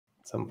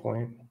some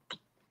point.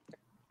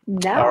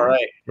 No. All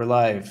right, we're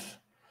live.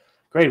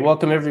 Great.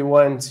 Welcome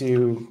everyone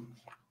to,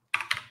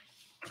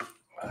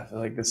 I feel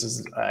like this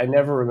is, I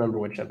never remember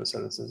which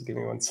episode this is. Give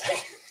me 1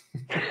 second.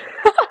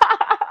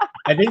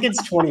 I think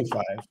it's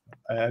 25.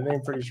 I think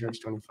I'm pretty sure it's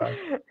 25.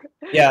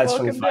 Yeah, it's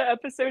 25. Welcome to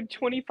episode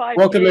 25.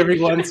 Welcome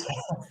everyone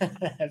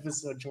to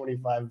episode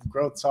 25 of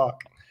Growth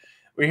Talk.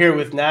 We're here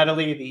with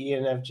Natalie, the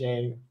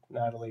ENFJ.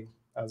 Natalie,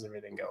 how's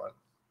everything going?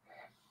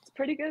 It's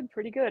pretty good,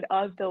 pretty good.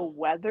 The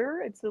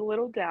weather, it's a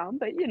little down,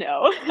 but you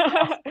know,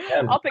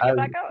 I'll pick it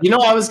back up. You know,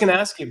 I was going to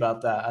ask you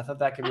about that. I thought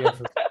that could be up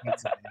for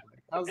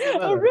how's the weather?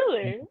 Oh,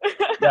 really?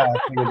 Yeah,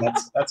 I figured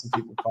that's what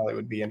people probably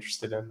would be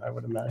interested in, I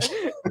would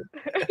imagine.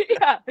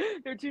 Yeah,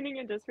 they're tuning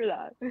in just for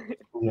that.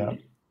 Yeah.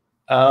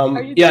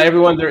 Yeah,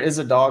 everyone, there is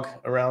a dog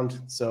around,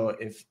 so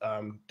if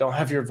don't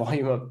have your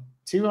volume up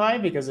too high,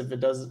 because if the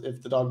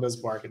dog does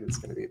bark, it's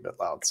going to be a bit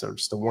loud. So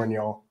just to warn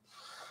y'all.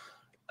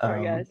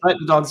 Sorry, guys. But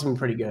the dog's been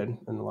pretty good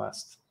in the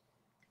last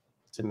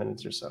 10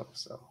 minutes or so.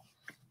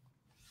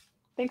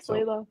 Thanks,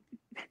 Layla.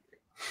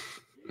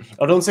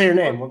 Oh, don't say her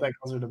name. Won't that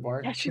cause her to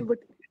bark? Yeah, she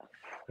looked.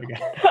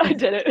 Okay. I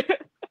did it.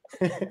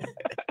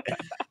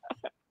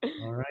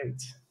 All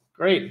right.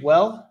 Great.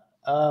 Well,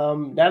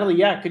 Natalie,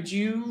 yeah, could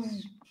you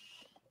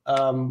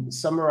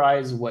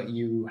summarize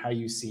how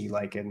you see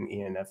like an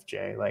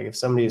ENFJ? Like if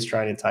somebody is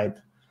trying to type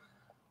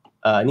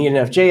an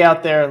ENFJ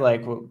out there,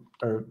 like,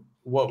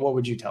 what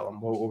would you tell them?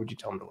 What would you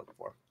tell them to look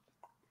for?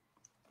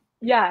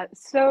 Yeah,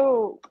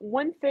 so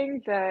one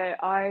thing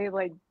that I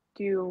like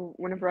do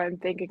whenever I'm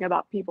thinking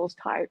about people's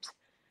types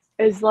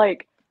is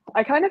like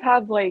I kind of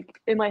have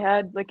like in my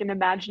head like an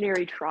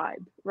imaginary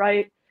tribe,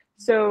 right?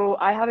 So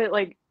I have it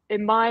like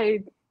in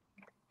my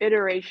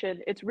iteration,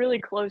 it's really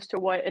close to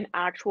what an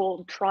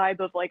actual tribe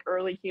of like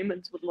early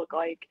humans would look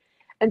like.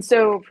 And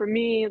so for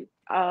me,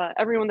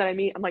 everyone that I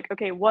meet, I'm like,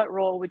 okay, what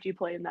role would you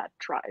play in that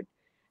tribe?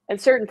 And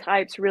certain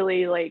types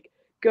really like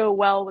go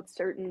well with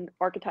certain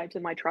archetypes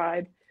in my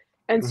tribe.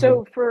 And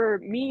so for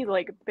me,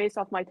 like based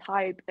off my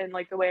type and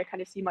like the way I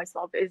kind of see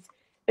myself is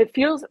it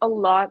feels a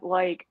lot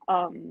like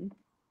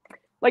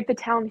the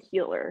town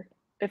healer,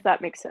 if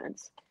that makes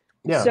sense.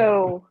 Yeah.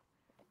 So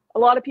a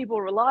lot of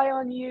people rely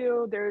on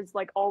you. There's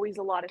like always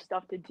a lot of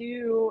stuff to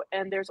do.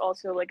 And there's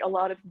also like a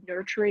lot of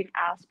nurturing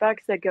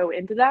aspects that go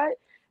into that.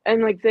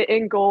 And like the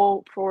end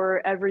goal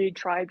for every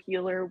tribe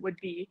healer would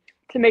be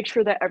to make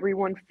sure that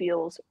everyone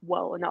feels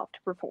well enough to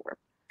perform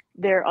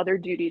their other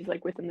duties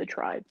like within the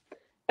tribe.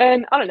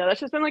 And I don't know,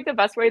 that's just been like the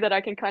best way that I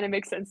can kind of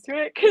make sense to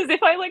it. Because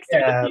if I like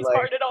start to piece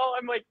apart it all,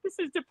 I'm like, this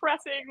is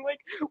depressing. Like,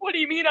 what do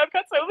you mean? I've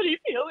got so many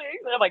feelings.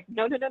 And I'm like,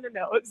 no.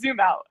 Zoom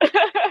out.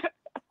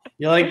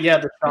 You're like, yeah,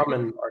 the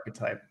shaman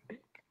archetype,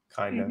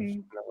 kind of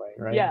in a way,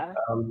 right? Yeah.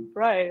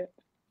 Right.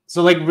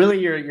 So like really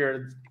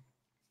you're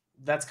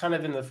that's kind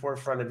of in the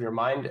forefront of your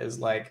mind is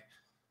like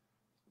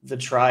the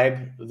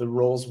tribe, the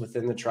roles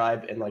within the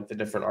tribe, and like the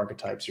different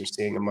archetypes you're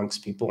seeing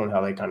amongst people and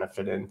how they kind of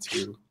fit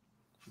into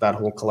that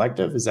whole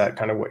collective. Is that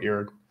kind of what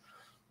your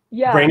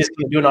brain is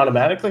doing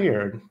automatically,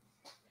 or?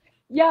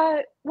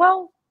 Yeah,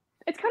 well,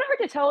 it's kind of hard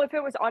to tell if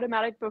it was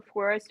automatic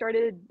before I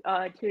started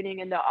tuning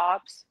into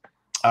ops.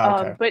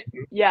 Okay. But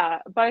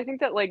I think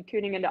that like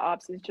tuning into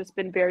ops has just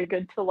been very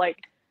good to like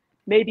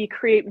maybe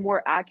create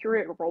more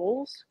accurate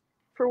roles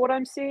for what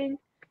I'm seeing,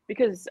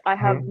 because I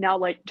have now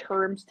like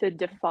terms to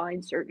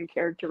define certain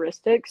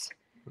characteristics.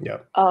 Yeah.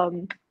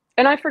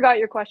 And I forgot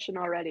your question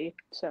already,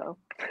 so.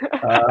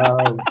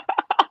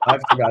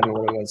 I've forgotten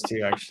what it was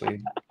too,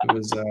 actually. It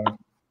was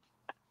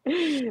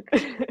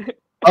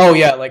oh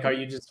yeah, like are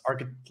you just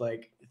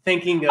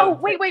thinking of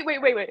wait.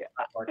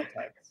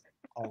 archetypes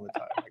all the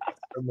time, I guess.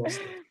 Or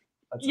mostly.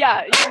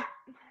 Yeah.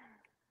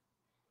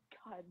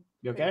 God.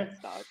 You okay?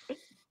 Stop.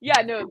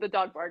 Yeah, no, the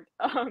dog barked.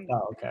 Oh,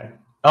 okay.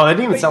 Oh, that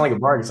didn't even sound like a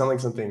bark. It sounded like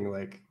something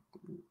like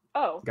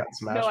got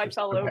smashed. No, I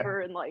fell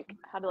over and like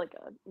had like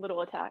a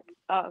little attack.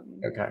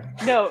 Okay.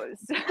 No,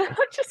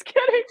 just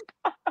kidding.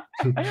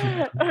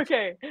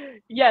 Okay.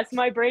 Yes,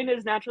 my brain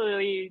is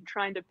naturally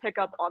trying to pick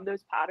up on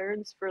those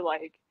patterns for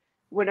like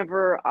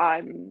whenever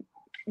I'm,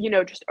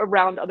 just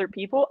around other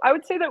people. I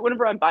would say that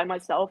whenever I'm by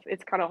myself,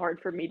 it's kind of hard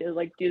for me to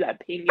like do that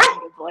pinging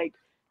of like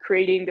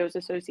creating those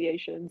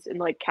associations in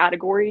like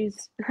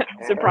categories,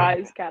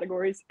 surprise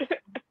categories.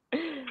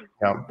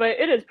 Yeah. But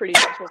it is pretty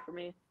useful for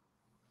me.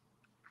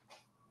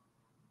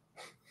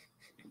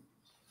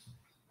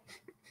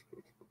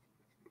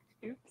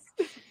 Oops.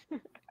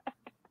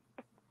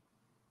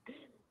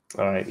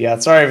 All right. Yeah.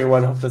 Sorry,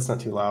 everyone. Hope that's not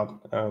too loud.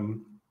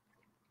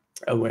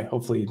 Oh wait.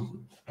 Hopefully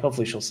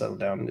she'll settle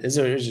down. Is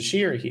it a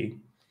she or a he?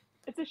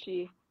 It's a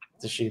she.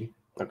 It's a she.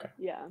 Okay.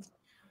 Yeah.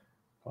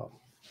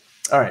 Well,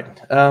 all right.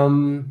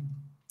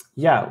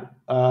 Yeah.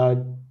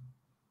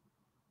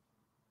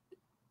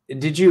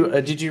 Did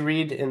you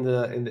read in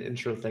the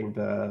intro thing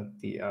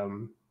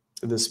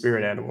the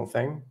spirit animal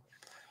thing?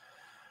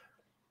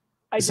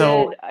 I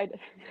did.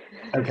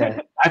 Okay.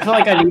 I feel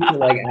like I need to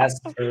like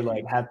ask or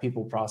like have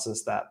people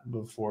process that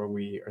before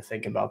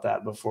think about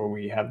that before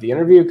we have the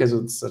interview, because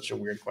it's such a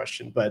weird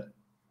question. But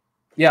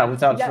yeah,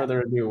 without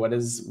further ado,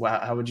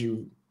 how would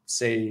you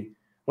say,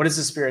 what is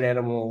the spirit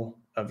animal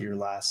of your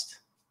last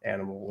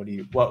animal?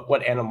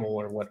 What animal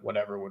or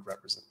whatever would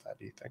represent that,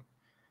 do you think?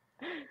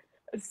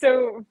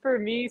 So for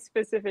me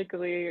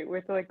specifically,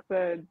 with like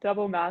the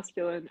double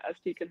masculine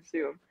ST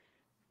consume,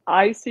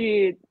 I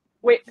see.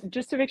 Wait,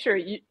 just to make sure,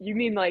 you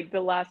mean like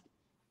the last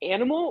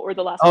animal or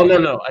the last Oh,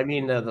 function? no. I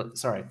mean,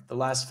 sorry, the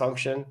last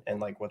function and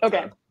like what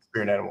Okay. the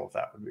spirit animal of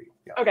that would be.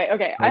 Yeah.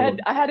 Okay.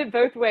 I had it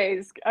both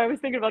ways. I was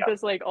thinking about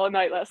this like all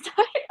night last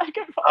night. I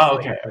couldn't fall Oh,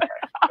 asleep.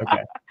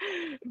 okay.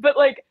 But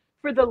like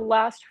for the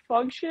last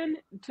function,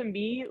 to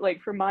me,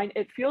 like for mine,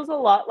 it feels a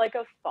lot like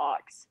a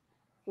fox.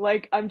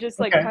 Like I'm just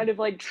like Okay. kind of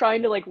like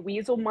trying to like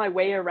weasel my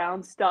way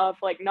around stuff,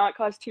 like not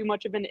cause too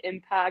much of an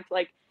impact,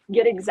 like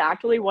get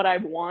exactly what I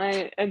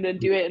want and then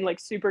do it in like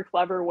super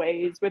clever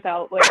ways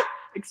without like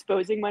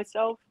exposing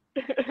myself.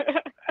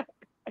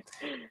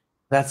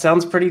 That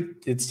sounds pretty.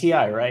 It's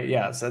TI, right?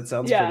 Yeah. So that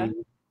sounds Yeah.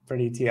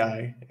 pretty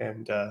TI,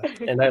 and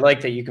I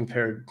like that you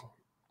compared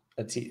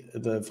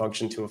the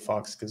function to a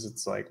fox, because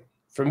it's like,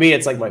 for me,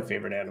 it's like my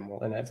favorite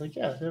animal, and I was like,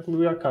 yeah,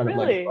 we are kind of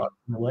like a Really? fox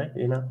in a way,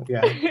 you know?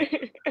 Yeah.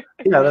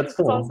 Yeah, that's That's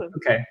cool. awesome.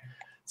 Okay,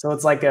 so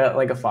it's like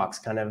a fox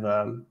kind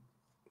of.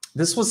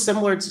 This was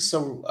similar to,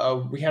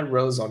 so we had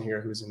Rose on here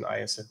who's an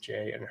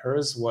ISFJ, and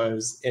hers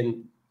was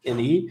in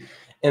E,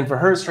 and for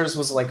hers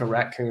was like a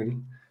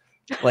raccoon,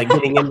 like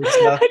getting into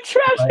stuff.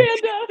 Trash Like,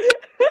 panda.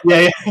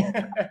 yeah.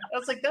 I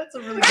was like, that's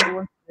a really good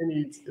one in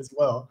E as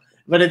well,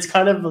 but it's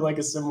kind of like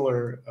a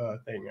similar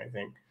thing, I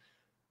think,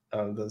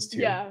 those two.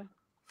 Yeah.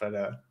 But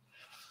I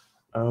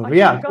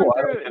yeah, should have cool. gone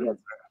I through like that answer.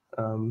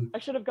 I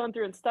should have gone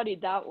through and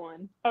studied that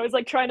one. I was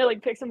like trying to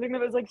like pick something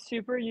that was like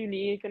super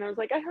unique, and I was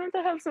like, I have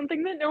to have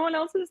something that no one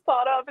else has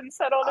thought of and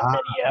said on a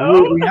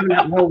video.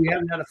 We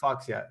haven't had a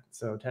fox yet,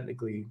 so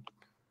technically,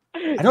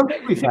 I don't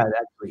think we've had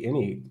actually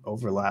any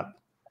overlap.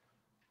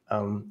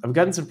 I've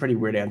gotten some pretty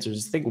weird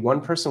answers. I think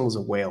one person was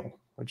a whale,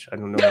 which I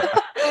don't know.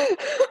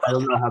 I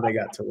don't know how they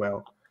got to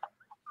whale.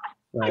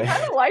 I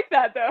kind of like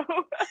that though.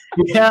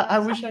 Yeah, I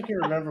wish I could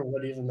remember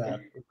what even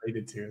that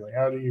related to. Like,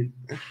 how do you?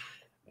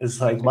 It's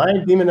like, my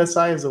demon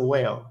SI is a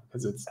whale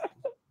because it's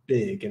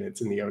big and it's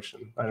in the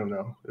ocean. I don't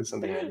know. There's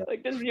something like that.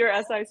 Like, does your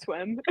SI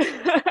swim?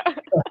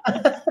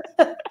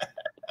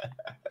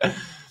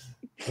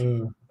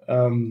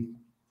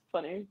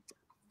 Funny.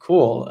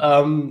 Cool.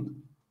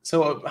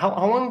 So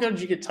how long ago did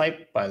you get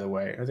typed, by the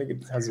way? I think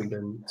it hasn't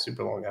been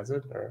super long, has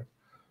it? Or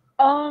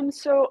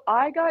So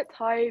I got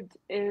typed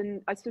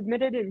I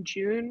submitted in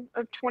June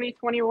of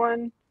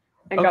 2021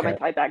 and got my okay.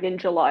 type back in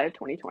July of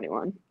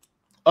 2021.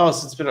 Oh,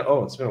 so it's been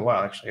a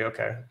while actually.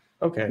 Okay.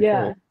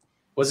 Yeah. Cool.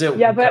 Was it?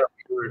 Yeah, but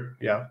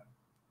yeah.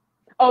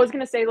 I was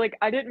gonna say, like,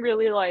 I didn't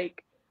really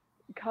like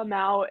come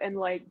out and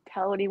like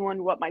tell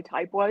anyone what my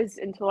type was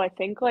until I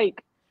think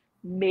like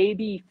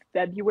maybe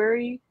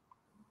February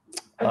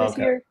of this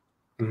Okay. year.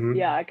 Mm-hmm.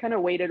 Yeah, I kind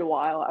of waited a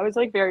while. I was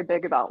like very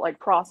big about like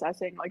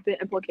processing like the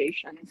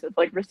implications of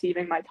like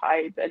receiving my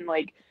type and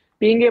like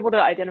being able to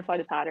identify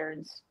the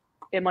patterns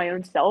in my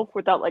own self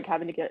without like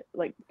having to get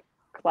like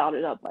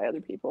clouded up by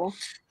other people.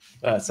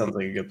 That sounds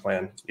like a good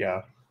plan.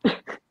 Yeah.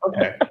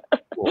 Okay.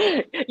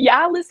 Cool.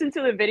 Yeah, I listen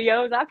to the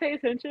videos. I pay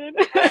attention.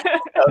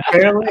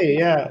 Apparently,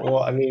 yeah.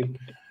 Well, I mean,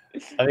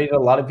 a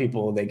lot of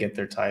people, they get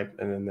their type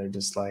and then they're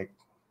just like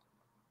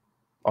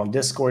on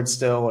Discord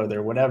still, or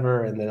they're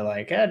whatever, and they're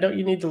like, don't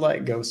you need to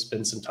like go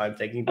spend some time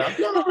thinking about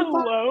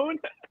alone?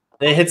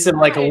 It hits them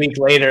like a week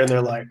later and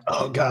they're like,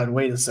 oh God,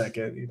 wait a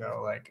second,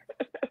 like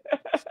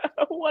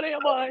what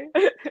am I?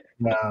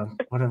 Nah,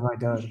 what have I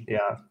done?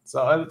 Yeah.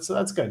 So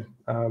that's good.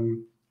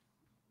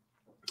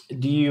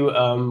 Do you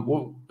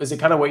is it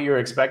kind of what you were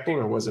expecting,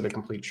 or was it a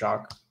complete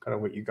shock, kind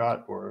of what you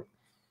got? Or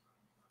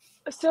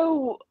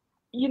so,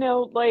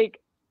 like,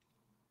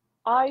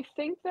 I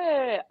think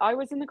that I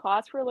was in the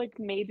class for like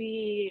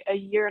maybe a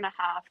year and a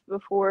half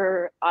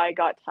before I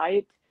got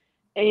typed,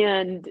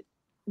 and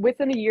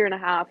within a year and a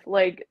half,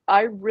 like,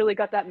 I really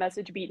got that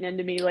message beaten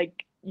into me,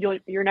 like,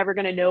 you're never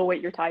gonna know what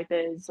your type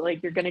is,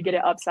 like you're gonna get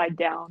it upside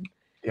down.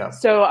 yeah.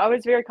 So I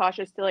was very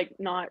cautious to like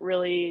not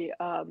really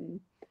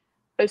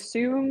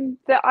assume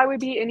that I would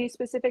be any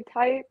specific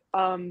type.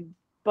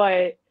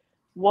 But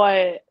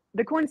what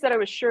the coins that I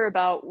was sure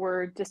about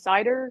were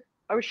decider.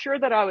 I was sure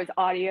that I was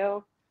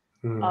audio.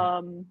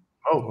 Oh,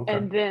 okay.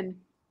 And then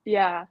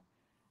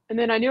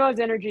I knew I was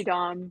energy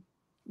dom,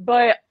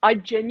 but I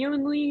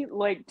genuinely,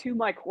 like, to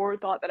my core,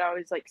 thought that I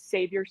was like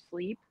savior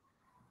sleep.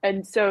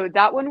 And so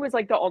that one was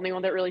like the only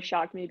one that really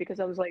shocked me, because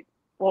I was like,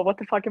 well, what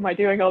the fuck am I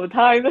doing all the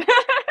time?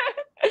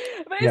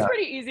 But it's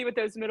pretty easy with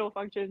those middle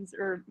functions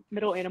or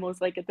middle animals,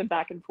 like get them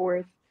back and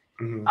forth.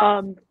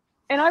 Mm-hmm.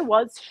 And I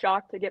was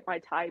shocked to get my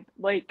type.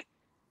 Like,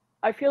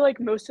 I feel like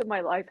most of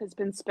my life has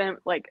been spent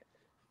like,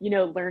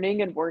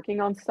 learning and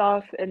working on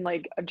stuff, and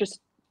like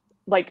just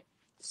like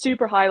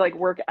super high like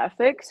work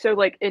ethic. So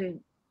like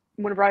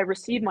whenever I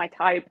received my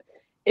type,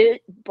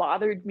 it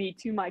bothered me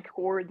to my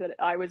core that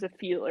I was a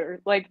feeler.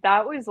 Like,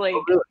 that was like,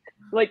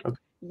 like, okay.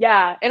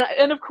 Yeah.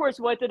 And of course,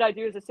 what did I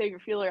do as a savior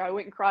feeler? I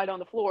went and cried on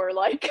the floor.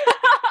 Like,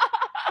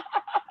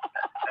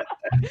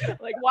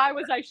 Like, why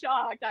was I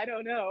shocked? I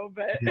don't know,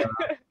 but Yeah.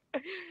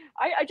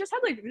 I just had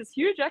like this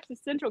huge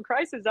existential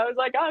crisis. I was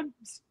like, I'm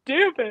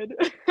stupid.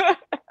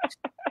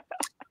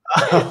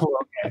 Oh,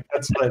 okay.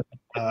 That's what.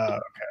 Okay.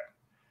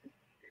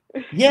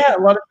 Yeah, a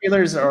lot of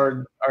feelers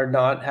are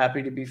not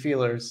happy to be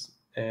feelers,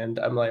 and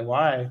I'm like,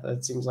 why?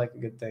 That seems like a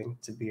good thing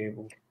to be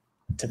able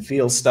to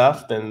feel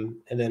stuff. And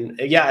then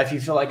yeah, if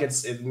you feel like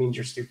it means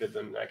you're stupid,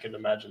 then I can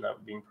imagine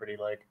that being pretty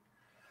like.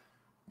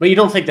 But you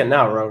don't think that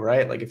now, Ro,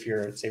 right? Like if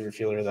you're a savior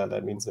feeler,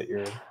 that means that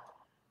you're.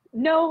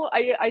 No,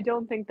 I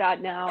don't think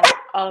that now.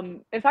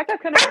 In fact,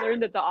 I've kind of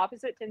learned that the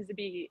opposite tends to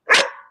be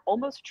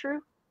almost true.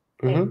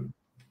 Hey, Mm-hmm.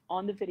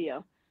 on the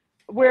video,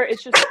 where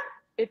it's just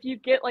if you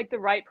get like the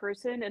right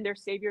person and they're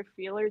savior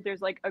feeler,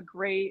 there's like a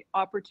great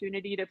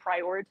opportunity to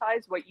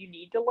prioritize what you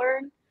need to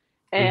learn.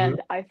 Mm-hmm.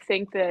 And I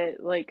think that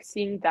like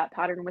seeing that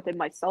pattern within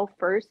myself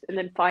first, and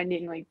then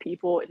finding like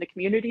people in the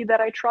community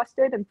that I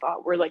trusted and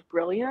thought were like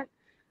brilliant,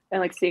 and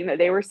like seeing that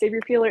they were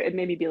savior feeler, it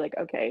made me be like,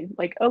 okay,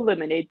 like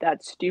eliminate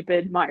that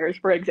stupid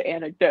Myers-Briggs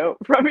anecdote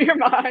from your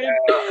mind.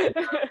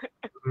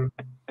 Mm-hmm.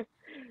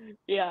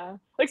 Yeah,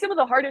 like some of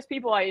the hardest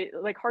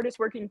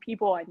working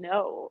people I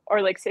know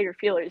are like savior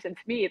feelers, and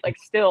to me, like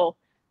still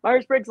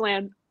Myers-Briggs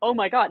land. Oh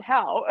my god,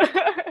 how?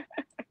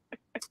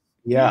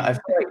 Yeah, I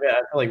feel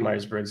like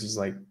Myers-Briggs is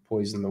like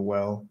poison the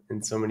well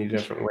in so many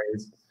different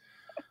ways.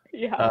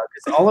 Yeah,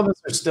 Because all of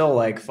us are still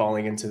like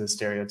falling into the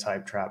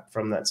stereotype trap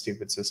from that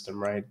stupid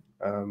system, right?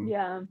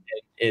 yeah,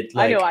 It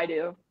I know like I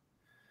do.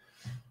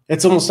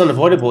 it's almost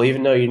unavoidable,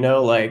 even though you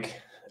know,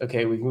 like,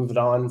 okay, we've moved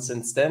on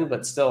since then,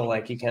 but still,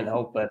 like, you can't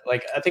help but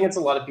like, I think it's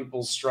a lot of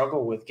people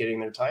struggle with getting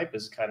their type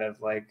is kind of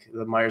like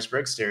the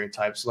Myers-Briggs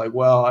stereotypes, like,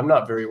 well, I'm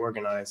not very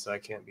organized, so I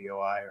can't be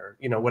OI, or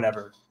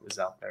whatever is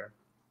out there.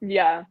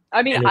 Yeah,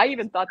 I mean, And I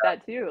even thought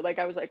that too. Like,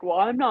 I was like, well,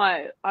 I'm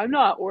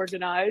not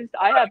organized.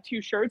 I have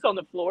two shirts on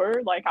the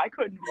floor. Like, I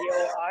couldn't be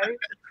OI.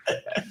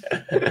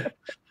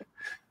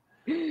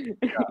 so,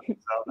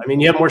 I mean,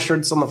 you have more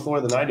shirts on the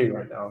floor than I do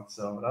right now,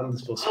 so I'm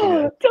supposed to be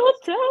good.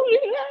 Don't tell me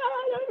that.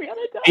 I'm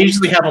gonna die. I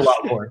usually have a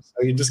lot more,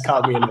 so you just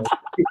caught me in the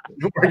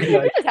organized.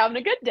 You're just having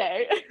a good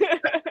day.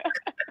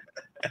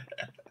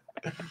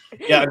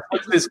 Yeah,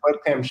 unfortunately, this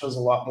webcam shows a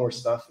lot more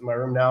stuff in my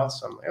room now,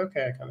 so I'm like,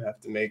 okay, I kind of have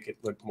to make it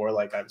look more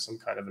like I'm some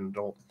kind of an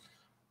adult.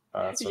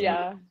 So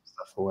Yeah.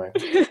 stuff away.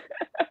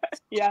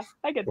 Yeah,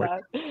 I get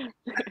that.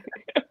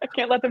 I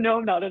can't let them know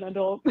I'm not an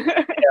adult.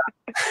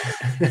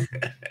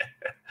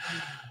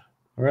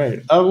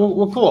 Right. Oh,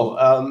 well, cool.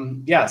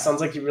 Yeah,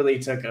 sounds like you really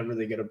took a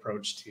really good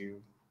approach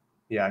to,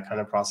 kind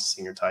of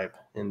processing your type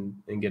and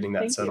getting that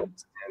Thank settled.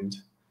 you.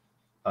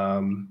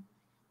 And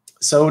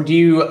so do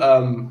you,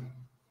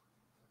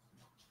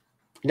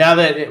 now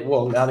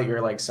that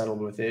you're like settled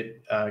with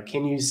it,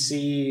 can you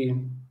see,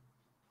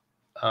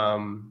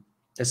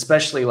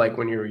 especially like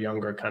when you were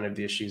younger, kind of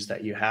the issues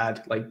that you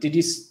had? Like, did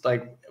you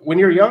like when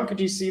you were young? Could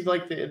you see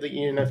like the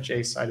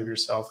ENFJ side of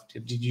yourself?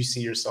 Did you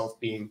see yourself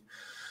being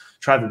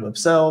tribe above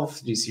self?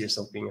 Did you see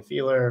yourself being a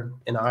feeler?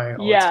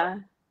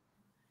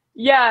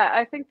 Yeah,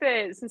 I think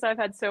that since I've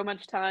had so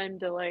much time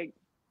to like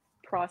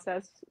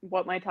process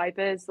what my type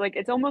is, like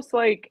it's almost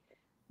like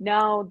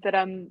now that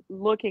I'm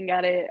looking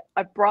at it,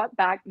 I've brought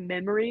back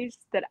memories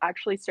that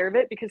actually serve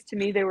it, because to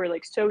me they were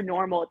like so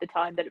normal at the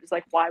time that it was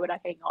like, why would I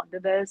hang on to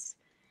this?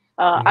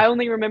 I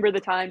only remember the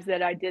times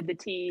that I did the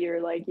T, or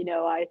like,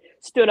 I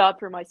stood up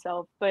for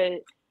myself.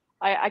 But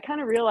I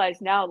kind of realize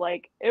now,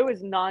 like it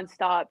was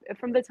nonstop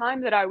from the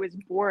time that I was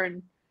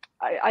born.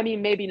 I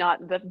mean, maybe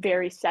not the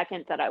very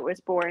second that I was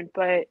born,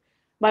 but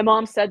my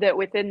mom said that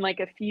within like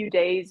a few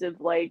days of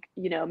like,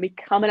 me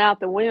coming out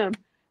the womb,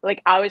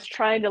 like I was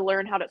trying to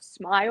learn how to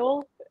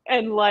smile,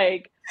 and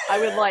like I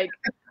would like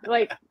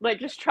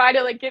just try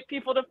to like get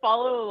people to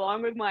follow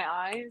along with my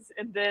eyes.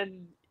 And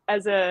then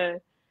as a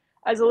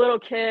little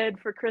kid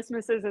for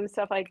Christmases and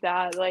stuff like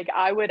that, like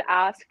I would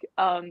ask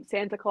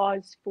Santa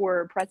Claus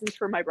for presents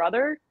for my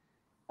brother.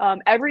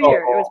 Every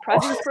year it was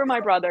presents for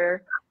my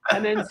brother.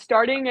 And then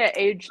starting at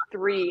age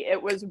 3,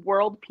 it was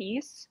world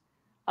peace.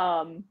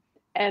 And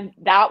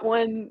that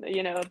one,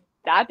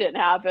 that didn't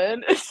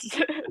happen.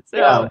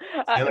 So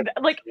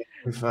like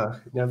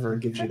never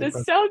gives you the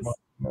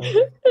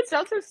it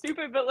sounds so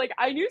stupid, but like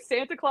I knew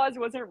Santa Claus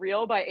wasn't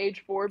real by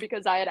age 4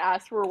 because I had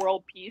asked for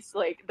world peace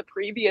like the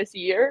previous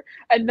year,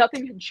 and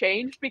nothing had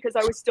changed because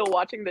I was still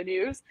watching the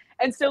news.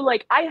 And so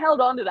like I held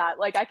on to that.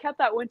 Like I kept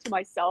that one to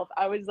myself.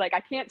 I was like, I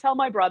can't tell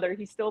my brother,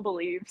 he still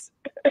believes.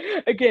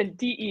 Again,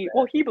 DE.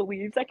 Well, he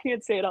believes. I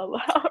can't say it out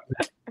loud.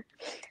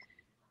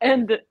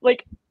 And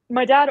like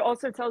my dad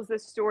also tells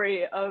this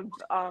story of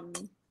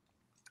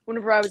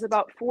whenever I was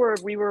about 4,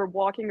 we were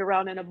walking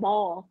around in a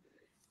mall,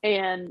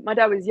 and my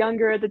dad was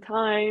younger at the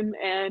time,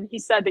 and he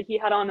said that he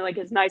had on like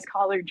his nice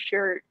collared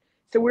shirt.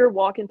 So we were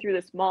walking through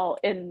this mall,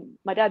 and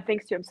my dad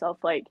thinks to himself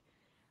like,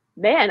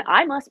 man,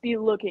 I must be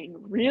looking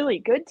really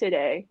good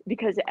today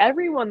because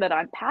everyone that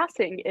I'm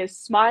passing is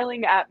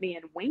smiling at me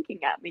and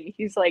winking at me.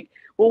 He's like,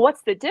 well,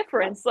 what's the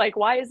difference? Like,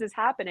 why is this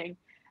happening?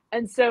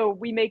 And so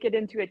we make it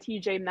into a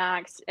TJ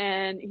Maxx,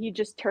 and he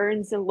just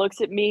turns and looks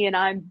at me, and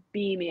I'm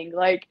beaming,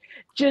 like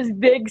just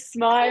big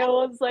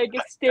smiles, like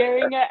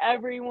staring at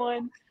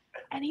everyone.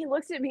 And he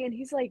looks at me and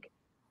he's like,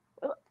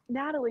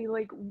 Natalie,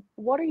 like,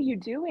 what are you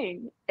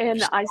doing?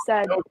 And I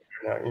said,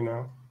 you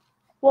know.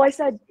 well, I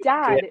said,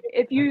 Dad,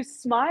 if you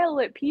smile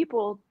at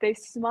people, they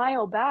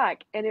smile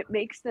back and it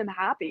makes them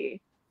happy.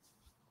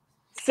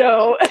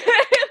 So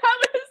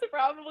that was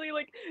probably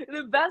like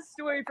the best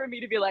story for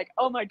me to be like,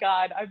 oh my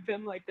God, I've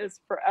been like this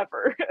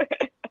forever.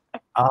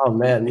 Oh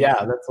man,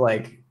 yeah, that's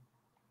like,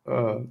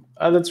 oh,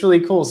 that's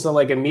really cool. So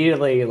like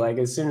immediately, like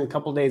as soon as a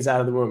couple days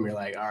out of the womb, you're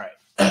like, all right,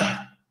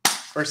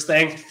 first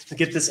thing to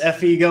get this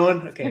FE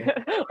going. Okay,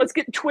 let's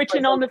get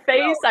twitching on the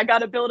face. I got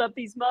to build up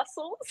these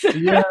muscles.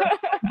 Yeah,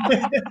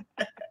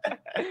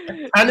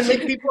 time to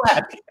make people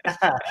happy.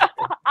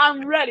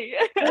 I'm ready.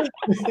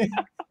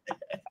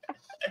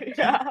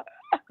 Yeah.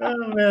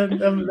 Oh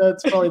man,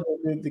 that's probably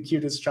the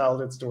cutest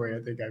childhood story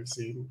I think I've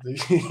seen.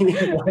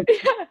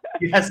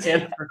 You asked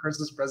Santa for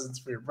Christmas presents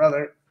for your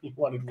brother. You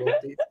wanted world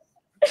peace.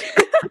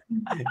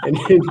 and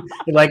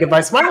like, if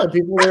I smile at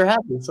people, they're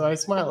happy, so I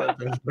smile at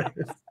them.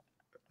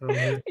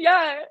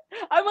 Yeah,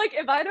 I'm like,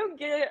 if I don't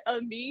get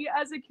a me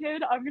as a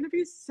kid, I'm gonna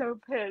be so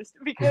pissed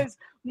because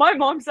my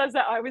mom says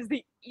that I was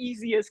the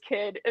easiest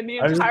kid in the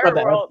entire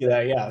world.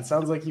 Yeah, it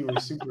sounds like you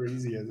were super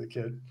easy as a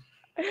kid.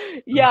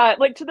 Yeah,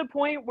 like to the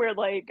point where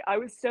like I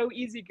was so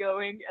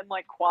easygoing and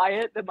like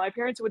quiet that my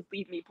parents would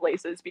leave me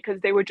places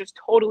because they would just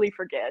totally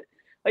forget.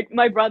 Like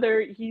my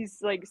brother,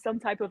 he's like some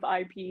type of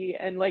IP,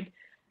 and like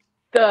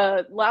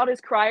the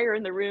loudest crier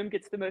in the room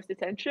gets the most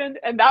attention,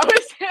 and that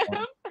was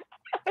him.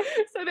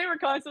 So they were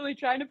constantly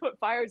trying to put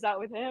fires out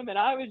with him, and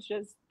I was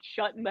just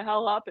shutting the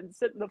hell up and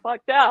sitting the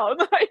fuck down.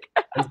 Like,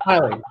 and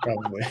smiling,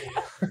 probably.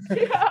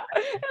 Yeah,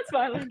 and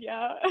smiling,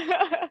 yeah.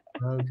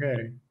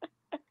 Okay.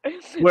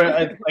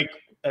 Where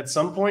at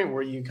some point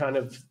where you kind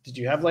of did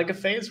you have like a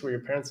phase where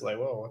your parents were like,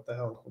 whoa, what the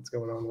hell? What's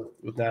going on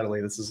with Natalie?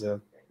 This is a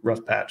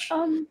rough patch.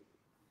 I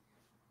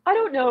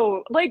don't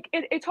know. Like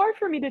it's hard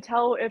for me to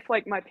tell if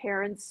like my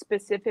parents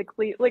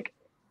specifically like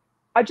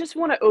I just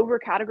want to over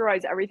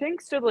categorize everything.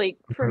 So like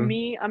for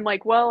me, I'm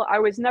like, well, I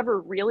was never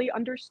really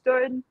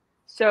understood.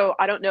 So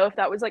I don't know if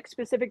that was like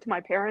specific to my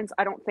parents.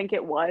 I don't think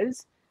it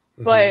was.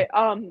 But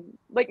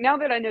like now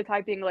that I know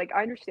typing, like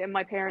I understand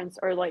my parents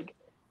are like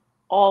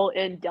all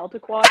in Delta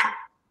Quad.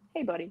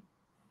 Hey buddy.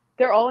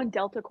 They're all in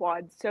Delta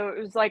Quad. So it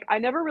was like I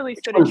never really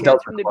stood a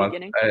chance from the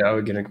beginning. I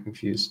would get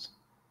confused.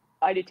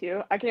 I do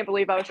too. I can't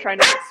believe I was trying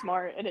to look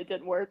smart and it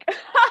didn't work.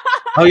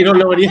 Oh, you don't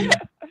know what he is?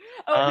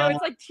 Oh no,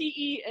 it's like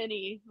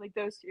TENE, like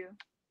those two.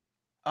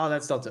 Oh,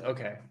 that's Delta.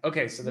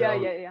 Okay. So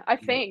yeah. I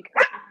think.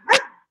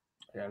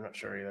 Yeah, I'm not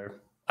sure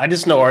either. I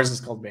just know ours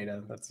is called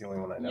Beta. That's the only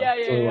one I know.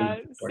 Yeah.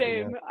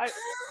 Same.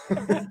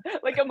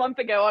 Like a month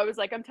ago, I was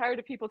like, I'm tired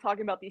of people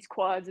talking about these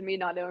quads and me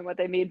not knowing what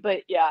they mean.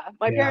 But yeah,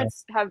 my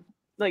parents have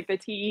like the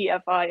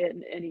TEFI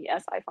and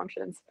NESI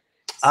functions.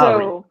 So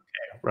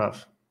okay.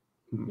 Rough.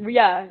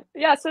 Yeah.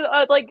 So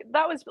like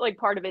that was like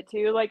part of it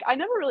too. Like I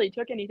never really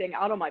took anything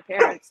out on my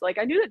parents. Like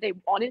I knew that they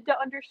wanted to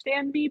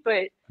understand me,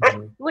 but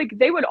like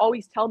they would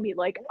always tell me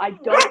like I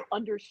don't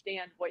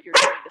understand what you're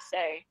trying to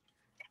say.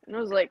 And I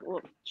was like,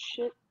 well,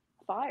 shit,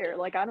 fire.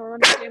 Like I don't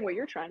understand what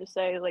you're trying to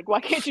say. Like why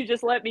can't you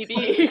just let me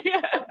be?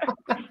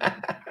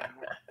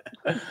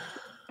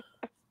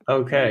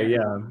 Okay,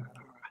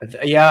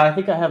 yeah. I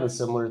think I have a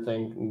similar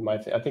thing.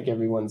 I think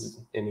everyone's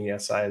in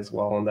ESI as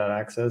well on that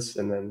access,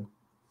 and then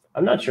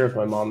I'm not sure if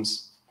my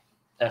mom's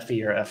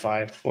FE or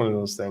FI, one of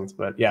those things,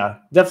 but yeah,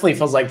 definitely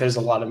feels like there's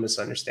a lot of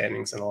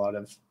misunderstandings and a lot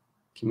of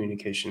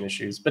communication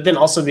issues. But then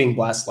also being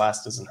blast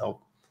last doesn't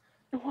help.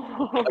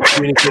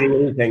 Communicating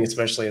anything,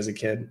 especially as a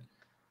kid.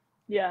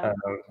 Yeah.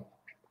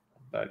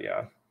 But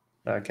yeah,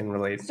 I can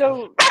relate.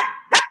 So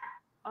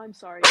I'm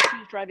sorry,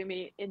 she's driving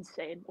me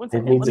insane. One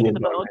second, let me get the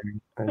bone.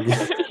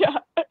 Yeah,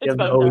 it's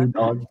bone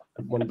dog.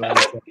 One bone.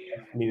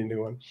 Need a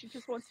new one. She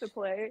just wants to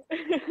play.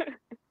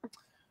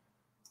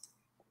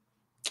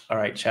 All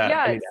right, chat.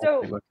 Yeah,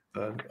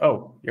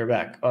 oh, you're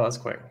back. Oh, that's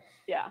quick.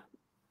 Yeah.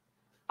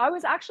 I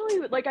was actually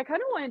like, I kind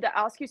of wanted to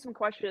ask you some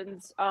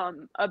questions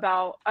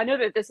about, I know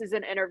that this is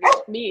an interview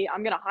with me.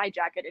 I'm going to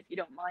hijack it if you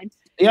don't mind.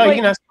 Yeah, you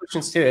can ask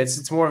questions too.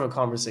 It's more of a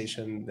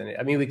conversation than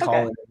I mean, we call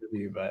it an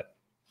interview, but.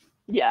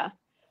 Yeah.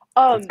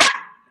 Why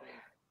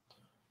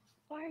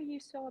are you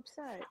so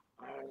upset?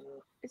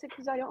 Is it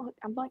because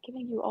I'm not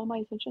giving you all my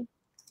attention?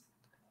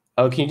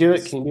 Oh, can you do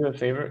it? Can you do a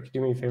favor? Can you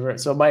do me a favor?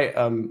 So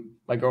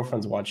my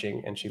girlfriend's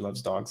watching and she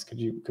loves dogs. Could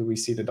we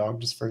see the dog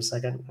just for a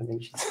second? I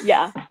think she's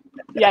Yeah.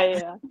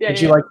 And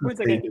she likes the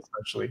stage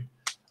especially.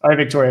 All right,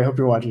 Victoria, I hope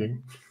you're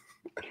watching.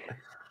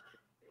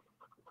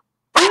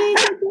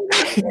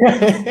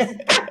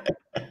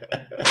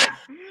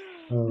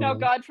 No,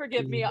 God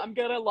forgive me. I'm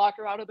gonna lock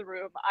her out of the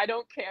room. I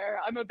don't care.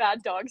 I'm a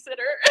bad dog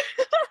sitter.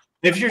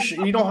 If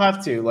you don't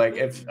have to. Like,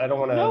 if I don't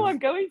want to. No, I'm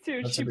going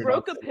to. She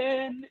broke a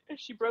pin.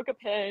 She broke a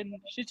pin.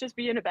 She's just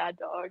being a bad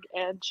dog,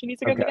 and she needs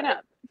to go take a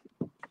nap.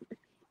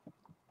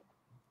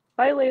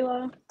 Bye,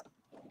 Layla.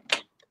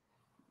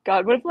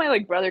 God, what if my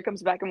like brother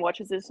comes back and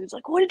watches this? He's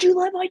like, "What did you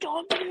let my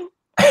dog do?"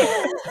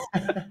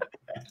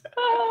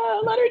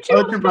 Let her chew Oh,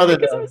 on it's your the brother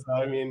because though. So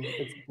I mean,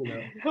 it's, you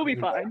know. he'll be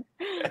fine.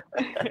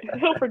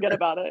 He'll forget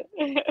about it.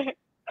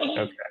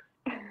 Okay.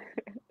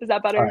 Is that All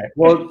better? right.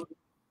 Well,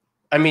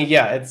 I mean,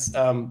 yeah, it's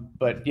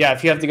but yeah,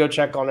 if you have to go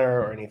check on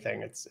her or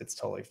anything, it's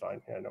totally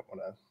fine. I don't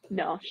want to.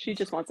 No, she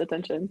just wants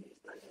attention.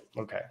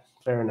 Okay,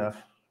 fair enough.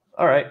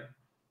 All right.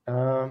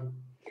 Um,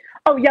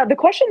 Oh yeah, the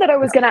question that I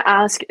was gonna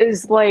ask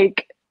is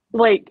like,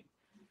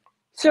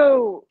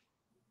 so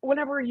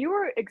whenever you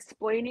were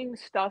explaining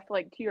stuff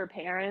like to your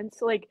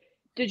parents, like,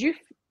 did you?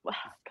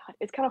 God,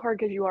 it's kind of hard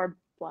because you are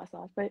blast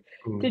off, but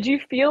mm. did you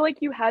feel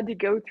like you had to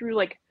go through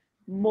like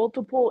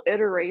multiple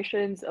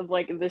iterations of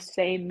like the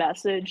same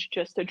message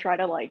just to try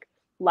to like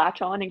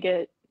latch on and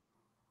get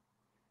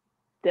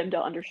them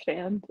to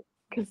understand?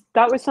 Because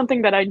that was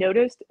something that I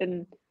noticed,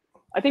 and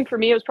I think for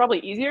me it was probably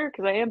easier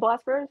because I am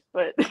blast first,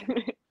 but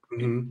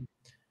Mhm.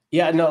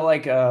 Yeah, no,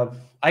 like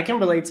I can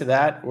relate to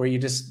that where you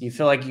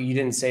feel like you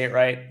didn't say it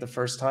right the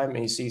first time and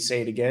you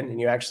say it again and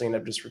you actually end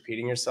up just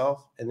repeating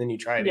yourself and then you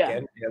try it yeah,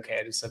 again. Okay,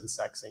 I just said the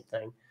exact same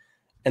thing.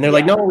 And they're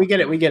like, yeah. "No, we get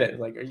it. We get it."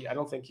 Like, I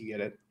don't think you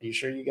get it. Are you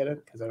sure you get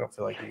it? Because I don't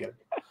feel like you get it.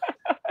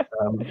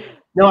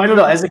 No, I don't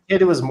know. As a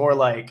kid, it was more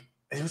like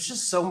it was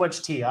just so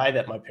much TI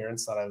that my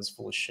parents thought I was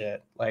full of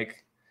shit.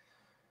 Like,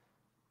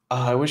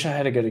 I wish I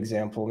had a good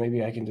example.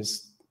 Maybe I can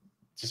just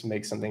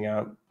make something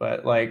up.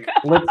 But like,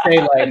 let's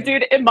say like,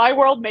 Dude, in my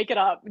world, make it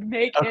up.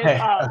 Make it okay,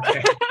 up.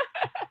 okay.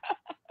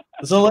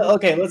 So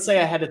okay, let's say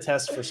I had a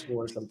test for school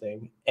or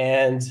something,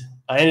 and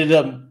I ended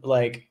up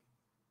like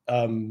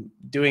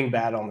doing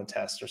bad on the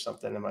test or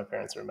something, and my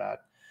parents were mad.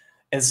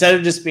 Instead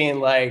of just being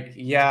like,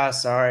 "Yeah,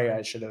 sorry,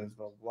 I should have,"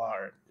 blah, blah,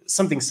 or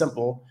something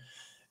simple,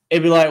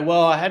 it'd be like,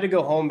 "Well, I had to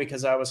go home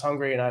because I was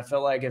hungry, and I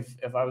felt like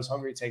if I was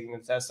hungry taking the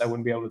test, I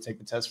wouldn't be able to take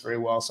the test very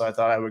well. So I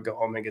thought I would go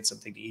home and get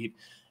something to eat,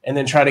 and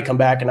then try to come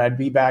back, and I'd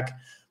be back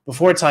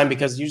before time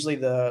because usually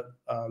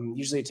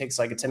it takes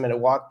like a 10-minute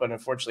walk, but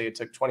unfortunately it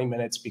took 20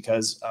 minutes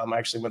because I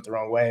actually went the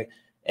wrong way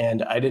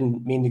and I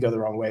didn't mean to go the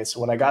wrong way.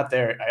 So when I got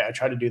there, I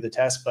tried to do the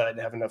test, but I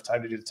didn't have enough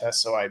time to do the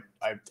test. So I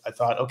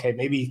thought, okay,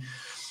 maybe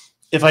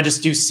if I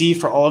just do C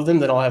for all of them,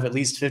 then I'll have at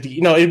least 50.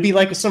 You know, it'd be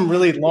like some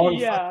really long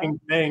Yeah.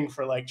 fucking thing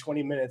for like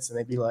 20 minutes, and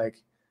they'd be like,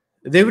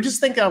 they would just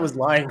think I was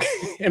lying,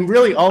 and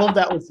really all of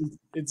that was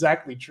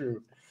exactly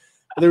true.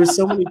 But there were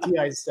so many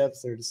TI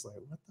steps. They're just like,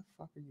 what the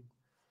fuck are you?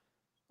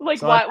 Like,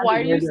 So I why kind are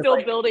of you learned it still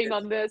like, building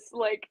on this?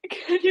 Like,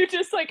 can you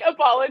just like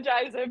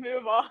apologize and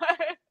move on?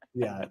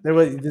 yeah,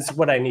 this is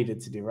what I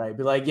needed to do, right?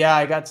 Be like, yeah,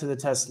 I got to the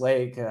test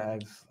late.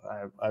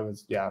 I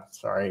was, yeah,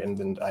 sorry, and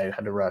then I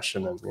had to rush,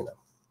 and then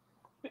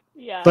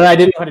Yeah. but I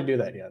didn't know how to do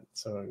that yet,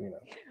 so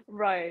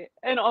Right.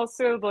 And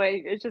also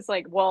like it's just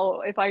like,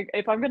 well, if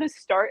I'm gonna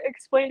start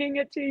explaining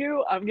it to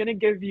you, I'm gonna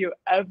give you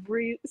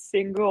every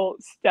single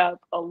step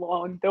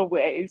along the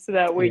way so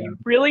that way yeah. you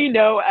really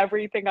know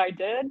everything I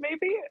did,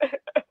 maybe.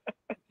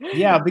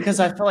 Yeah,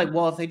 because I feel like,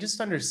 well, if they just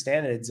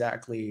understand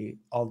exactly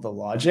all the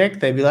logic,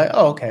 they'd be like,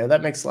 "Oh, okay,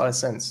 that makes a lot of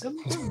sense."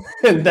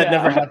 And that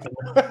never Yeah.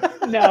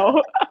 happened.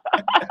 No.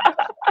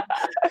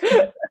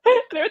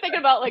 They're thinking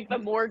about like the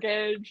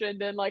mortgage and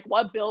then like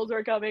what bills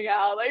are coming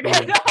out. Like Oh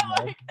they're my not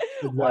God. like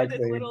why this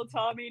Exactly. little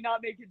Tommy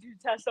not making do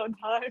tests on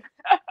time.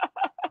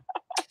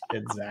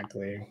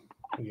 Exactly.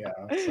 Yeah.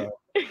 So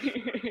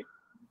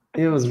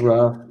it was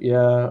rough.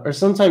 Yeah. Or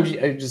sometimes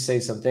I just say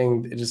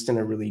something just in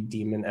a really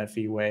demon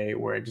effy way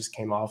where it just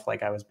came off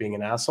like I was being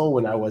an asshole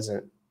when I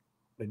wasn't.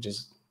 It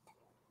just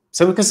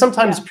so because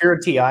sometimes Yeah. pure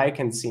TI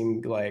can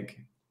seem like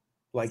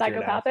you're an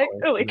Psychopathic.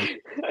 asshole. Like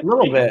A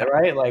little bit,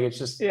 right? Like it's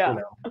just, yeah.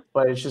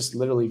 but it's just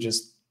literally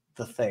just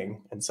the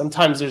thing. And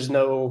sometimes there's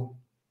no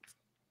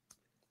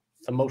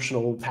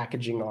emotional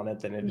packaging on it,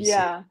 then it just seems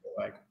Yeah.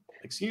 like,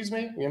 excuse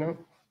me,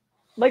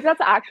 Like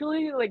that's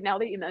actually like now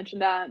that you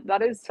mentioned that,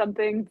 that is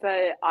something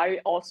that I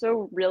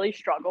also really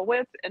struggle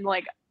with. And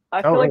like I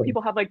Oh, feel like really?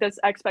 people have like this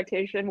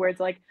expectation where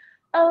it's like,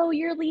 oh,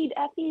 you're lead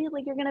Effie,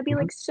 like you're gonna be Mhm.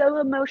 like so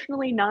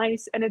emotionally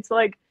nice. And it's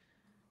like,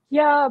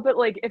 yeah, but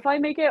like if I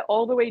make it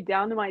all the way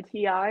down to my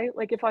TI,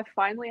 like if I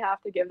finally have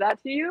to give that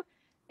to you,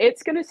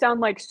 it's gonna sound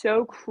like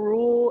so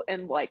cruel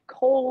and like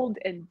cold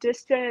and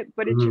distant,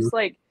 but it's Mhm. just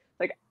like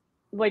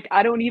like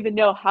I don't even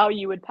know how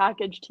you would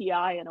package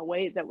TI in a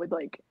way that would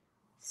like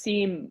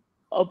seem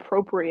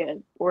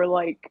appropriate or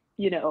like,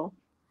 Yeah,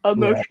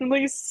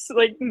 emotionally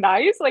like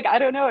nice. Like I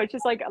don't know. It's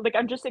just like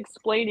I'm just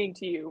explaining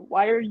to you.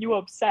 Why are you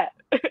upset?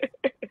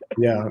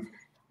 yeah,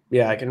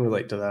 yeah. I can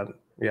relate to that.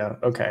 Yeah.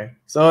 Okay.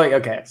 So, like,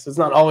 okay. So it's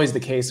not always the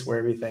case where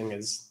everything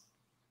is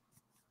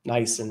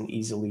nice and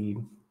easily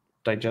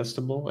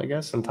digestible. I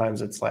guess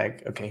sometimes it's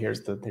like, okay,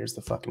 here's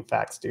the fucking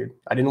facts, dude.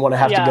 I didn't want to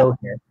have to Yeah. go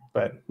here,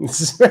 but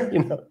this is,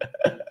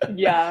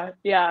 Yeah,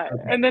 yeah.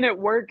 Okay. And then at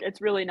work,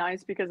 it's really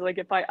nice because like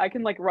if I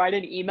can like write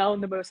an email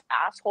in the most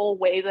asshole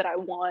way that I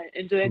want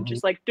and then Mhm.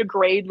 just like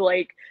degrade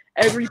like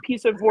every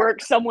piece of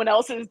work someone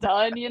else has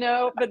done, you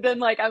know? But then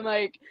like I'm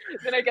like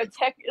then I go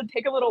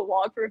take a little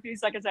walk for a few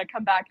seconds, I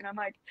come back and I'm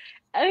like,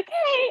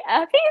 okay,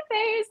 happy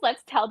face,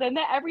 let's tell them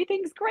that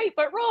everything's great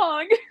but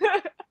wrong.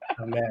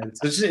 Oh man,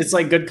 so it's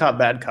like good cop,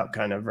 bad cop,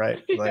 kind of,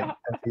 right? Like Yeah.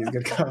 he's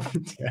good cop.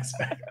 Yes,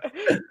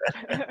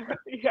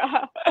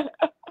 Yeah.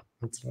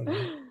 that's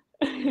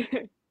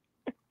funny.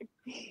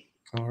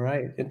 All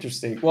right,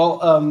 interesting.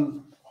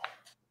 Well,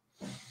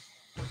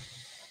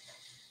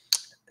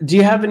 do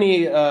you have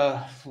any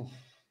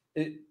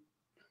it,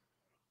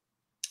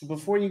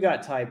 before you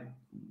got type?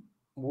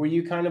 Were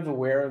you kind of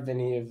aware of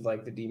any of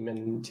like the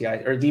demon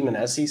TI or demon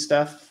SE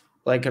stuff,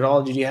 like at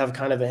all? Did you have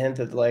kind of a hint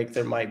that like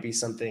there might be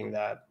something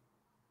that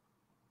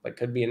like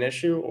could be an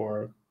issue,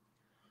 or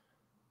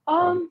um,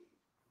 Um,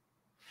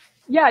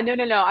 yeah,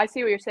 no. I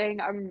see what you're saying.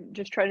 I'm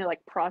just trying to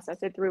like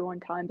process it through one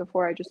time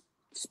before I just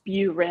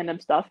spew random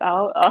stuff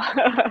out.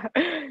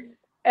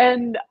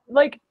 And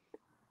like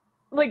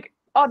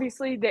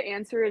obviously the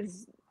answer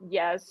is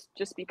yes,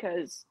 just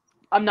because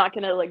I'm not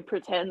gonna like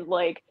pretend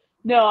like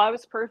no, I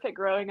was perfect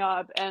growing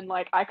up and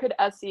like I could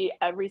SE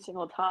every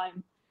single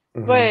time.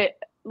 mhm. But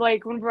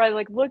like whenever I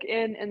like look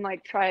in and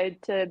like try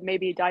to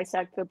maybe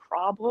dissect the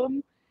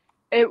problem,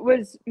 it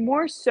was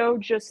more so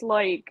just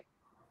like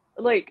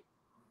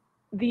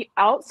the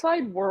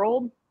outside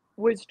world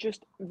was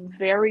just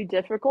very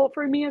difficult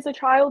for me as a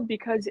child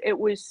because it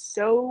was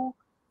so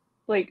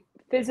like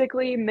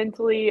physically,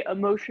 mentally,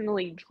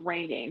 emotionally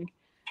draining.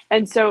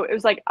 And so it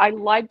was like I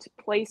liked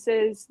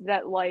places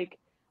that like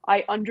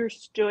I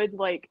understood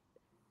like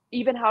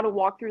even how to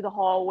walk through the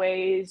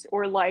hallways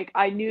or like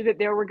I knew that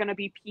there were going to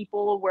be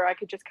people where I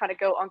could just kind of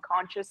go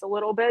unconscious a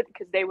little bit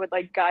because they would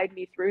like guide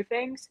me through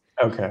things.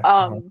 Okay.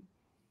 Um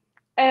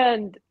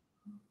and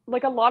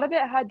like a lot of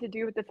it had to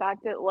do with the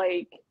fact that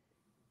like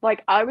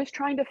I was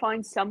trying to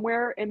find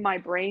somewhere in my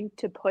brain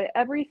to put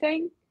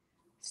everything.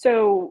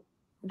 So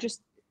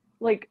just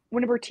like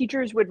whenever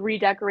teachers would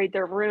redecorate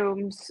their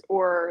rooms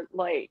or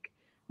like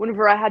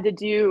whenever I had to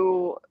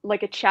do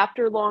like a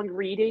chapter long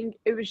reading,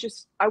 it was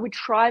just I would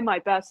try my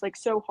best like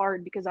so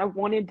hard because I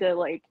wanted to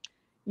like,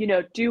 you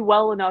know, do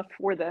well enough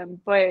for them.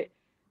 But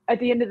at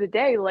the end of the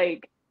day,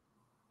 like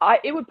I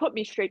it would put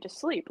me straight to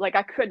sleep. Like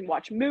I couldn't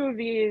watch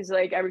movies.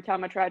 Like every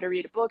time I tried to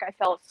read a book, I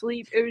fell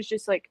asleep. It was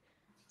just like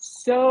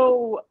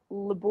so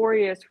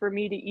laborious for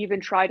me to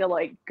even try to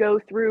like go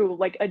through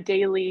like a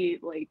daily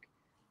like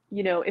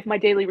you know, if my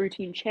daily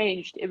routine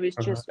changed, it was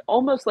Uh-huh. just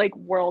almost like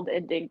world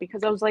ending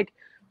because I was like,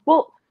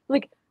 well,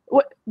 like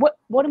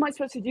what am I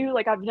supposed to do?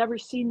 Like I've never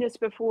seen this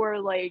before.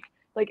 Like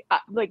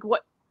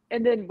what?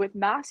 And then with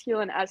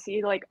masculine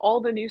SE, like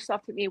all the new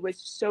stuff to me was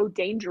so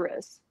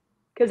dangerous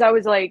because I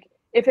was like,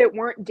 if it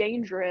weren't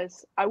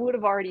dangerous, I would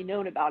have already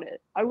known about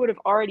it. I would have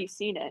already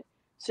seen it.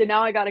 So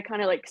now I got to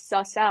kind of like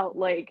suss out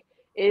like,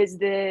 is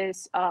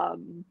this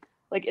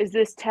is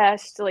this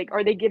test like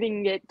are they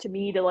giving it to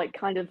me to like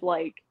kind of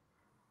like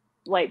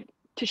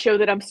to show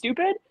that I'm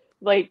stupid?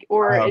 Like,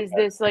 or Oh, is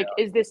okay. this like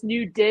is this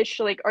new dish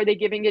like are they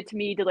giving it to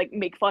me to like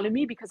make fun of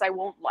me because I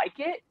won't like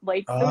it?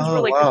 Like those were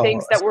Oh like the wow,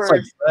 things it that sounds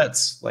like were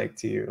threats, like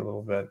to you a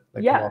little bit.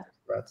 They come off yeah, as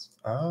threats.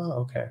 Oh,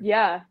 okay.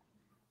 yeah.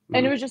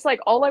 And it Mm. was just like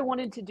all I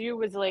wanted to do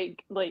was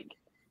like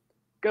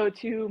go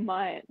to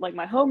my like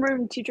my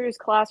homeroom teacher's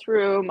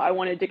classroom. I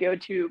wanted to go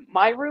to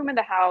my room in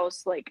the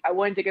house. Like I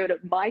wanted to go to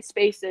my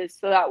spaces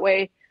so that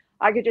way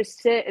I could just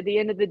sit at the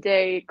end of the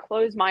day,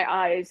 close my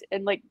eyes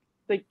and like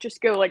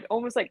just go like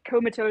almost like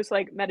comatose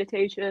like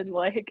meditation.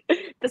 Like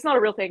that's not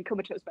a real thing,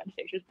 comatose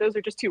meditation. Those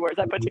are just two words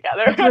I put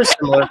together. But they're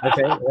similar, I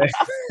think.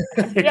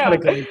 You're kind Yeah.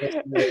 of coming close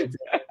to the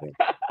same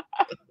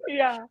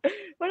Yeah.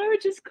 But I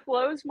would just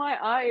close my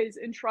eyes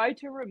and try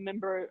to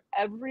remember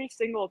every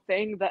single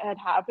thing that had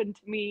happened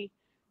to me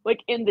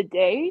like in the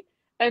day.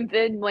 And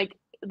then like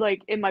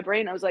in my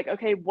brain I was like,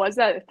 okay, was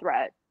that a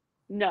threat?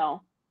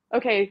 No.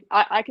 Okay,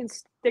 I can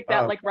stick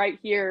that Oh, like right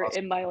here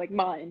awesome. in my like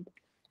mind.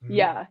 Mhm.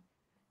 Yeah.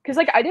 Cause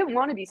like I didn't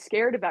want to be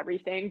scared of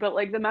everything, but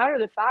like the matter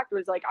of the fact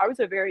was like I was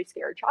a very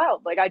scared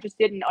child. Like I just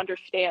didn't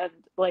understand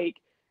like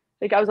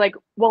I was like,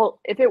 well,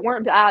 if it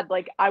weren't bad,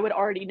 like I would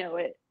already know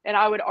it and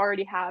I would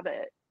already have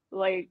it.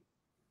 Like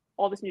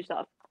all this new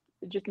stuff.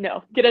 Just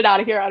no, get it out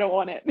of here. I don't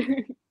want it.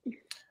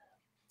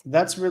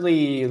 That's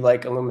really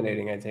like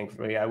illuminating, I think,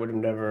 for me. I would have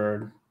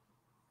never,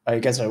 I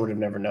guess I would have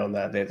never known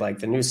that. That like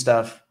the new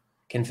stuff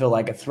can feel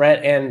like a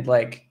threat and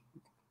like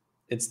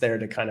it's there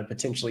to kind of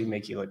potentially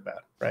make you look bad,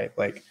 right?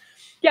 Like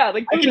Yeah,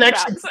 like I booby can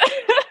actually, traps.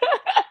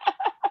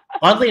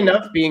 oddly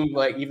enough, being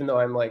like, even though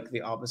I'm like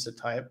the opposite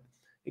type,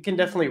 it can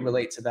definitely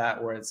relate to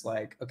that where it's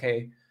like,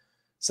 okay,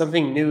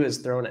 something new is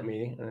thrown at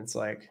me and it's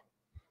like,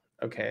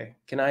 okay,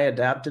 can I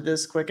adapt to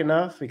this quick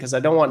enough? Because I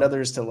don't want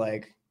others to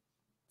like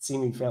see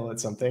me fail at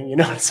something, you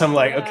know? So I'm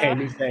like, okay, Yeah.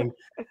 new thing.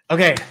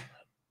 Okay,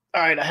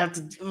 all right, I have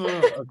to.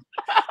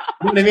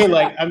 You know what I mean?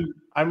 Like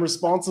I'm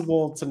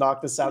responsible to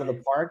knock this out of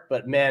the park,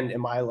 but man,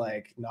 am I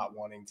like not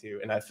wanting to,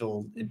 and I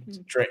feel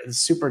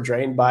super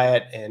drained by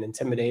it and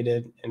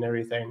intimidated and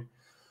everything.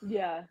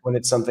 Yeah. When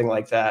it's something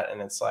like that,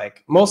 and it's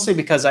like mostly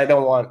because I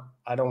don't want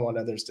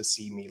others to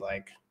see me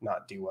like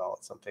not do well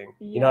at something.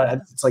 Yeah. You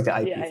know, it's like the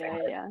IP Yeah, thing. yeah,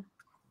 Right? yeah.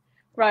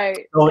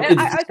 Right. So And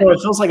so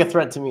it feels like a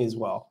threat to me as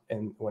well,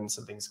 and when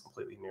something's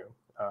completely new,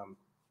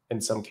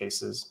 in some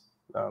cases,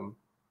 I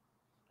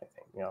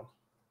think, you know.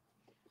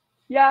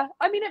 yeah,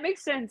 I mean, it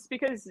makes sense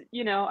because,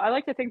 you know, I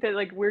like to think that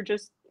like we're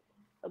just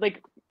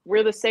like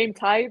we're the same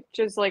type,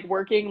 just like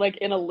working like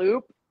in a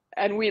loop,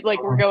 and we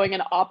like we're going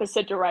in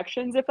opposite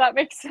directions, if that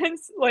makes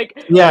sense. Like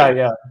Yeah, like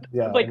yeah,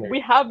 yeah. like we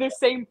have the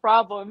same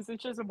problems.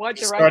 It's just what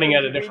Just starting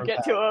direction at a do we different get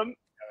path. to them?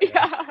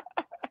 Yeah.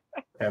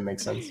 That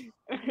makes sense.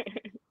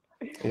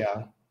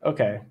 Yeah.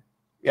 Okay.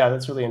 Yeah,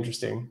 that's really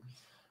interesting.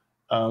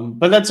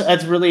 But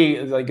that's really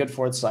like good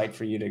foresight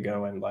for you to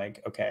go and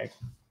like, okay,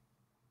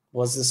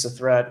 was this a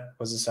threat?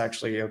 Was this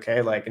actually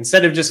okay? Like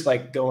instead of just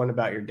like going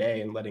about your day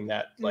and letting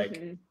that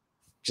like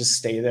just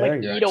stay there,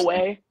 Like you're eat actually,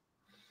 away.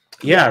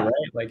 yeah,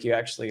 right. Like you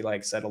actually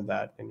like settled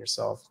that in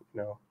yourself,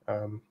 you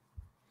know.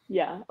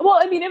 Yeah. Well,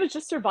 I mean, it was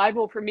just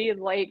survival for me.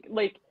 Like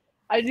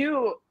I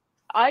knew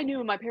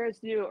my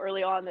parents knew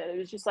early on that it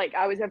was just like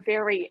I was a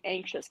very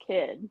anxious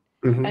kid.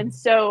 And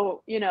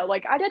so, you know,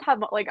 like I did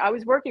have like I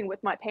was working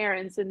with my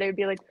parents and they'd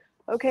be like,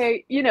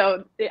 "Okay, you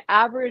know, the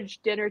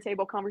average dinner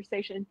table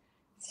conversation.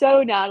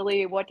 So,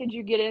 Natalie, what did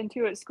you get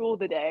into at school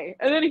today?"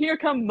 And then here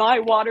come my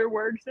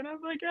waterworks and I'm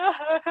like,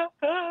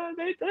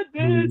 they did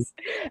this.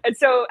 And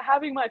so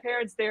having my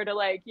parents there to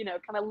like, you know,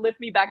 kind of lift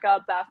me back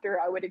up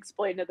after I would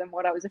explain to them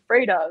what I was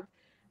afraid of,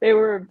 they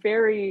were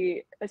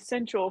very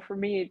essential for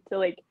me to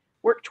like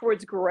work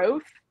towards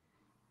growth,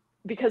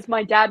 because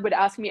my dad would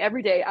ask me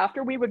every day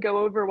after we would go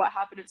over what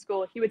happened at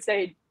school. He would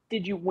say,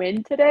 "Did you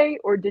win today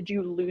or did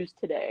you lose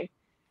today?"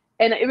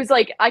 And it was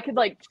like I could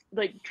like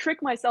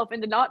trick myself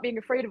into not being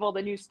afraid of all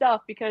the new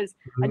stuff because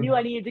I knew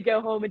I needed to go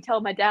home and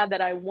tell my dad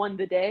that I won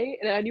the day,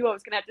 and I knew I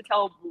was gonna have to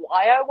tell him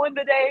why I won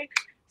the day.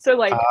 So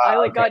like I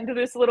like got into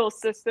this little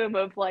system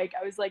of like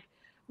I was like,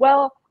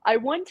 well, I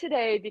won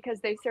today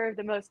because they served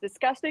the most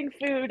disgusting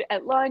food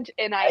at lunch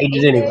and I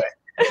ate anyway.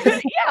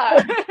 it.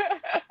 Yeah.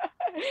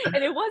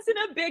 And it wasn't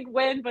a big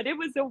win, but it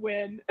was a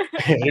win.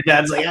 Your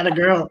dad's like, "Atta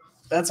girl,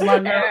 that's my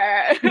girl."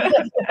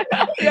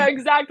 Yeah,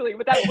 exactly.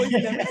 With that voice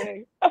and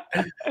everything.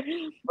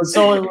 But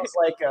so it was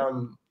like,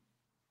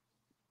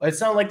 it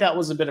sounded like that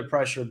was a bit of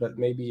pressure, but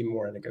maybe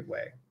more in a good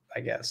way,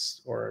 I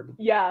guess. Or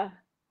yeah,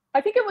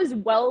 I think it was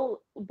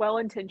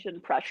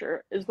well-intentioned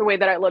pressure is the way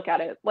that I look at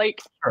it. Like,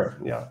 sure,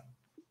 yeah.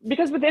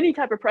 Because with any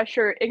type of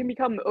pressure, it can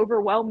become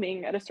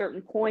overwhelming at a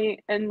certain point,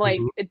 and like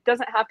it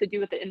doesn't have to do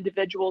with the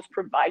individuals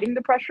providing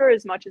the pressure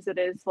as much as it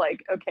is like,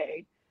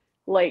 okay,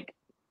 like,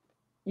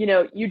 you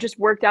know, you just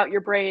worked out your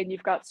brain,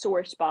 you've got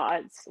sore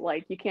spots,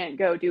 like you can't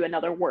go do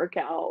another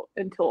workout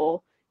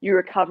until you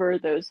recover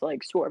those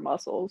like sore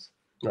muscles.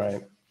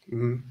 Right.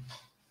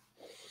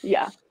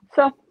 Yeah.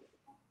 So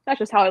that's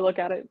just how I look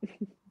at it.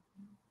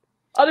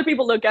 Other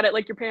people look at it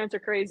like your parents are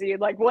crazy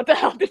and like, what the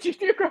hell did you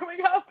do growing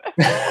up?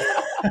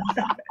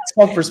 It's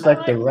called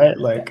perspective, right?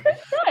 Like,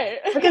 right.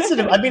 I guess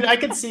I mean, I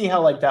could see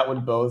how like that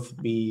would both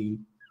be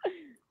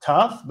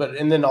tough, but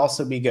and then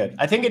also be good.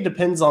 I think it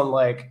depends on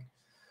like,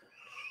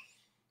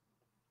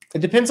 it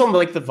depends on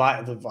like the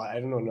vibe. The vibe. I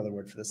don't know another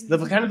word for this. The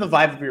kind of the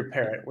vibe of your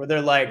parent, where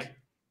they're like,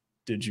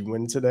 "Did you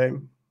win today?"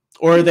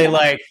 Or are they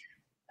like,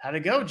 "How'd it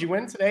go? Did you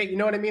win today?" You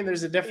know what I mean?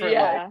 There's a different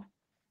like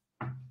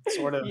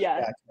sort of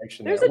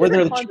connection there. Where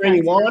they're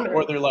cheering you on,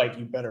 or they're like,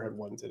 "You better have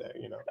won today,"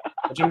 you know.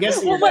 Which I'm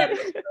guessing your dad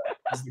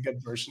is the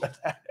good version of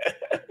that.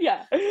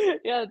 Yeah,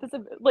 that's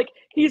like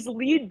he's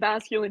lead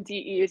masculine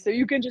TE, so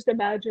you can just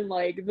imagine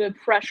like the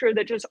pressure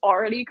that just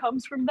already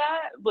comes from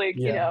that. Like,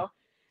 you know,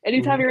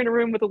 anytime you're in a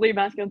room with a lead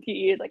masculine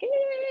TE, it's like,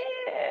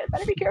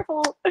 better be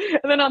careful.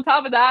 And then on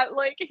top of that,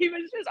 like he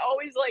was just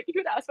always like, he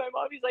would ask my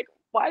mom, he's like,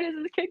 "Why does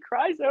this kid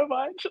cry so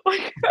much?"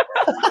 Like,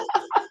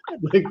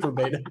 like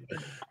verbatim.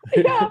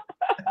 Yeah.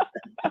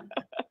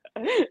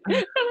 I'm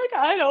like,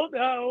 I don't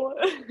know.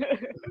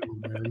 Oh,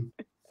 man.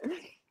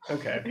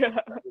 Okay,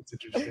 that's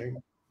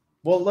interesting.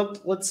 Well,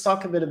 let's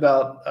talk a bit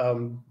about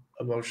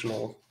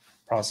emotional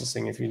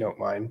processing, if you don't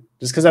mind,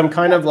 just because I'm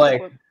kind of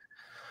like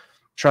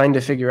trying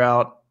to figure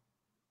out.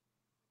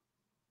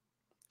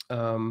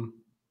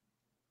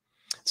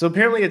 So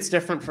apparently it's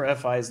different for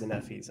FIs than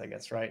FEs, I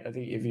guess, right? I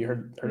think if you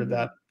heard of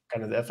that,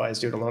 kind of the FIs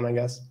do it alone, I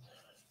guess.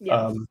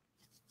 Yeah.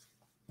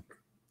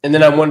 And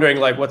then I'm wondering,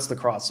 like, what's the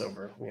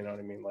crossover? You know what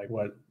I mean? Like,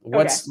 what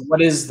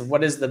is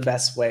the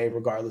best way,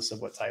 regardless of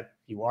what type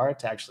you are,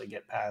 to actually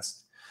get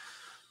past?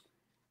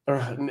 Or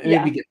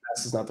maybe get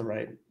past is not the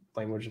right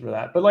language for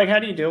that. But like, how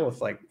do you deal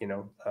with like, you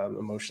know,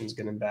 emotions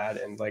getting bad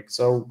and like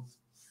so?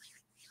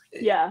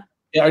 Yeah.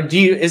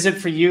 Is it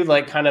for you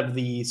like kind of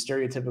the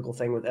stereotypical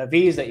thing with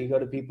FEs that you go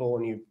to people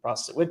and you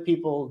process it with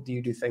people? Do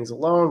you do things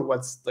alone?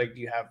 What's like?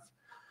 Do you have?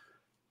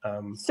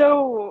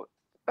 So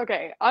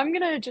okay, I'm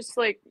gonna just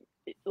like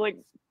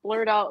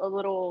blurt out a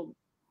little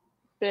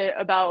bit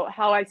about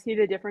how I see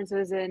the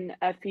differences in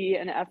FE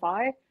and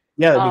FI.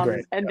 Yeah, that'd be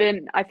great. And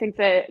then I think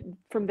that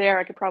from there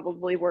I could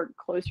probably work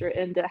closer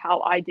into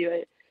how I do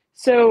it.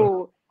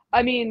 So,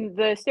 I mean,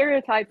 the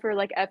stereotype for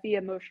like FE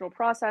emotional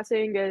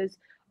processing is,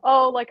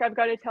 oh, like I've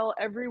got to tell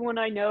everyone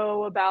I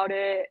know about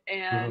it.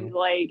 And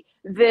like,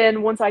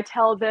 then once I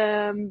tell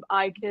them,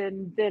 I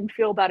can then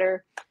feel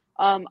better.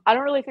 I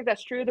don't really think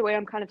that's true. The way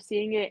I'm kind of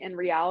seeing it in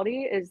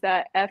reality is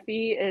that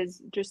FE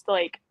is just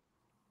like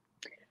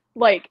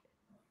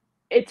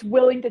it's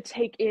willing to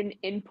take in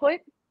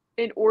input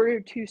in order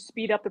to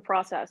speed up the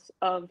process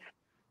of,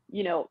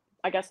 you know,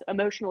 I guess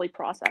emotionally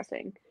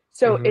processing.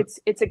 So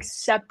it's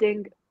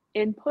accepting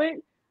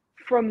input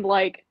from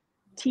like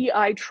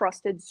TI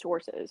trusted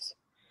sources.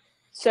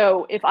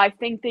 So if I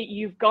think that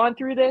you've gone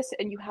through this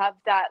and you have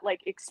that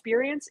like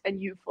experience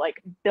and you've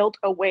like built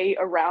a way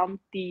around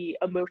the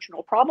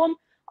emotional problem,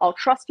 I'll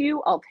trust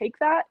you, I'll take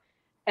that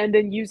and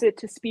then use it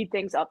to speed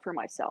things up for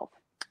myself.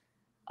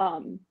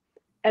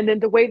 And then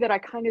the way that I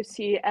kind of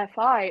see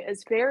FI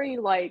is very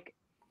like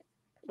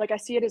I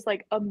see it as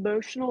like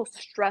emotional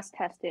stress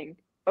testing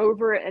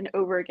over and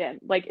over again.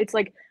 Like it's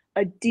like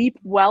a deep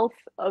wealth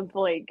of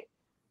like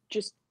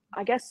just,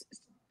 I guess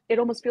it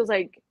almost feels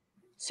like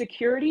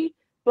security,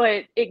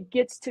 but it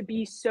gets to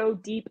be so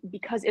deep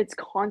because it's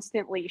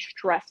constantly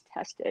stress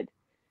tested.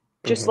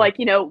 Just like,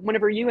 you know,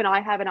 whenever you and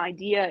I have an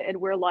idea and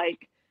we're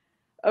like,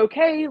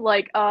 okay,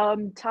 like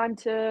time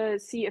to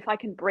see if I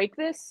can break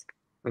this.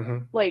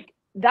 Like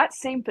that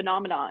same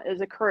phenomena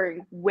is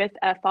occurring with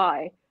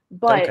FI,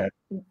 but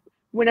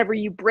whenever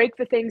you break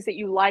the things that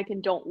you like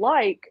and don't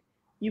like,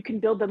 you can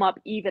build them up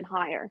even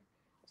higher.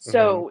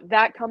 So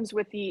that comes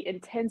with the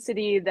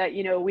intensity that,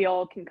 you know, we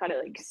all can kind of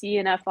like see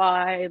in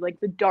FI, like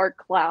the dark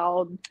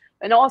cloud,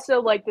 and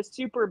also like the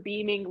super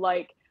beaming,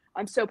 like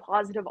I'm so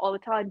positive all the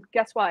time.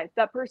 Guess what?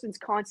 That person's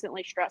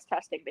constantly stress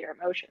testing their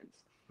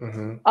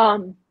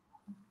emotions.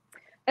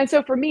 And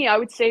so for me, I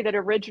would say that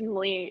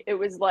originally it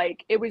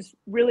was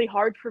really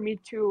hard for me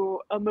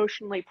to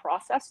emotionally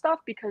process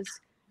stuff because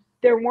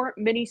there weren't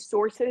many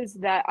sources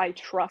that I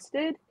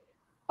trusted,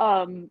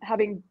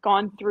 having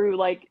gone through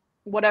like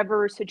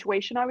whatever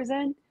situation I was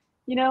in.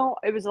 You know,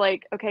 it was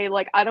like, okay,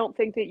 like I don't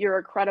think that you're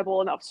a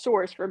credible enough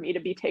source for me to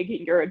be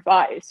taking your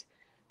advice.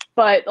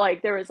 But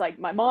like there was like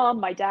my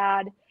mom, my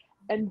dad,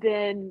 and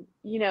then,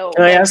 you know,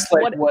 can I ask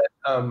like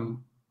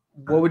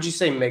what would you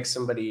say makes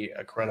somebody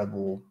a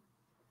credible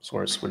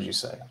source, would you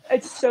say?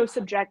 It's so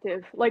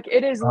subjective. Like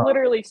it is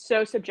literally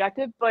so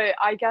subjective, but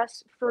I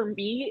guess for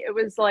me it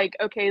was like,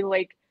 okay,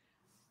 like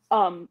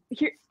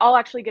here I'll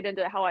actually get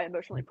into how I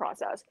emotionally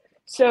process.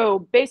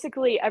 So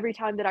basically every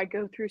time that I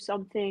go through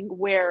something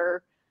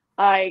where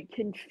I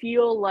can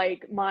feel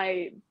like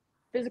my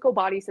physical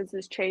body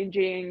senses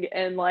changing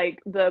and like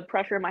the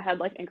pressure in my head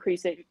like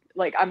increasing,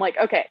 like I'm like,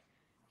 okay,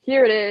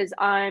 here it is,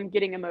 I'm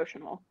getting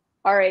emotional.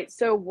 All right,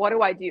 so what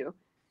do?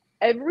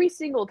 Every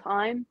single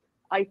time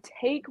I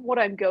take what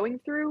I'm going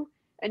through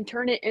and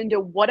turn it into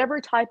whatever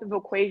type of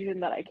equation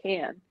that I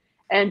can.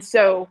 And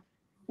so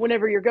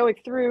whenever you're going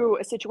through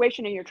a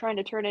situation and you're trying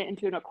to turn it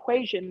into an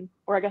equation,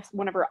 or I guess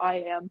whenever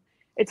I am,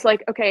 it's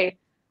like, okay,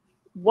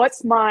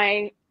 what's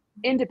my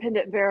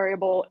independent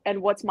variable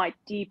and what's my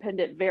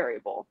dependent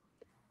variable?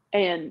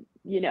 And,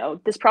 you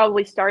know, this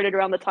probably started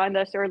around the time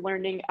that I started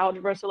learning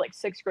algebra, so like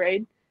 6th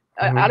grade.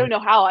 I don't know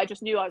how, I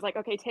just knew. I was like,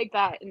 okay, take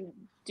that and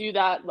do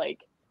that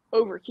like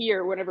over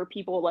here whenever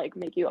people like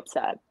make you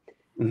upset.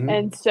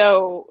 And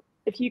so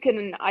if you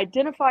can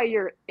identify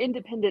your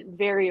independent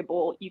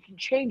variable, you can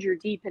change your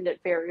dependent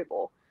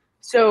variable.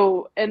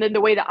 So, and then the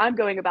way that I'm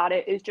going about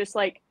it is just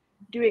like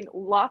doing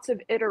lots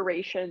of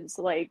iterations,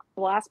 like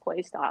blast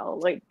play style,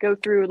 like go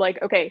through like,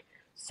 okay,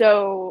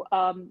 so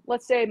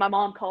let's say my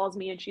mom calls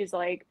me and she's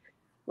like,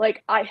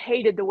 I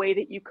hated the way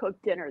that you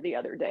cooked dinner the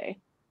other day.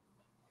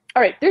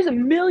 All right, there's a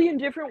million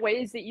different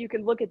ways that you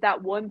can look at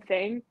that one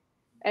thing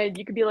and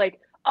you could be like,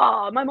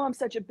 oh, my mom's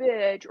such a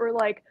bitch, or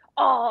like,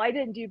 oh, I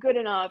didn't do good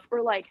enough,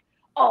 or like,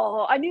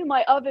 oh, I knew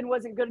my oven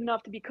wasn't good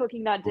enough to be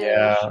cooking that dish.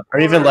 Yeah, or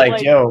even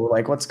like, yo,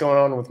 like what's going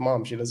on with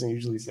mom? She doesn't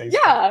usually say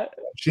stuff.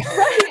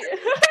 Right,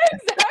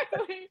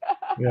 exactly.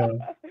 Yeah.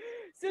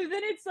 So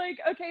then it's like,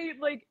 okay,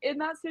 like in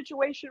that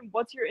situation,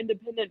 what's your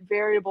independent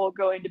variable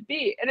going to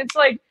be? And it's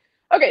like,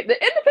 okay,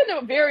 the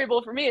independent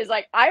variable for me is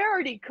like, I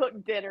already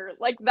cooked dinner.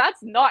 Like,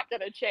 that's not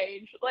going to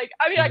change. Like,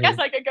 I mean, I guess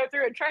I could go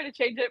through and try to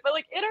change it, but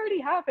like, it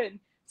already happened.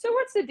 So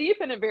what's the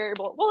dependent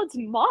variable? Well, it's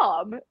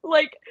mom.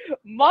 Like,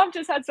 mom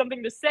just had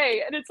something to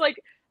say. And it's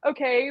like,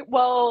 okay,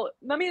 well,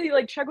 let me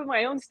like check with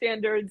my own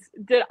standards.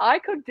 Did I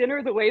cook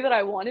dinner the way that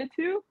I wanted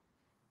to?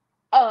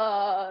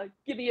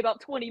 Give me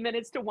about 20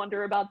 minutes to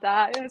wonder about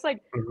that. And it's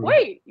like,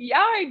 wait, yeah,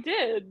 I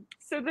did.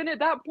 So then at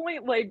that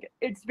point, like,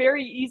 it's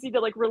very easy to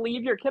like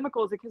relieve your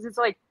chemicals because it's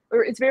like,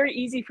 or it's very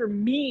easy for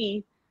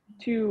me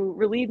to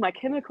relieve my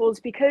chemicals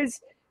because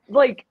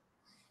like,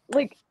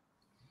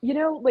 you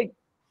know, like,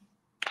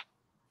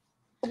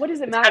 what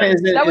does it matter?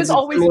 That was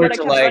always what I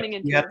kept running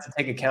into. You have to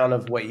take account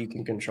of what you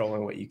can control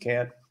and what you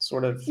can't,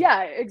 sort of.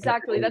 Yeah,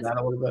 exactly. That's that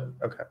a little bit.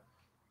 Okay.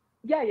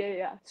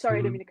 Yeah. Sorry,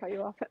 I didn't Mhm. mean to cut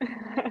you off.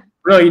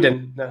 No, you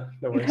didn't. No,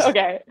 no worries.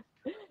 Okay.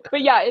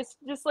 But yeah, it's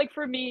just like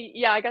for me,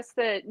 yeah, I guess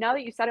that now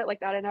that you said it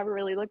like that, I never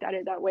really looked at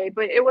it that way.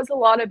 But it was a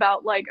lot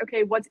about like,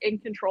 okay, what's in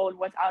control and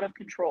what's out of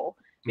control,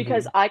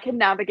 because Mhm. I can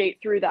navigate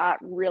through that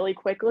really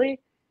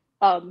quickly.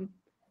 Um,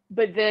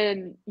 but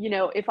then,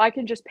 if I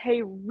can just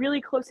pay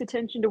really close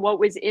attention to what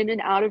was in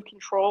and out of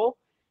control,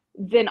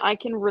 then I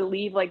can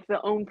relieve like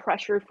the own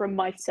pressure from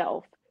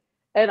myself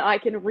and I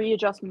can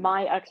readjust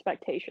my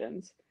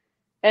expectations.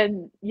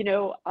 And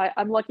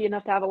I'm lucky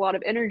enough to have a lot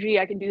of energy.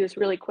 I can do this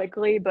really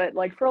quickly, but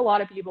like for a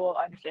lot of people,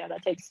 I understand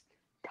that takes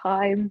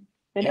time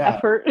and Yeah.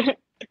 effort.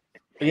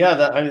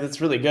 Yeah, I mean, that's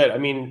really good. I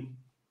mean,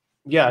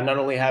 yeah, not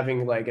only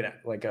having like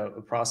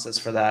a process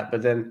for that,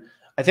 but then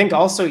I think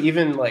also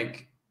even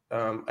like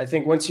I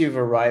think once you've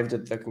arrived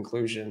at the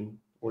conclusion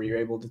where you're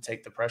able to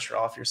take the pressure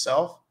off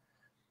yourself,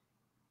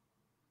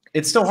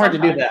 it's still hard to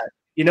do Sometimes. that.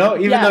 Even though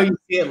Yeah. you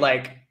see it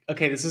like,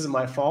 okay, this isn't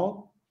my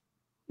fault.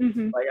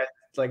 Hmm.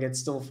 Like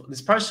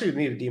it's partially with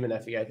me with Demon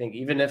FE. I think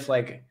even if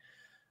like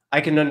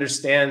I can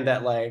understand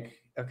that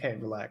like, okay,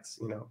 relax,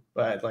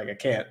 but like I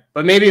can't.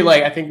 But maybe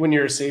like I think when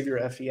you're a savior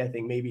FE, I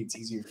think maybe it's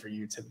easier for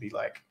you to be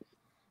like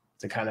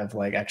to kind of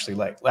like actually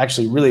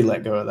really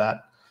let go of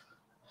that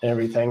and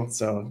everything.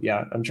 So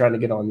yeah, I'm trying to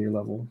get on your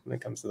level when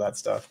it comes to that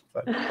stuff.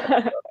 But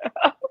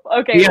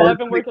Okay, yeah, well, it's I've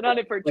been really working cool. on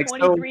it for Like so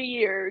 23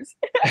 years.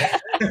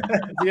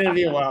 it's gonna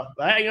be a while.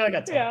 I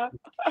got time. Yeah,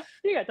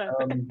 you got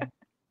time.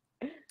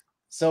 Um,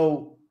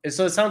 so it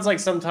sounds like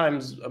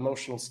sometimes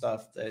emotional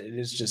stuff that it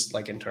is just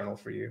like internal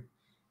for you.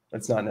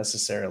 It's not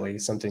necessarily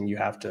something you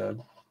have to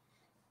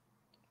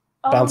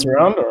bounce Um,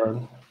 around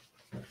or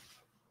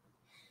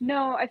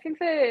no, I think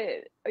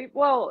that,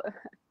 well,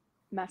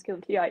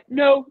 masculine TI.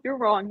 No, you're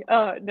wrong.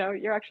 No,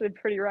 you're actually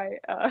pretty right.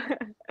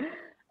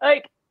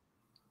 Like,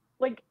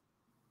 like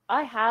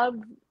I have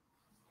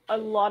a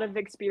lot of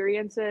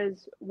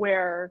experiences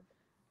where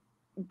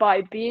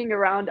by being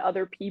around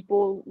other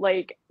people,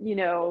 like,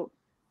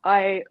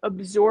 I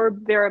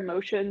absorb their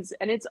emotions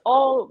and it's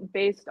all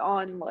based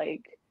on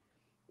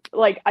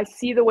like I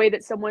see the way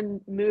that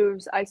someone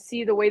moves, I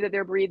see the way that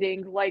they're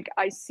breathing, like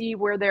I see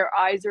where their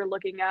eyes are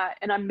looking at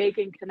and I'm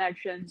making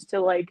connections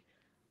to like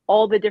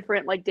all the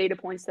different like data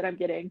points that I'm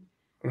getting.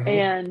 Mhm.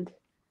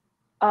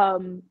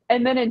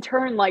 And then in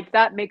turn like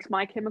that makes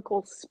my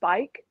chemicals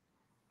spike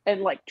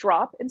and like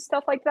drop and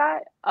stuff like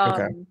that.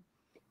 Okay.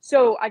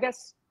 So I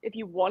guess if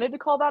you wanted to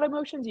call that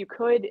emotions, you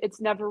could. It's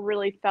never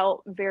really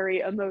felt very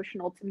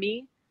emotional to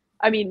me.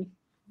 I mean,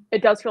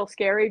 it does feel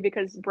scary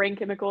because brain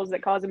chemicals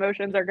that cause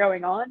emotions are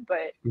going on,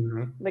 but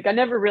Mhm. like I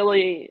never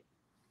really,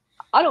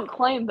 I don't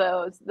claim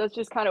those. That's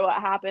just kind of what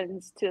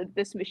happens to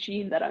this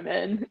machine that I'm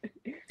in.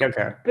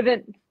 Okay. But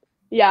then,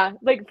 yeah,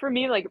 like for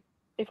me, like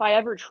if I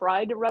ever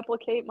tried to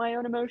replicate my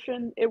own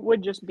emotion, it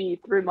would just be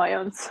through my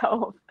own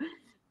self.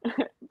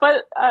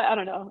 But I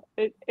don't know.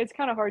 It's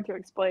kind of hard to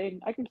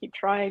explain. I can keep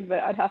trying, but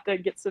I'd have to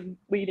get some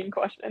leading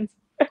questions.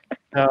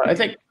 I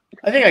think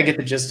I get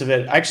the gist of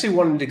it. I actually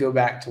wanted to go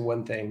back to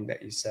one thing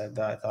that you said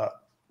that I thought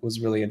was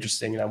really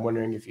interesting, and I'm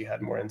wondering if you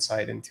had more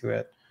insight into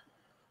it.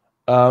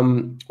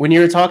 When you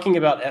were talking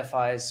about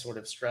FIs sort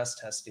of stress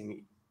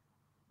testing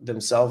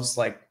themselves,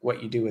 like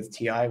what you do with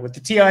TI, with the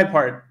TI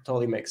part,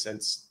 totally makes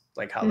sense,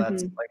 like how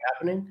that's Hmm. like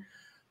happening.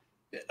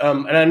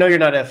 And I know you're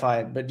not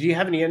FI, but do you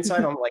have any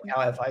insight on like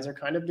how FIs are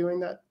kind of doing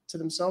that to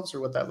themselves or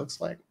what that looks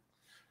like?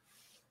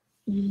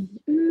 Mm,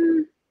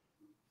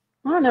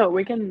 I don't know.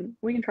 We can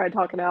try to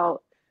talk it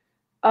out.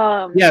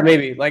 Yeah,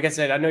 maybe. Like I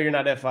said, I know you're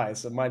not FI,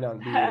 so it might not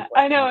be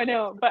I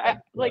know,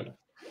 but like,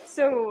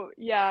 so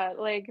yeah,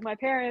 like my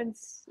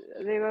parents,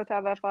 they both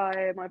have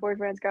FI. My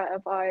boyfriend's got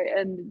FI,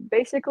 and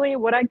basically,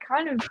 what I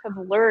kind of have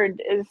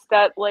learned is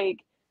that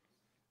like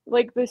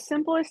the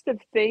simplest of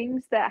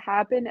things that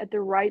happen at the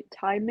right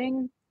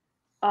timing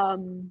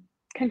um,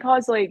 can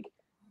cause like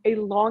a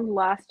long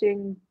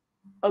lasting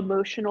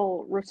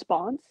emotional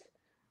response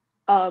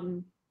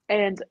um,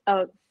 and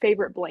a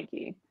favorite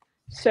blankie.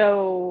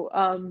 So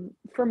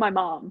for my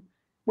mom,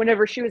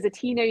 whenever she was a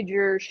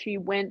teenager, she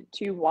went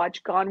to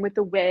watch Gone with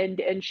the Wind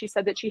and she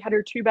said that she had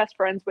her two best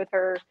friends with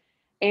her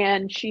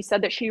and she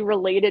said that she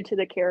related to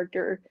the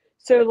character.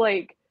 So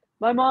like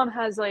my mom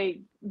has like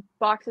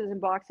boxes and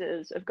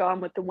boxes of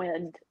Gone with the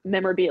Wind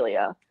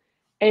memorabilia.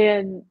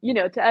 And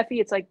to Effie,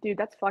 it's like, dude,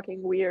 that's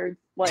fucking weird.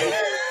 Like,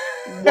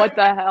 what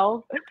the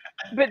hell?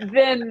 But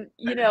then,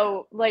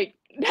 like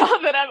now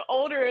that I'm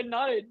older and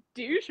not a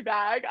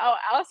douchebag, I'll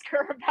ask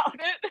her about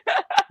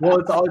it. Well,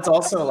 it's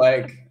also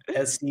like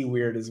SC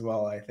weird as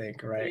well, I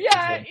think, right? Because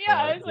Yeah,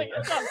 yeah. It's like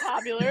that's not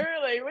popular.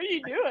 Like, what are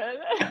you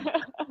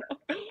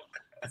doing?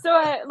 So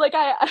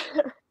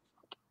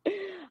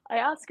I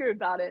ask her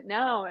about it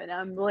now, and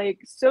I'm like,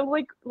 so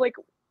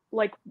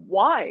like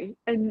why?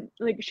 And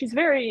like she's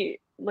very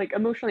like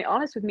emotionally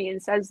honest with me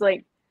and says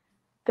like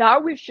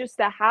that was just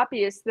the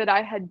happiest that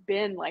I had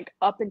been like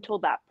up until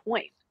that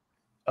point.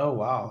 oh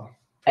wow,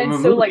 from And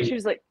a so like movie, she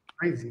was like,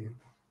 crazy.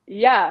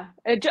 yeah.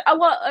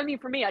 Well, I mean,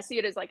 for me, I see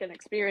it as like an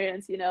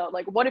experience.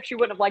 Like, what if she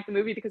wouldn't have liked the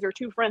movie because her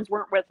two friends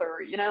weren't with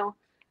her?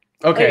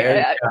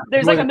 Okay. Like,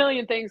 there's like a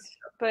million things,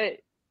 but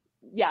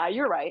yeah,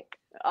 you're right.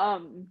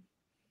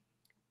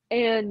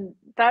 And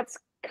that's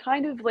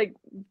kind of like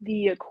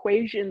the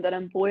equation that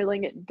I'm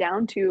boiling it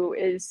down to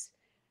is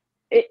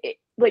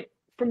like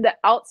from the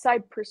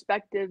outside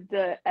perspective,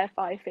 the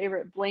FI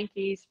favorite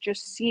blankies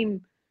just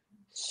seem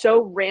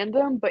so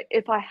random. But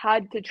if I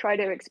had to try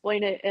to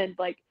explain it and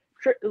like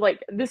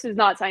this is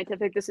not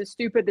scientific, this is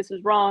stupid, this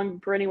is wrong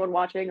for anyone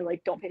watching,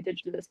 like don't pay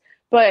attention to this.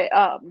 But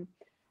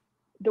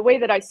the way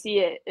that I see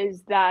it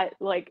is that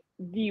like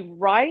the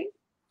right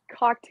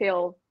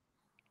cocktail,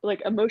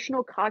 like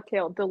emotional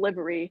cocktail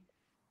delivery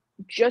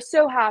just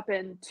so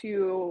happened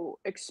to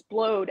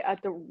explode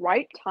at the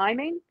right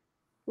timing.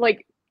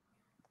 Like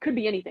could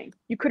be anything.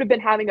 You could have been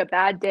having a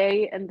bad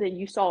day and then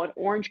you saw an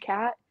orange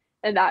cat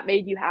and that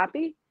made you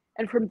happy.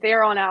 And from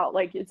there on out,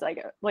 like it's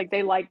like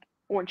they like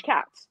orange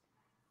cats.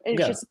 And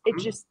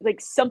it's just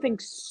like something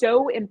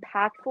so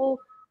impactful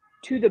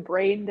to the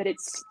brain that it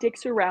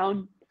sticks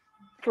around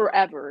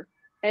forever.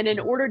 And in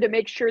order to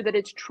make sure that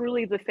it's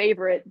truly the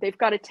favorite, they've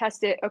got to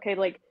test it. Okay,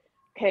 like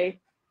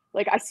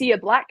I see a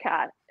black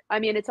cat. I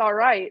mean, it's all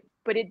right,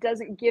 but it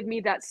doesn't give me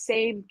that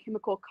same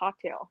chemical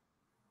cocktail.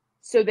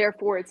 So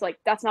therefore, it's like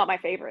that's not my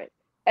favorite,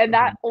 and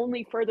that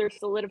only further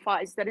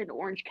solidifies that an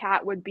orange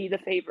cat would be the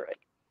favorite.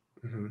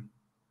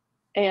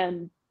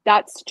 And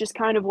that's just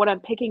kind of what I'm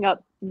picking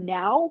up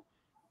now.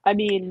 I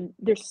mean,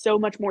 there's so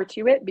much more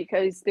to it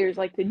because there's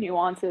like the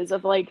nuances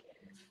of like,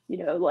 you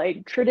know,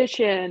 like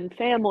tradition,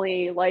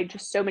 family, like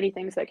just so many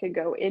things that can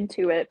go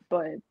into it.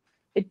 But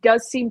it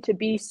does seem to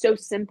be so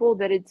simple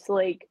that it's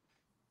like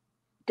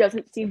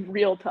doesn't seem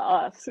real to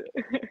us.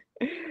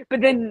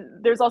 But then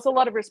there's also a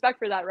lot of respect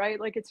for that, right?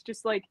 Like it's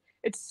just like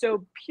it's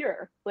so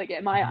pure, like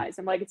in my eyes.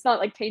 I'm like, it's not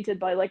like tainted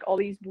by like all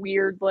these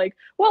weird, like,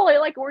 well, I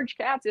like orange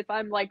cats if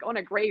I'm like on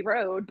a gray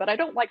road, but I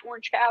don't like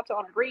orange cats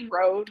on a green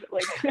road.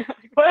 Like,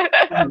 what?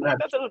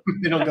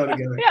 They don't go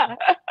together. Yeah.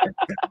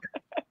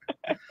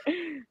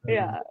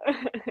 Yeah.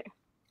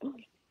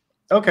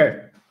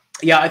 Okay.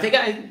 Yeah, I think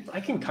I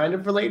can kind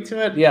of relate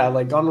to it. Yeah,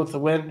 like Gone with the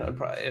Wind. I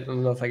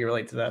don't know if I can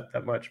relate to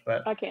that much,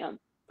 but I can't.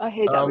 I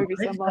hate that movie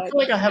so much. I feel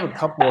like I have a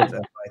couple of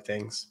FI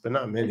things, but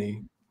not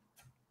many.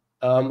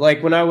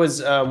 Like when I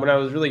was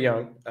really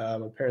young,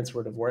 my parents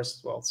were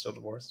divorced. Well, still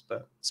divorced,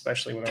 but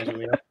especially when I was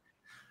really young.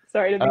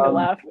 Sorry, I didn't mean to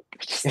laugh.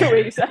 Just the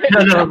way you said it.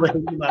 No,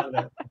 you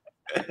laugh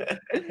at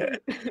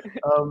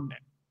that.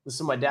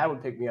 So my dad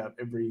would pick me up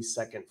every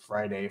second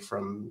Friday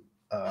from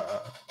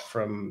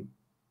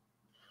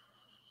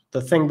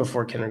the thing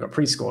before kindergarten,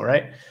 preschool,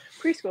 right?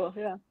 Preschool,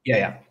 yeah.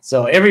 Yeah.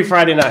 So every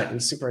Friday night, I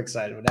was super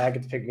excited. My dad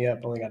got to pick me up.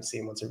 I only got to see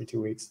him once every 2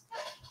 weeks.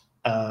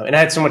 And I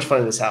had so much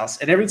fun in this house.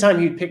 And every time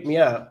he'd pick me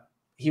up,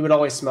 he would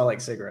always smell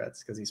like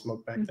cigarettes because he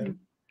smoked back then.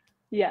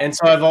 Yeah. And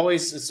so I've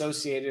always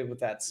associated with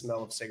that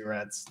smell of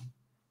cigarettes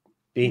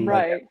being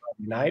right. Like that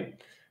Friday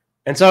night.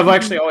 And so I've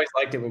actually always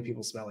liked it when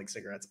people smell like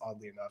cigarettes,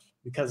 oddly enough,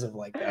 because of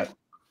like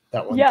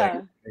that one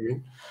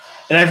thing.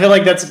 And I feel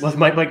like that's with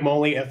my like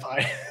only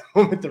FI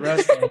with the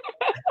rest of it.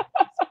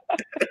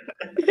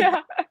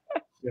 Yeah.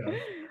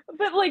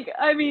 But like,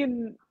 I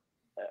mean,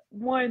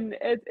 one,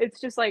 it's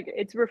just like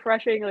it's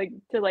refreshing, like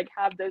to like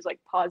have those like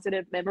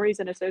positive memories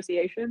and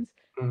associations,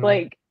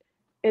 like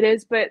it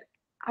is. But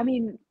I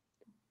mean,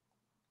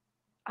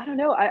 I don't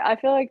know. I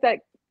feel like that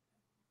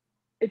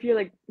if you're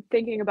like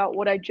thinking about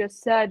what I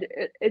just said,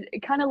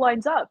 it kind of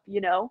lines up,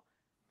 you know,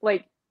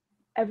 like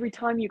every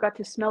time you got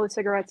to smell the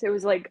cigarettes, it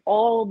was like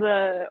all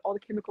the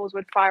chemicals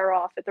would fire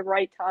off at the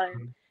right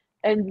time,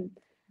 and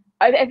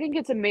I think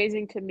it's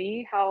amazing to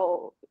me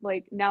how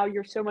like now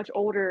you're so much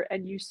older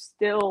and you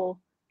still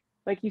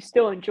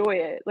enjoy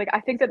it. Like I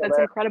think that's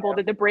incredible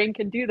that the brain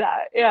can do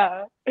that.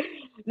 Yeah.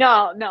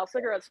 No,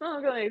 cigarettes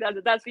smoking,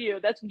 that's you.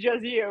 That's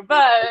just you.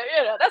 But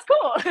you know, that's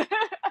cool.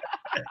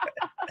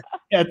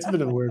 Yeah, it's a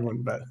bit of a weird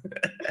one, but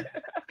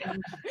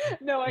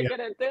no, I get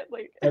it.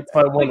 Like that's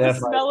my one. Like the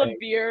smell of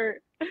beer.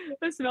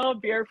 The smell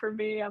of beer for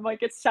me, I'm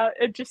like it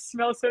just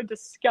smells so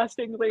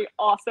disgustingly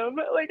awesome.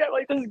 Like I'm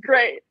like, this is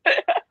great.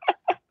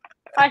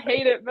 I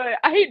hate it, but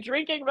I hate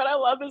drinking, but I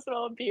love the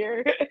smell of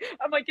beer.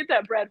 I'm like, get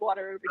that bread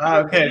water over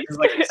here. Okay.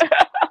 Like, as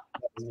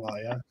well,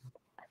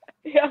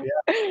 yeah.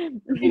 I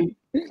mean,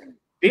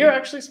 beer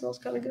actually smells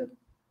kind of good,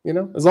 you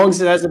know, as long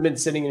as it hasn't been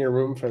sitting in your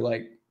room for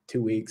like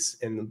 2 weeks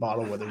in the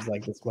bottle where there's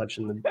like this much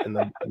in the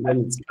then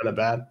it's kind of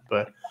bad.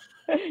 But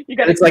you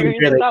got experience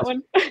with that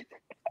one?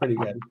 Pretty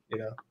good, you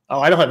know. Oh,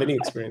 I don't have any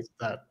experience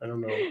with that. I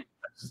don't know.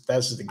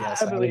 That's just a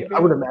guess. I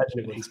would imagine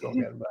it wouldn't smell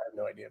good, but I have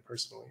no idea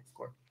personally, of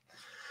course.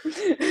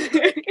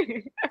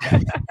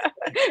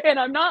 And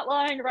I'm not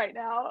lying right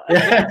now.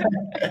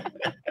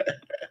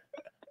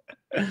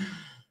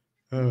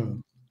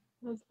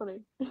 That's funny.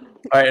 All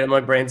right, and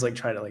my brain's like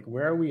trying to like,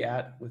 where are we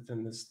at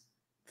within this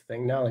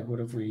thing now? Like, what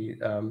have we?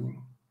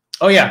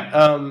 Oh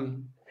yeah.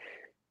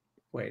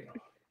 Wait.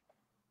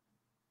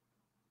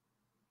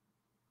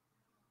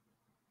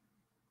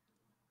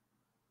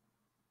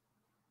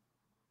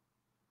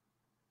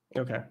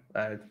 Okay.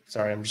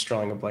 Sorry, I'm just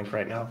drawing a blank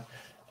right now.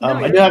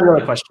 I do have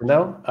another question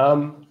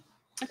though.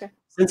 Okay.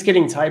 Since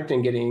getting typed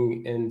and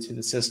getting into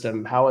the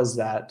system, how has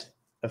that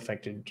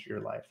affected your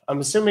life? I'm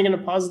assuming in a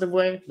positive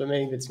way, but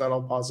maybe it's not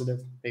all positive.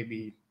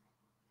 Maybe.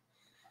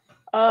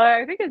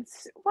 I think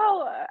it's,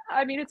 well,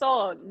 I mean, it's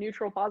all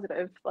neutral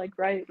positive, like,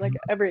 right? Like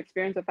every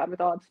experience I've had with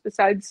ops,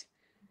 besides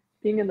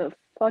being in the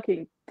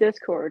fucking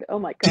Discord. Oh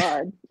my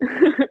God.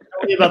 Tell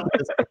me about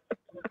this.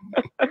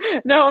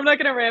 No, I'm not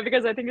gonna rant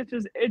because I think it's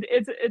just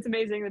it's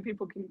amazing that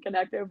people can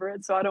connect over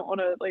it. So I don't want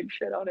to like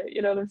shit on it.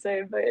 You know what I'm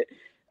saying? But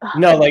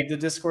No, like the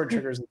Discord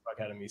triggers the fuck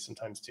out of me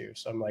sometimes too.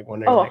 So I'm like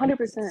wondering. Oh, like,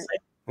 100%.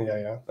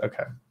 Yeah.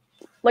 Okay.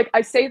 Like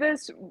I say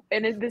this,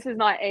 and this is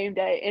not aimed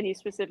at any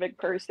specific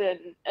person,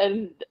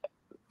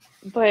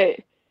 but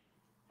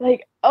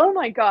like, oh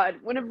my God,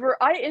 whenever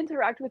I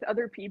interact with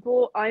other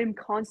people, I'm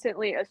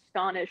constantly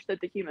astonished that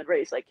the human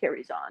race like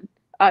carries on.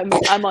 I'm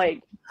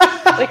like,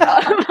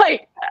 I'm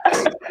like,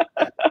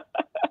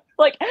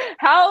 like,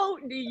 how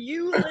do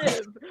you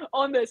live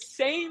on the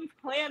same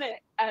planet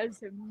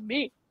as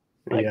me?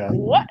 Like, yeah.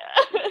 what?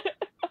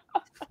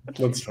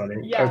 That's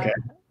funny. Yeah. Okay.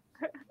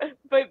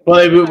 But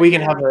well, we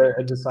can have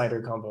a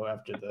decider combo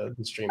after the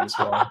stream as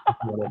well.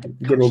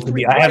 Get into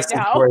the, I have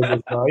some stories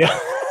as well. Yeah.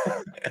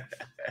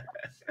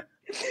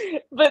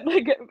 But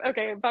like,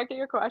 okay, back to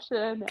your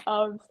question.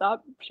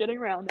 Stop shitting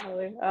around,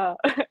 Natalie.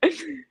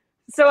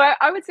 So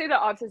I would say that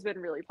ops has been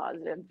really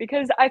positive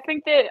because I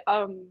think that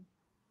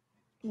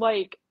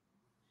like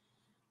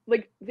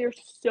there's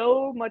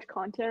so much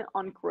content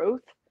on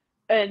growth,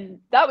 and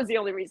that was the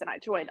only reason I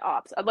joined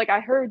ops. Like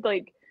I heard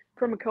like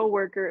from a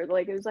coworker,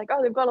 like it was like,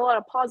 oh, they've got a lot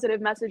of positive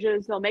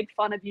messages. They'll make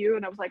fun of you,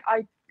 and I was like,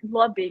 I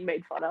love being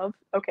made fun of.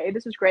 Okay,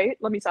 this is great.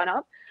 Let me sign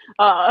up.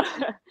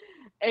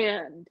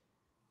 And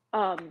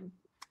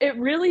it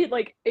really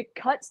like it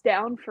cuts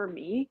down for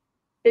me.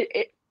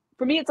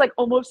 For me, it's like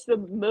almost the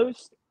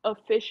most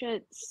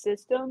efficient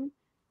system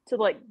to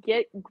like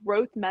get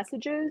growth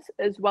messages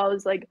as well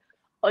as like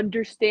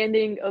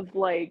understanding of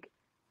like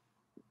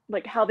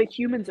how the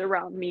humans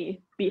around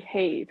me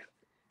behave.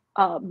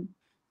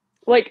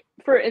 Like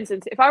for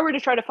instance, if I were to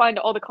try to find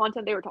all the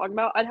content they were talking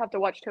about, I'd have to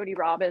watch Tony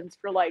Robbins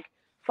for like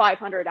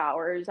 500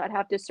 hours. I'd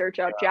have to search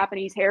out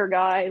Japanese hair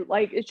guy.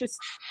 Like it's just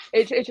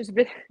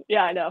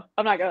yeah, I know.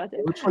 I'm not going to.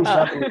 Which one's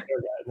Japanese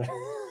hair guy?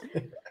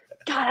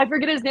 God, I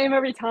forget his name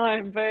every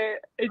time, but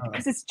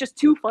because it's just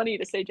too funny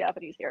to say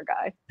Japanese hair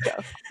guy.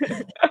 So.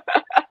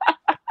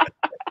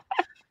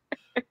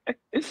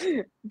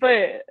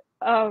 But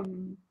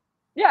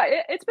yeah,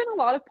 it's been a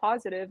lot of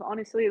positive,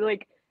 honestly.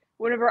 Like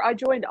whenever I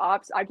joined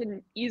ops, I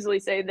can easily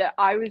say that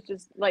I was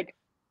just like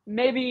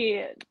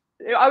maybe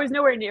I was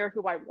nowhere near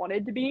who I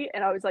wanted to be,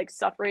 and I was like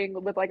suffering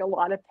with like a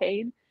lot of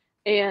pain.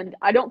 And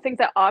I don't think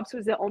that ops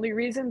was the only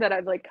reason that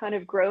I've like kind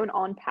of grown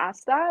on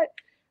past that.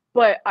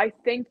 But I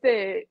think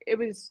that it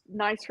was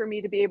nice for me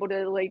to be able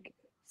to like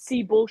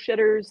see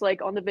bullshitters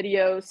like on the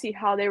video, see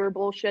how they were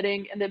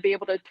bullshitting, and then be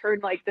able to turn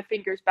like the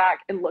fingers back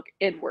and look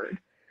inward,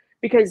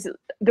 because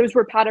those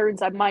were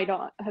patterns I might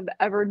not have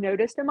ever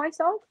noticed in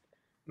myself.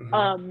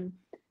 Mm-hmm.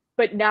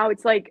 But now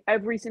it's like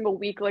every single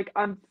week, like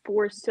I'm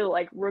forced to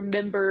like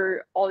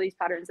remember all these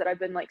patterns that I've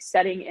been like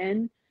setting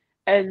in,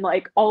 and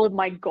like all of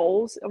my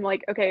goals. I'm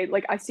like, okay,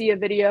 like I see a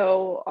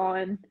video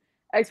on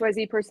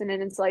XYZ person,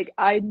 and it's like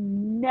I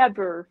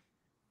never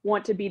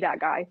want to be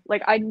that guy.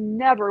 Like I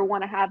never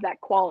want to have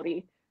that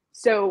quality.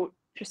 So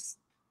just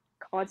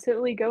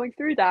constantly going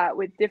through that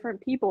with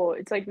different people,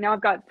 it's like now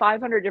I've got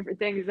 500 different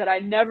things that I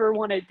never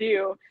want to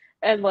do,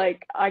 and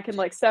like I can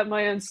like set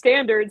my own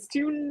standards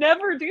to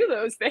never do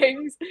those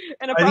things,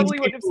 and I probably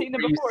wouldn't have seen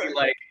them before.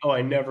 Like, oh,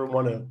 I never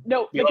want to.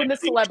 No, like in the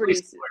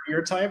celebrities.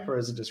 Your type, or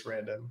is it just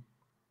random?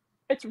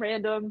 It's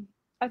random.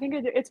 I think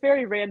it's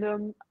very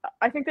random.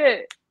 I think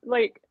that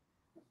like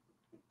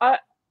I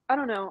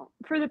don't know.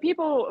 For the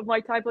people of my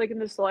type, like in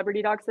the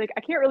celebrity docs, like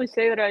I can't really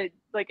say that I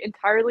like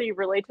entirely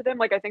relate to them.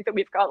 Like I think that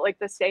we've got like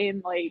the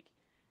same like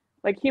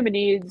human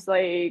needs,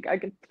 like I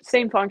can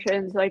same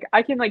functions. Like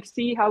I can like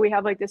see how we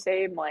have like the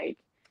same like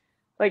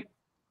I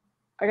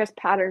guess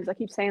patterns. I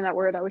keep saying that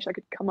word. I wish I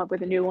could come up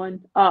with a new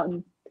one.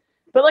 But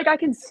like I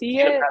can see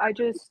it. I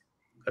just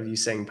have you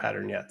saying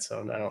pattern yet?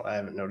 So I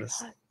haven't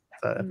noticed.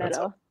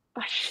 Meta.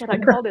 Oh shit! I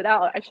called it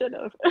out. I should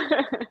have.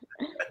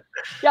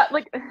 Yeah,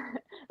 like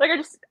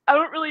I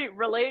don't really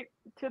relate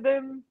to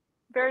them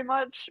very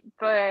much,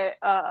 but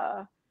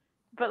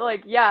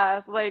like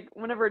yeah, like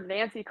whenever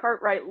Nancy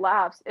Cartwright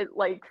laughs, it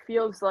like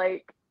feels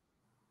like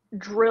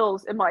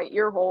drills in my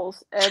ear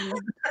holes, and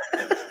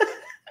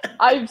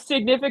I laugh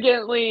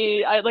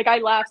significantly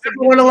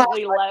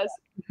less.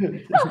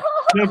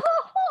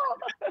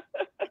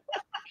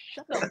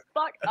 Shut the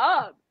fuck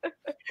up.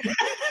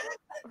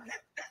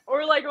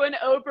 Or like when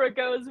Oprah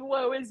goes,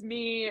 woe is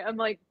me, I'm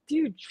like,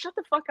 dude, shut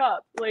the fuck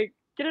up. Like,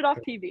 get it off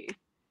TV.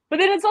 But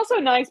then it's also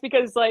nice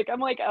because like, I'm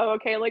like, oh,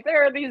 okay, like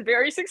there are these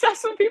very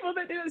successful people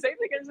that do the same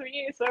thing as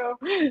me. So,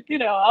 you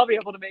know, I'll be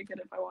able to make it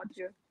if I want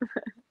to. I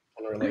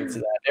can relate to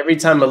that. Every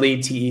time a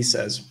lead TE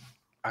says,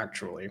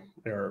 actually,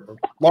 they're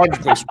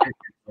logically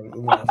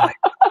speaking.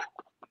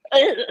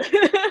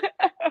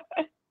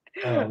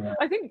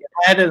 I think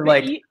I had to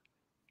like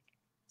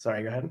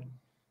Sorry, go ahead.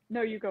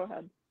 No, you go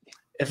ahead.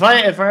 If I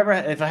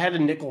had a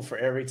nickel for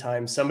every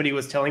time somebody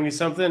was telling me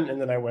something and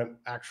then I went,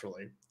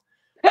 actually,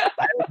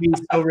 I would be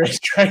so rich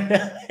right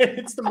now.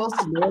 It's the most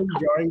annoying,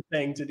 jarring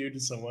thing to do to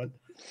someone.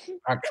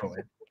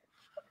 Actually.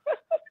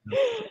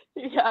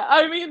 Yeah,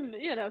 I mean,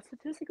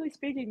 statistically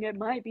speaking, it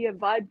might be a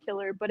vibe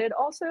killer, but it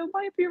also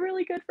might be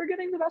really good for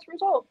getting the best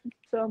result.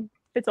 So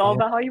it's all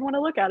about how you want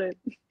to look at it.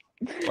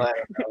 Well, I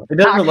don't know. It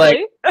doesn't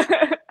Actually,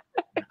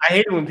 I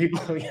hate it when people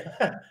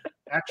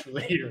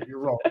actually you're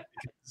wrong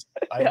because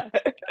I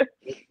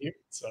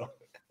so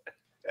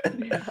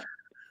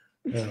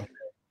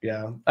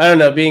yeah. I don't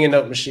know, being a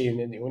note machine,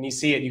 and when you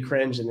see it you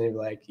cringe, and they're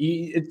like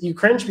you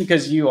cringe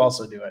because you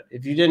also do it.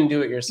 If you didn't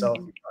do it yourself,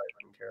 you probably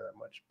wouldn't care that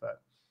much,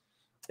 but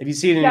if you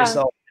see it in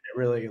yourself, it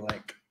really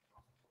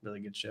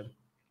good shit.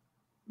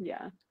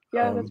 Yeah,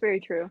 that's very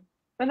true.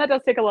 And that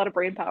does take a lot of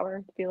brain power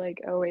to be like,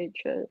 oh wait,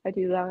 shit, I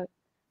do that.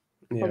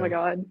 Oh my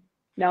god,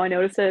 now I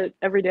notice it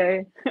every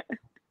day.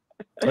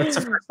 That's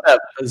the first step,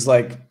 is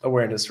like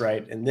awareness,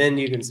 right? And then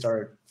you can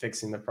start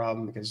fixing the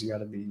problem, because you got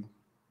to be,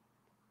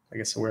 I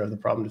guess, aware of the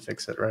problem to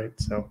fix it, right?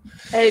 So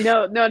hey,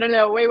 no,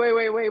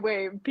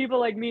 wait. People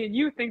like me and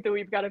you think that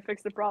we've got to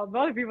fix the problem.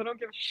 Other people don't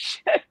give a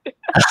shit.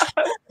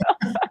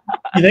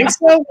 You think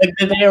so? Like,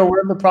 did they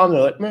aware of the problem?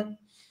 They're like, man.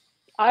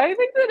 I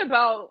think that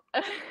about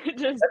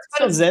just that's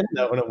kind of zen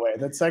though, in a way.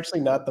 That's actually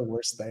not the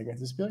worst thing. I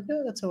just be like,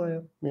 yeah, that's who I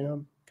am.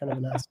 I'm kind of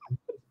an asshole.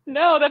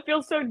 No, that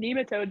feels so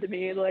nematode to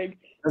me. Like,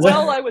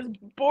 well, I was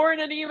born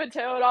a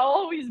nematode. I'll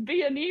always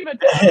be a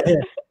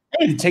nematode.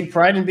 Hey, take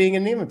pride in being a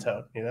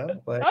nematode.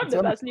 Like, I'm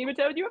the best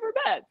nematode you ever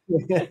met.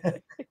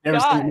 Never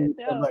seen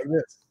a nematode like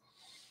this.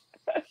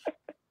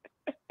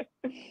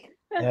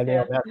 I had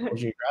National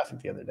Geographic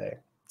the other day.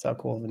 That's how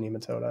cool of a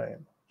nematode I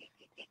am.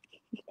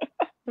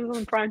 It was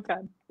on prime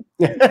time.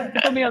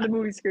 Put me on the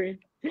movie screen.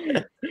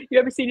 You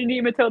ever seen a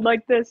nematode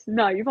like this?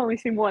 No, you've only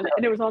seen one,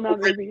 and it was on that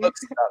movie.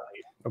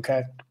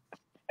 Okay.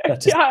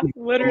 Yeah,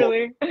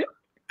 literally.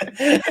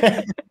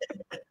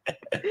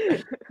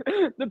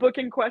 The book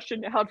in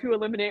question: How to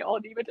Eliminate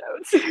All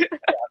Nematodes.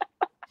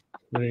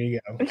 There you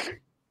go.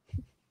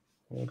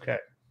 Okay.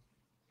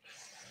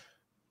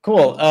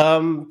 Cool.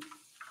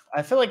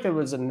 I feel like there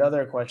was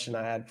another question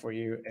I had for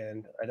you,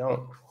 and I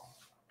don't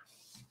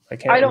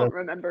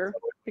remember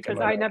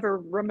because I never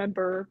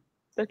remember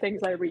the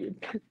things I read.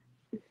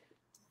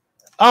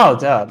 Oh,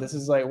 duh. This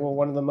is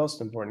one of the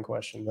most important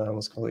questions. I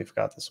almost completely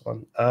forgot this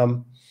one.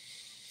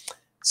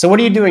 So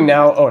what are you doing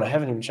now? Oh, and I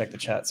haven't even checked the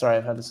chat. Sorry,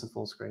 I've had this in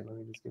full screen. Let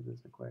me just give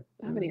this a quick.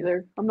 I haven't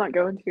either. I'm not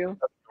going to.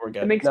 We're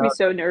good. It makes me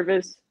so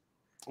nervous.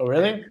 Oh,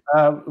 really?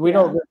 We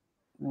don't.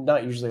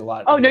 Not usually a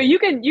lot. Oh no, you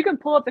can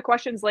pull up the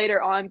questions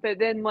later on, but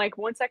then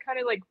once I kind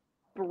of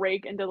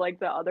break into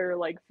the other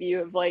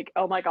view of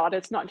oh my god,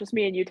 it's not just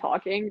me and you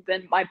talking,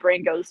 then my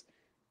brain goes,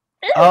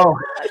 I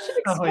should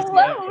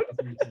explode.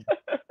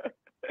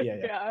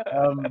 Yeah.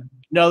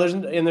 No,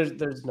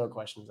 there's no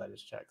questions. I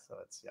just checked, so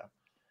it's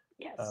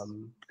Yes.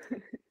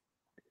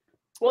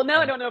 Well, now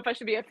I don't know if I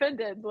should be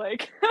offended.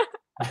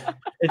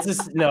 It's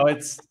just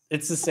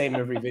it's the same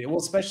every video. Well,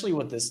 especially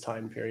with this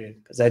time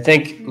period, because I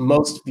think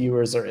most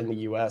viewers are in the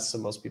US, so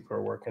most people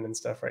are working and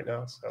stuff right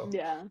now. So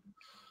yeah.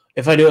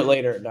 If I do it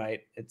later at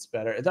night, it's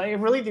better.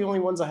 Really, the only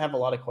ones I have a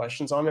lot of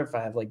questions on are if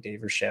I have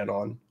Dave or Shan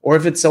on, or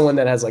if it's someone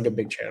that has a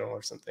big channel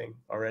or something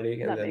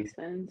already. And that makes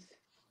sense.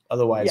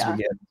 Otherwise, we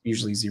get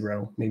usually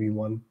 0, maybe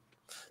 1.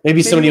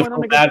 Maybe somebody will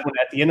feel bad when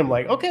at the end I'm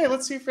like, okay,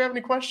 let's see if we have any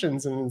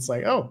questions, and it's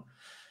like, oh.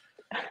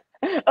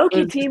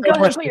 Okay, team, go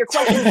ahead and put your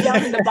questions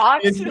down in the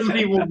box.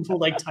 Somebody will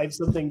type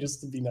something just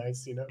to be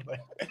nice,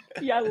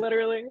 Yeah,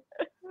 literally.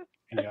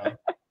 Yeah.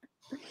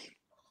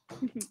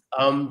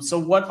 So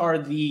what are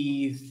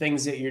the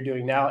things that you're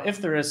doing now,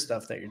 if there is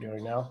stuff that you're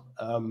doing now,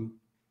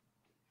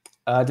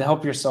 to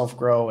help yourself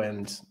grow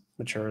and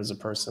mature as a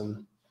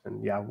person?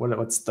 And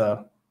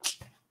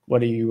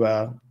what are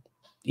you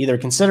either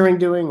considering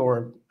doing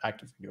or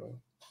actively doing?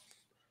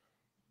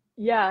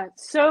 Yeah,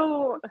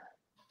 so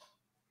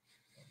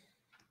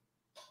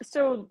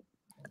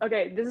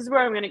okay, this is where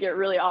I'm gonna get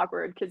really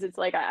awkward, because it's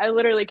I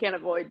literally can't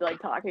avoid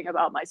talking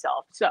about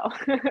myself. So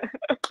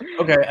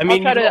okay, I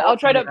mean, I'll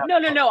try to.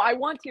 No. I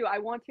want to.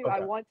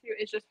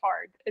 It's just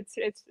hard. It's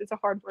a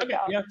hard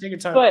workout. Okay, yeah, take your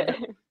time. But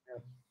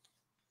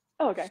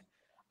okay,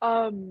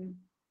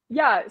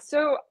 yeah.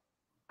 So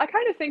I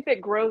kind of think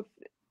that growth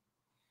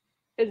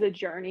is a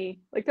journey.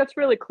 That's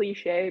really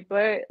cliche,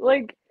 but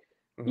with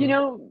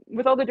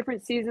all the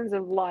different seasons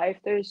of life,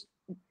 there's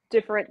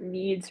different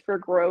needs for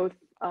growth.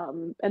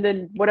 And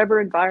then whatever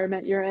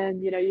environment you're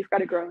in, you've got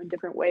to grow in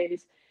different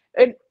ways.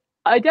 And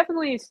I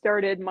definitely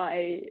started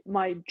my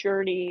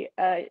journey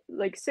at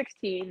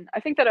 16. I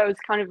think that I was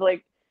kind of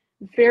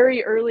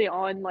very early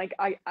on,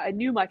 I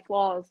knew my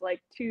flaws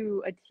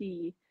to a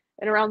T.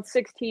 And around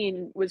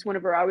 16 was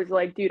whenever I was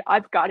dude,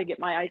 I've got to get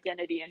my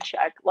identity in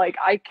check.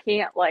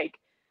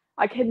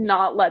 I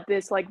cannot let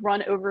this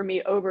run over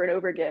me over and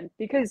over again,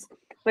 because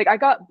I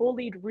got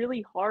bullied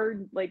really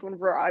hard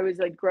whenever I was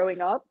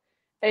growing up.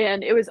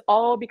 And it was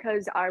all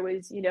because I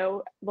was,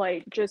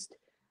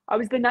 I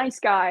was the nice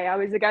guy. I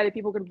was the guy that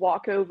people could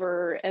walk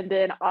over, and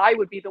then I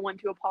would be the one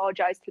to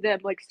apologize to them,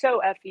 like,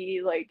 so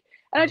effy, like,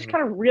 and I just Mhm.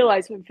 kind of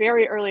realized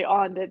very early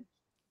on that,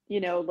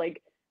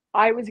 like,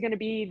 I was going to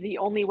be the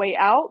only way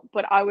out,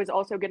 but I was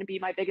also going to be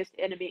my biggest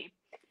enemy.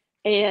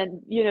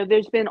 And,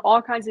 there's been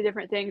all kinds of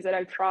different things that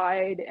I've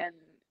tried, and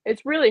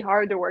it's really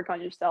hard to work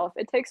on yourself.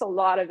 It takes a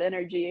lot of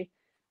energy.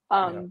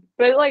 Yeah.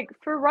 But like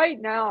for right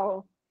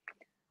now,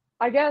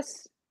 I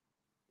guess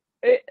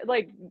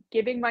like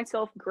giving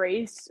myself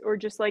grace, or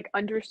just like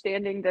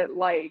understanding that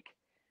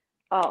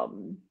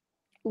um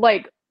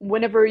like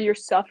whenever you're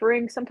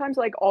suffering, sometimes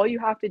like all you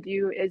have to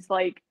do is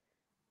like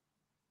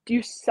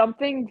do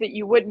something that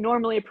you wouldn't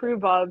normally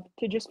approve of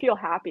to just feel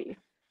happy.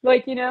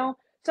 Like,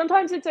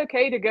 sometimes it's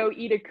okay to go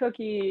eat a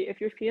cookie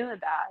if you're feeling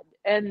bad.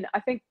 And I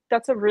think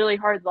that's a really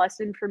hard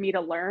lesson for me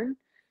to learn,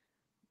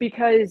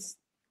 because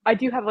I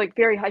do have like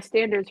very high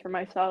standards for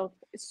myself.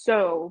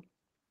 So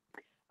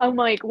I'm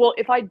like, well,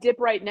 if I dip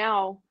right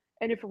now,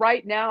 and if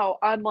right now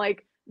I'm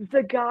like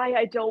the guy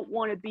I don't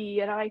want to be,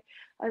 and I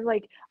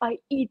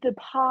eat the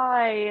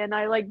pie, and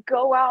I like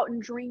go out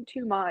and drink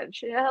too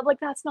much, and like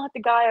that's not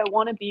the guy I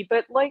want to be.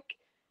 But like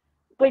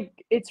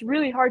it's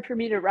really hard for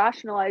me to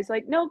rationalize,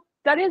 like, no,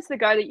 that is the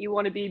guy that you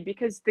want to be,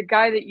 because the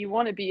guy that you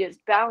want to be is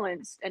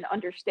balanced and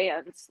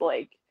understands,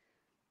 like,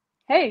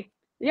 hey,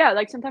 yeah,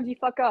 like sometimes you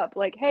fuck up,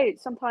 like, hey,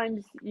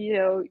 sometimes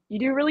you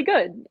do really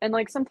good, and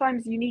like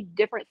sometimes you need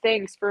different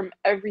things from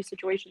every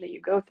situation that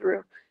you go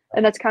through.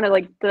 And that's kind of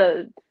like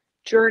the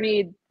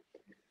journey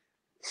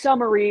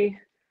summary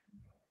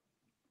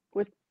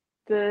with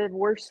the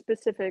worst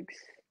specifics.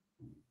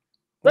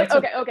 Like, That's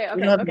okay. You don't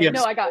have to okay, give.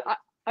 no, I've got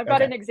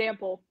Okay. an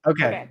example.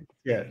 Okay. Okay,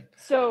 Yeah.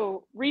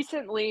 so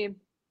recently,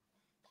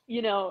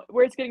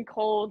 where it's getting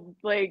cold,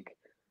 like,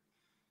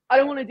 I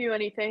don't want to do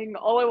anything.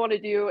 All I want to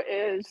do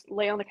is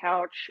lay on the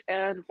couch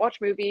and watch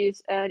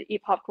movies and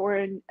eat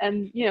popcorn.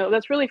 And,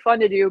 that's really fun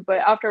to do. But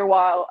after a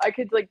while, I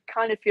could like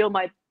kind of feel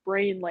my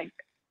brain like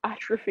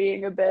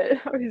atrophying a bit.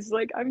 I was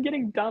like, I'm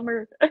getting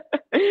dumber.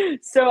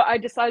 So I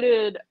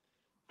decided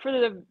for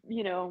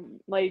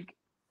like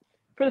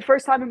for the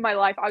first time in my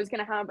life, I was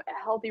going to have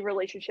a healthy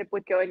relationship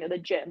with going to the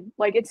gym.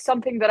 Like, it's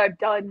something that I've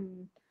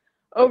done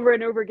over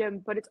and over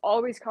again, but it's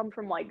always come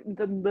from like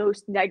the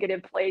most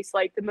negative place,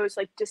 like the most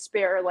like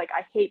despair, like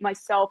I hate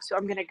myself, so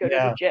I'm gonna go to the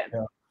Yeah. gym.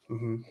 Yeah.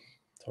 Mm-hmm.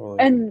 Totally.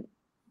 And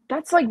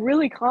that's like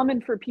really common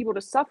for people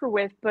to suffer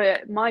with,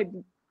 but my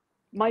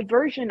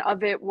version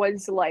of it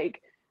was like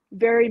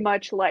very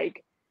much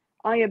like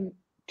I am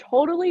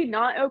totally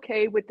not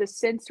okay with the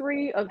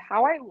sensory of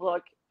how I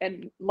look,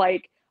 and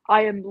like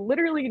I am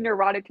literally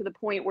neurotic to the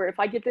point where if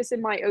I get this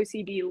in my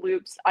OCD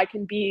loops, I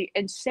can be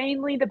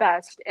insanely the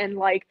best, and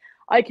like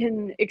I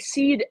can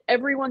exceed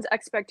everyone's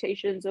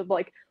expectations of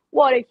like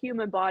what a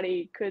human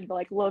body could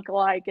like look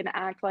like and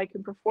act like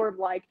and perform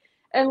like,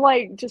 and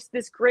like just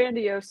this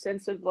grandiose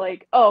sense of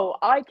like, oh,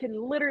 I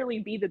can literally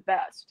be the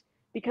best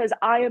because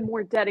I am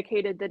more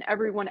dedicated than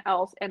everyone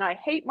else, and I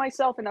hate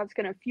myself, and that's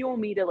going to fuel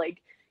me to like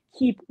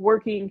keep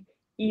working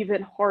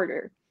even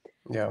harder.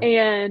 Yeah.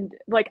 And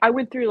like I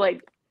went through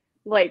like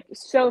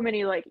so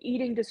many like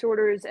eating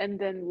disorders, and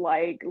then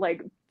like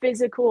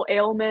physical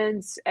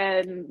ailments,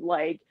 and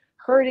like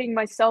hurting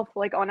myself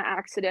like on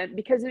accident,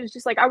 because it was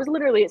just like I was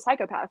literally a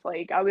psychopath.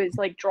 Like I was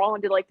like drawn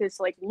to like this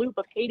like loop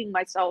of hating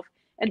myself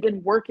and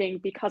then working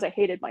because I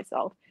hated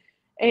myself.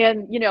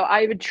 And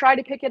I would try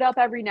to pick it up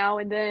every now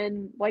and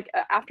then, like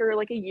after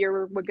like a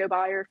year would go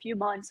by or a few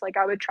months, like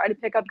I would try to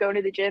pick up going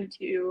to the gym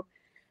too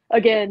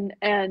again.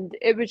 And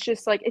it was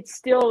just like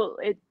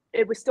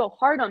it was still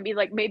hard on me.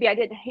 Like maybe I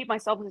didn't hate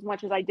myself as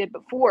much as I did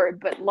before,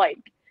 but like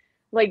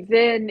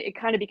then it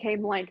kind of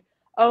became like,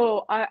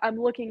 oh,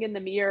 I'm looking in the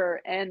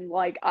mirror, and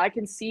like I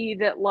can see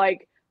that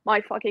like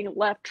my fucking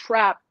left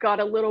trap got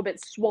a little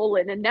bit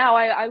swollen, and now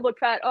I look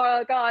fat.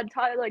 Oh god,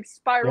 like Yeah.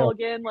 spiral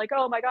again, like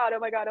oh my god, oh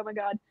my god, oh my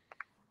god.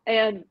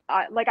 And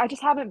I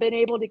just haven't been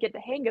able to get the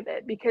hang of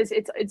it, because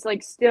it's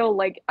like still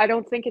like I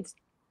don't think it's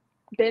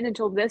been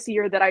until this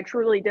year that I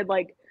truly did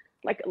like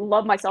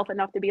love myself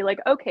enough to be like,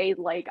 okay,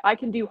 like I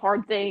can do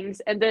hard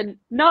things and then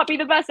not be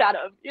the best at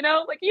them,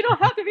 like you don't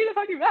have to be the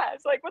fucking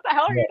best. Like what the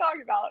hell are Yeah. you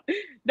talking about?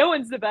 No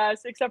one's the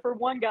best except for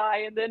one guy,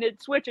 and then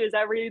it switches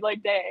every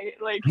like day,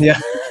 like Yeah.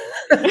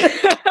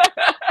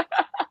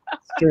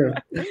 True.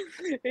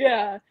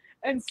 yeah.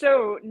 And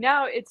so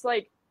now it's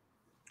like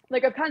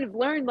I've kind of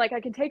learned like I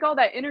can take all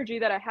that energy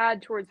that I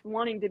had towards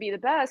wanting to be the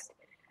best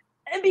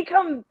and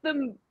become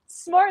the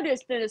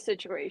smartest in a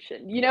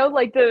situation,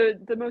 like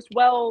the most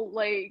well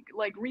like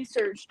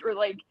researched, or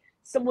like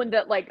someone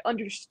that like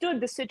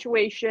understood the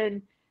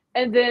situation.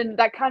 And then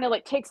that kind of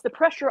like takes the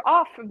pressure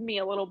off of me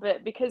a little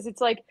bit, because it's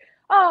like,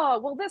 oh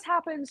well, this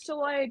happens to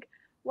like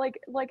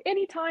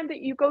any time that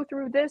you go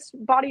through this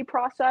body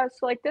process,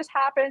 like this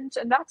happens,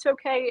 and that's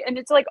okay. And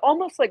it's like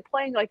almost like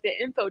playing like the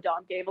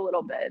infodom game a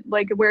little bit,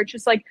 like where it's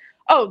just like,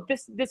 oh,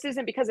 this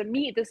isn't because of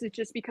me, this is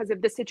just because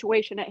of the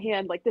situation at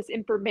hand, like this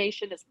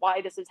information is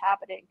why this is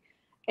happening.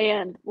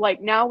 And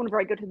like now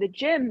whenever I go to the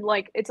gym,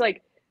 like it's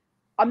like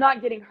I'm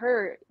not getting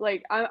hurt.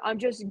 Like I'm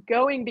just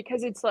going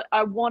because it's like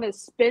I want to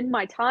spend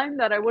my time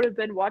that I would have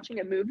been watching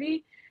a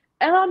movie,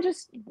 and I'm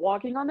just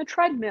walking on the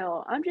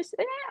treadmill. I'm just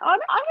I'm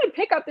gonna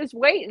pick up this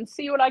weight and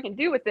see what I can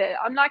do with it.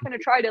 I'm not gonna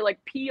try to like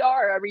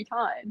PR every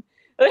time.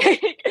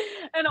 Like,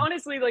 and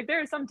honestly, like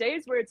there are some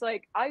days where it's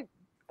like I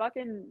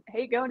fucking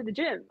hate going to the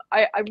gym.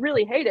 I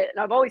really hate it,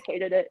 and I've always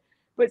hated it.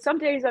 But some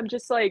days I'm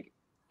just like,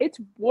 it's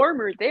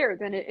warmer there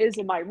than it is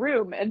in my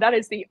room. And that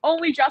is the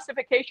only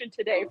justification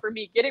today for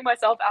me getting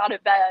myself out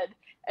of bed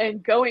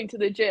and going to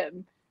the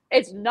gym.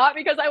 It's not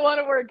because I want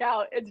to work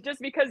out. It's just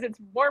because it's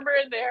warmer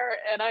in there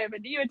and I am a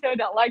nematode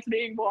that likes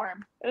being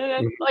warm. And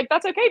then, like,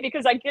 that's okay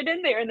because I get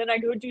in there and then I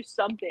go do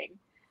something.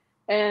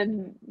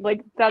 And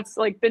like, that's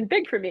like been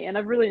big for me and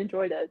I've really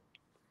enjoyed it.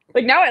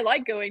 Like now I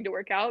like going to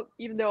work out,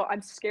 even though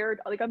I'm scared.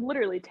 Like I'm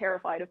literally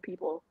terrified of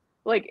people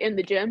like in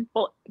the gym,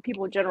 well,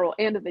 people in general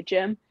and in the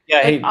gym.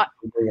 Yeah, I like,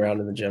 hate being around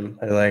in the gym.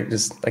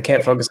 I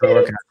can't focus on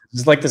working.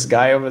 Just like this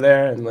guy over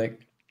there, and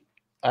like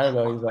I don't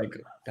know, he's like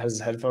has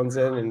his headphones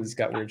in and he's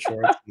got weird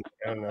shorts. And,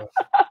 I don't know.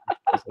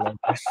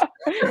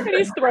 And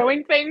he's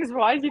throwing things.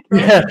 Why is he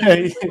throwing?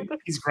 Yeah,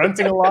 he's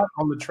grunting a lot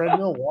on the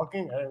treadmill,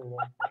 walking. I don't know.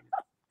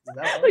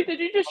 Like, did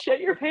you just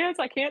shit your pants?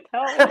 I can't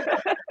tell.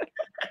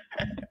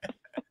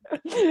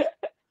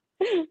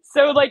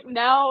 So like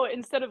now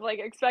instead of like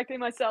expecting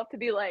myself to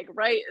be like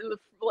right in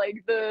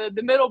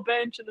the middle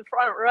bench in the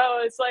front row,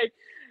 it's like,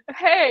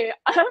 hey,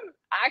 I'm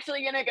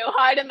actually gonna go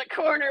hide in the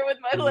corner with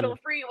my little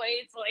free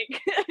weights,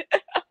 like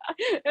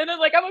and I'm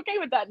like, I'm okay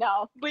with that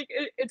now. Like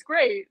it's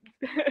great.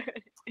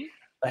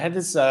 I had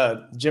this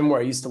gym where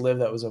I used to live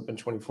that was open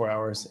 24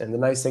 hours. And the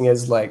nice thing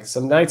is like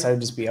some nights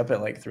I'd just be up at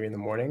like 3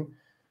 a.m.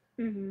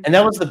 And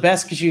that was the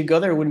best because you could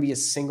go there, wouldn't be a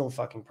single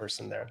fucking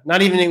person there.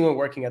 Not even anyone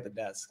working at the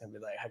desk. I'd be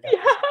like, I got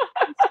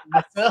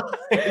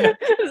this.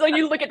 It's like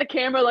you look at the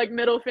camera like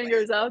middle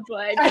fingers up,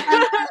 like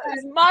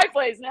it's my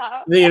place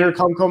now. The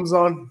intercom comes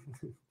on.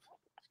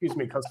 Excuse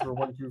me, customer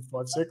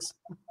 1256.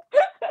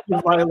 You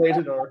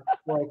violated our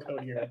moral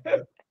code here.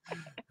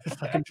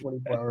 Fucking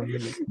 24-hour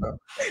limit.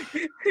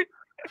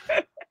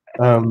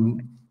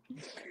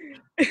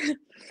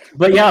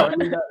 But yeah, I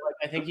mean,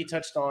 I think you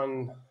touched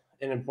on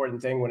an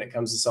important thing when it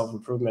comes to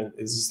self-improvement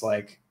is just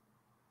like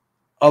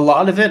a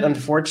lot of it,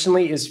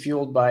 unfortunately, is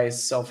fueled by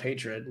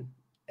self-hatred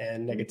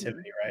and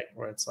negativity, right?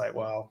 Where it's like,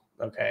 well,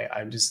 okay,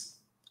 I'm just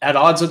at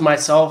odds with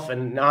myself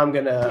and now I'm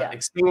going to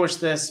extinguish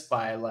this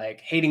by like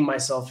hating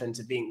myself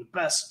into being the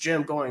best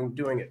gym going,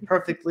 doing it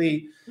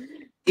perfectly,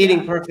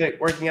 eating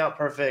perfect, working out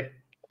perfect,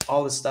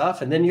 all this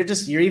stuff. And then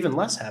you're even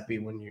less happy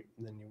than you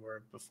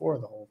were before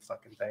the whole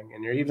fucking thing.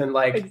 And you're even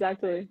like,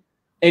 exactly.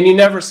 And you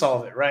never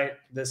solve it, right?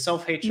 The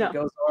self-hatred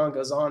goes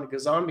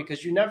on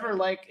because you never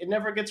it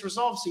never gets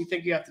resolved. So you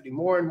think you have to do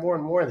more and more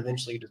and more, and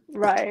eventually you just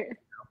right.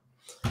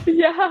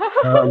 Yeah.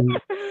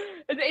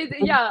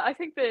 Yeah, I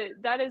think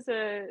that is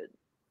a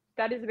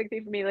big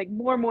thing for me. Like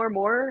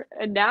more,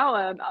 and now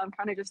I'm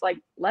kind of just like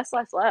less.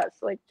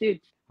 Like,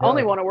 dude, I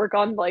only want to work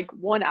on like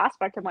one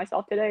aspect of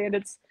myself today, and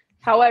it's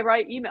how I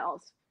write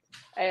emails.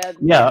 And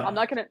I'm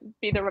not gonna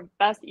be the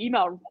best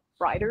email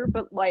writer,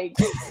 but like.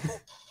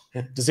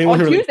 On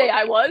Tuesday,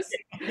 I was.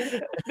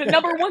 The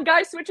number one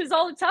guy switches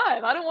all the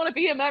time. I don't want to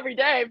be him every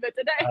day, but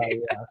today.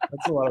 Yeah,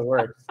 that's a lot of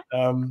work.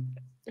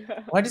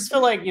 I just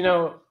feel like,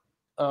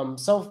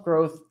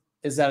 self-growth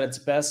is at its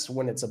best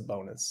when it's a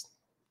bonus.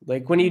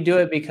 Like when you do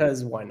it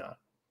because why not?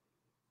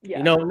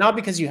 Yeah. Not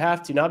because you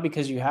have to, not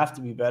because you have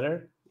to be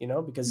better,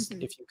 because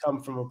if you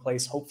come from a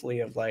place, hopefully,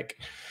 of like,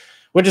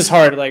 which is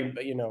hard, like,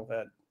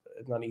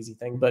 it's not an easy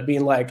thing, but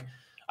being like,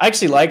 I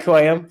actually like who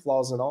I am,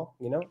 flaws and all,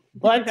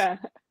 but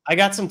I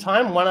got some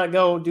time. Why not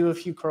go do a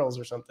few curls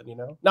or something,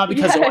 Not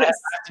because I have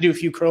to do a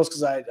few curls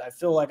because I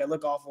feel like I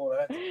look awful.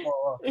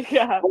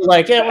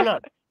 Like, why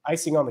not?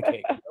 Icing on the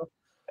cake,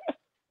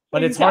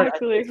 But it's hard.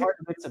 It's hard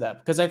to get to that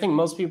because I think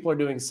most people are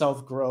doing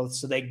self-growth.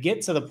 So they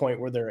get to the point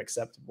where they're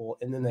acceptable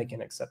and then they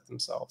can accept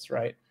themselves,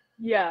 right?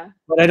 Yeah.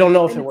 But I don't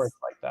know if it works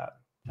like that.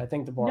 I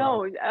think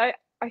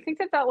I think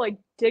that like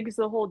digs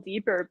the hole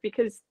deeper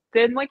because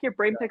then like your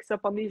brain picks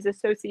up on these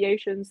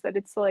associations that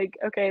it's like,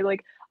 okay,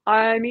 like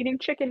I'm eating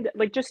chicken,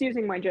 like just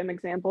using my gym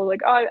example, like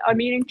I'm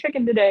eating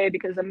chicken today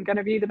because I'm going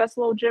to be the best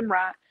little gym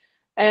rat.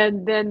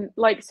 And then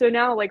like, so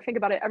now like think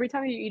about it, every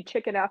time you eat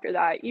chicken after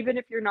that, even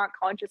if you're not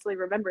consciously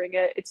remembering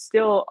it, it's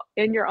still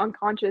in your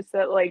unconscious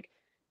that like,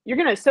 you're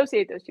going to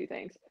associate those two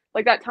things.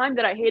 Like that time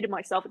that I hated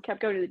myself and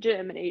kept going to the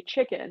gym and ate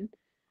chicken.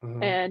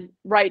 And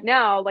right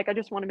now, like I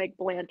just want to make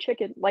bland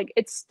chicken. Like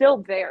it's still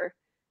there,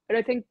 but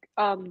I think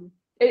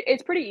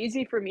it's pretty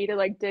easy for me to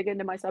like dig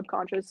into my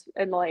subconscious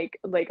and like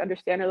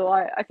understand it a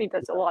lot. I think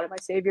that's a lot of my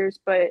saviors,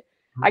 but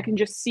I can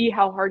just see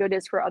how hard it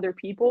is for other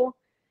people,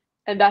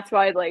 and that's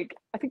why like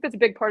I think that's a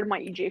big part of my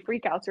EJ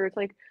freakouts. Or it's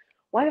like,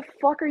 why the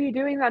fuck are you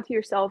doing that to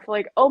yourself?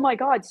 Like, oh my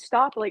god,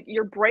 stop! Like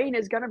your brain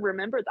is gonna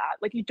remember that.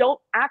 Like you don't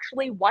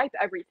actually wipe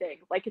everything.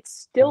 Like it's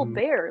still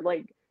there.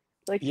 Like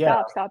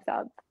stop.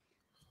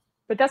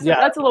 But that's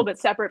a little bit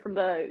separate from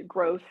the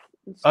growth.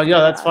 Oh yeah,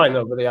 that's fine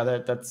though. But yeah,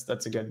 that's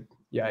a good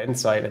Yeah,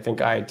 insight. I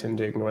think I tend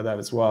to ignore that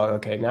as well.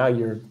 Okay, now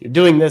you're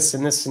doing this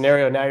in this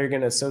scenario. Now you're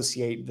going to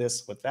associate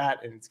this with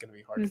that, and it's going to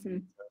be hard for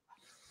you.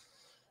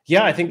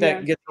 Yeah, I think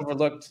that gets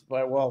overlooked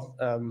by, well,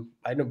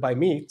 I know by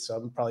me, so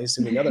I'm probably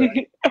assuming other.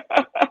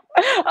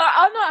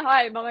 I'm not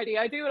high and mighty.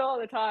 I do it all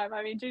the time.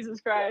 I mean, Jesus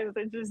Christ,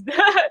 it's just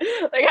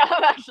like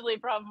I'm actually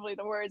probably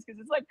the worst because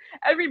it's like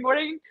every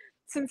morning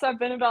since I've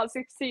been about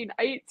 16,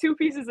 I eat 2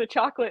 pieces of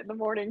chocolate in the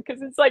morning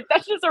because it's like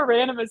that's just a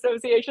random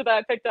association that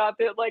I picked up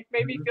that like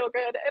made me feel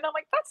good, and I'm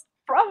like, that's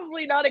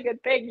probably not a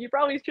good thing. You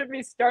probably should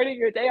be starting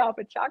your day off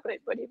with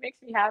chocolate, but it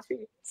makes me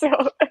happy. So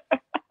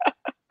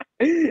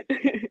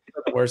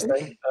Not the worst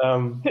thing.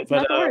 it's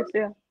not the worst,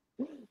 yeah.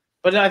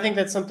 But I think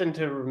that's something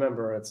to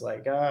remember. It's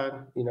like,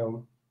 you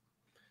know,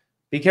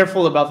 be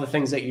careful about the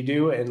things that you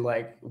do and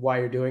like why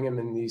you're doing them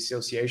in the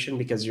association,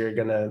 because you're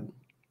gonna,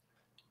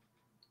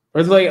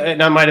 or like,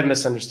 and I might have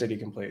misunderstood you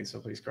completely, so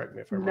please correct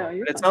me if I'm wrong.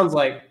 But it sounds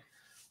like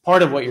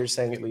part of what you're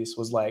saying at least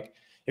was like,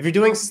 if you're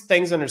doing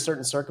things under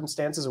certain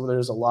circumstances where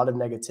there's a lot of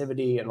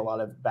negativity and a lot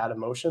of bad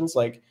emotions,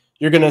 like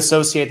you're going to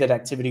associate that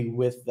activity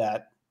with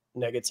that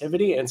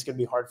negativity, and it's going to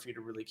be hard for you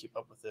to really keep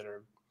up with it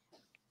or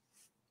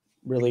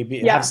really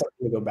have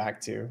something to go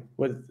back to.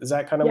 What is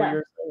that kind of what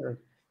you're saying? Or?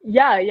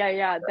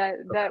 Yeah.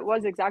 That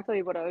was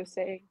exactly what I was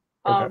saying.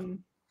 Okay.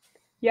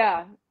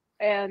 Yeah,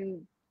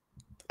 and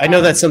I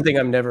know that's something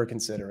I'm never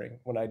considering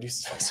when I do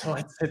stuff, so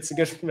it's a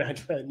good for me. I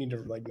need to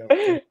like know.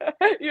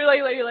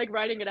 You're like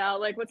writing it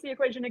out. Like, what's the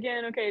equation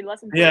again? Okay,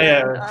 lesson 4.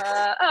 Yeah.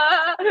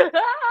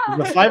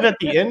 The 5 at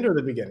the end or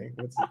the beginning?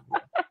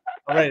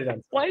 I'll write it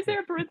down. Why is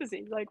there a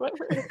parenthesis? Like, what?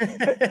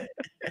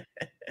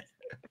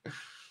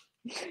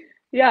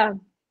 Yeah.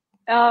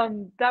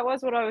 That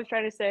was what I was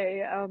trying to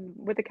say.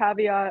 With the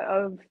caveat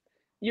of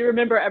you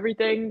remember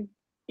everything,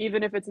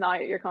 even if it's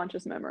not your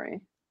conscious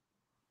memory.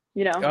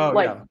 You know, oh,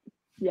 like,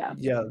 yeah,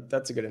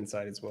 that's a good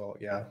insight as well.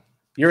 Yeah,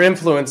 you're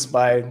influenced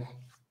by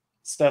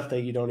stuff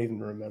that you don't even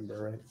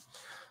remember,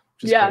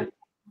 right?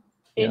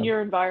 In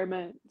your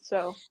environment.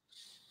 So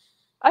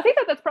I think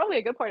that's probably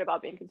a good part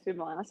about being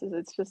consumer last is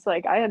it's just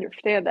like I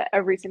understand that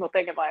every single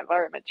thing in my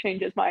environment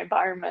changes my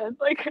environment.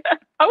 Like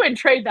I wouldn't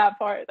trade that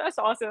part. That's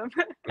awesome.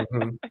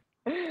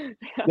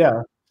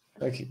 Yeah,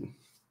 that could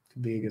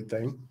be a good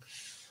thing.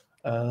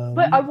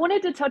 But I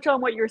wanted to touch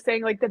on what you're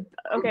saying, like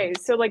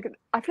so like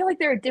I feel like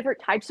there are different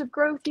types of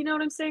growth, you know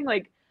what I'm saying?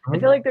 Like I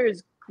feel like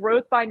there's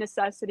growth by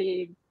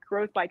necessity,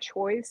 growth by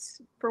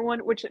choice for one,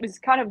 which is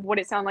kind of what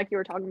it sounded like you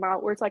were talking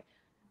about, where it's like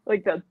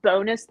the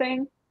bonus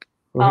thing.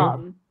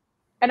 And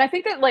I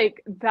think that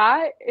like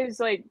that is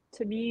like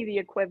to me the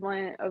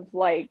equivalent of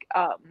like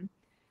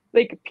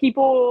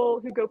people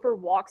who go for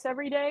walks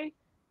every day.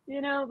 You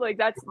know, like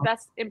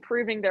that's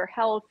improving their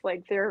health,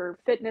 like their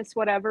fitness,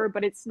 whatever,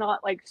 but it's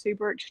not like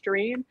super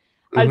extreme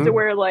as to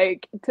where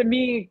like to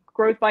me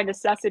growth by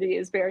necessity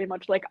is very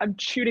much like I'm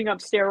shooting up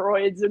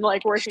steroids and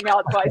like working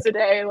out twice a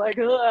day, like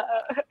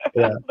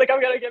like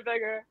I'm gonna get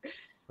bigger.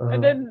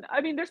 And then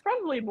I mean there's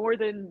probably more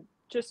than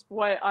just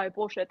what I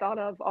bullshit thought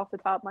of off the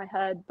top of my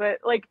head, but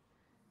like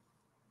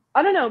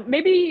I don't know,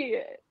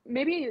 maybe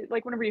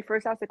like whenever you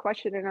first asked the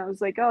question and I was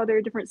like, oh, there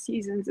are different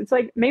seasons, it's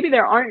like maybe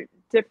there aren't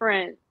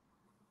different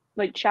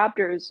like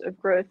chapters of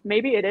growth.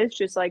 Maybe it is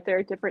just like there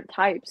are different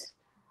types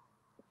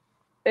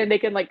and they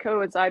can like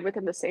coincide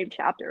within the same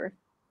chapter.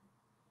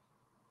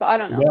 But I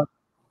don't know. Yeah,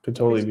 could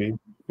totally be.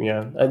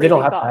 Yeah, they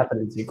don't have to happen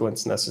in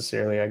sequence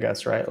necessarily, I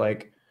guess, right?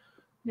 Like,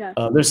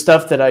 there's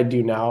stuff that I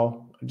do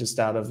now just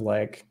out of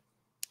like,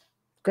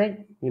 great,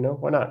 you know,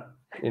 why not?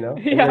 You know,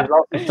 and there's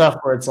also stuff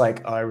where it's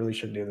like, oh, I really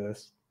should do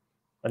this.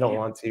 I don't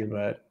want to,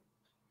 but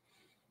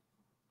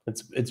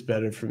it's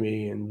better for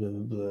me, and blah,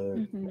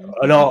 blah, blah.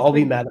 And I'll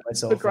be mad at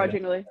myself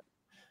begrudgingly.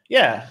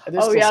 Yeah.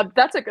 Oh yeah,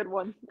 that's a good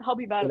one. I'll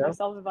be mad at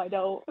myself if I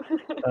don't.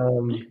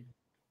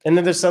 And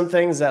then there's some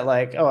things that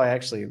like, oh, I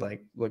actually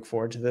like look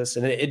forward to this,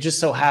 and it just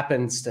so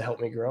happens to help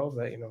me grow.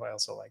 But you know, I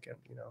also like it.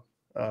 You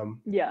know,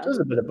 there's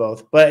a bit of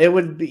both. But it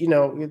would be, you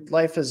know,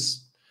 life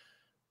is.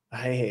 I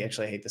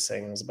hate the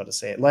saying. I was about to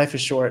say it. Life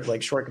is short.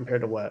 Like short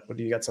compared to what? What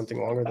do you got?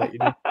 Something longer that you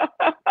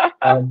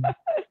do?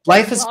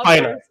 Life is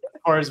finite.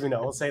 As far as we know,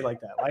 we'll say it like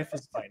that. Life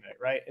is finite,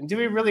 right? And do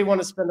we really want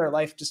to spend our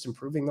life just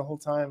improving the whole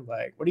time?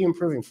 Like, what are you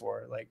improving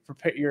for? Like,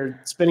 you're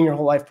spending your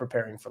whole life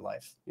preparing for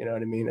life. You know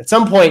what I mean? At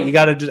some point, you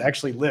got to just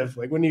actually live.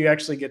 Like, when do you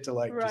actually get to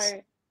like, just,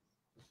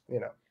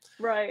 you know?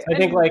 Right. So I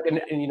think like,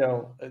 and you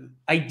know,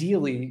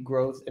 ideally,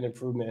 growth and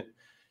improvement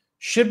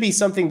should be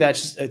something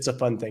that's just, it's a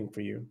fun thing for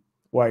you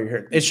while you're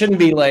here. It shouldn't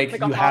be like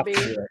you have to do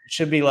it. It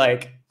should be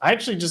like, I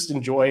actually just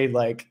enjoy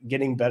like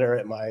getting better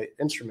at my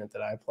instrument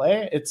that I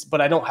play. But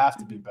I don't have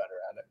to be better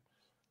at it.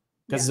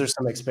 Because there's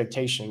some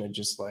expectation and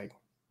just like,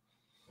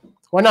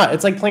 why not?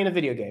 It's like playing a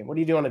video game. What do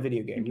you do on a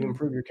video game? You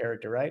improve your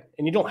character, right?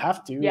 And you don't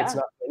have to. It's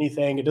not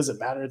anything. It doesn't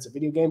matter. It's a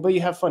video game, but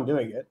you have fun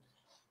doing it.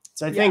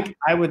 So I think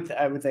I would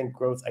think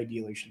growth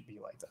ideally should be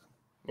like that,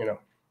 you know?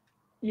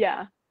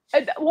 Yeah.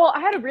 Well, I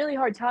had a really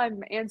hard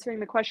time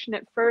answering the question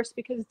at first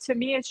because to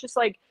me, it's just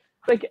like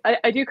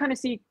I do kind of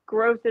see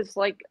growth as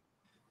like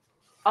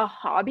a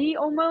hobby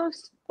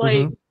almost,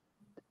 like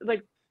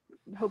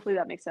hopefully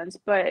that makes sense.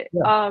 But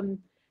Yeah.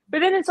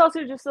 then it's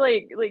also just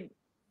like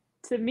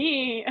to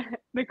me,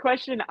 the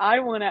question I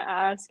want to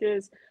ask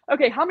is,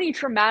 okay, how many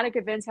traumatic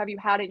events have you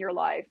had in your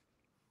life?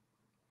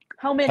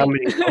 How How many?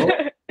 many total?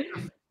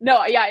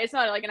 No, yeah, it's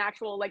not like an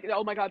actual like,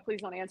 oh my God,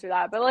 please don't answer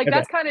that. But like Okay.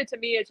 that's kind of to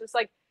me, it's just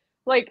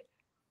like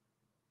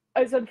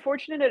as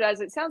unfortunate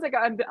as it sounds, like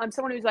I'm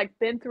someone who's like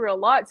been through a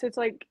lot, so it's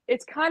like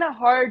it's kind of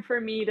hard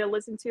for me to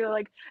listen to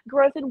like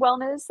growth and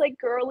wellness like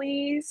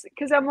girlies,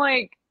 because I'm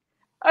like,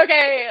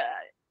 okay,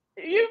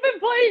 you've been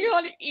playing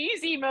on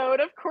easy mode.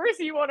 Of course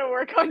you want to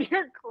work on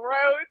your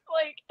growth.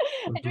 Like,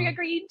 I drink a Mhm.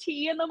 green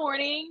tea in the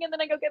morning and then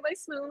I go get my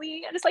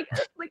smoothie and it's like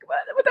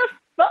what the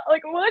fuck?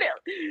 Like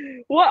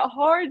what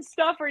hard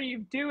stuff are you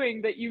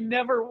doing that you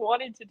never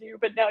wanted to do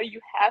but now you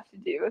have to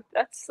do?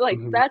 That's like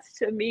Mhm. that's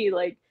to me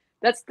like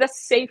that's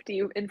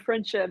safety in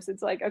friendships.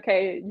 It's like,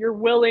 okay, you're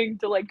willing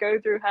to like go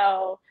through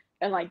hell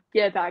and like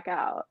get back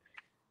out.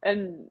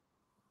 And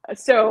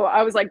so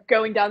I was like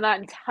going down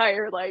that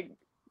entire like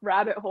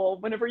rabbit hole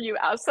whenever you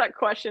asked that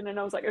question, and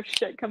I was like, oh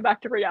shit, come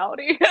back to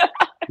reality.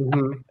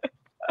 Mhm.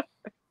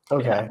 Yeah.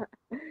 Okay.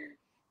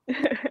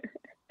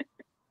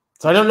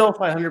 So I don't know if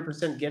I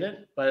 100% get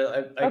it,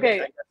 but I Okay.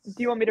 Do guess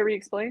you want me to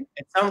re-explain?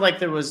 it sounded like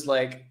there was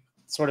like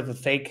sort of a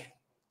fake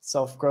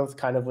self-growth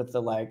kind of with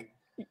the like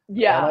plan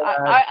Yeah, I I,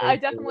 have I, I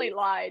definitely versus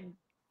lied.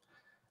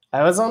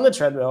 I was on the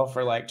treadmill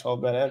for like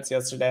 12 minutes.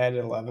 Yesterday I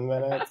did 11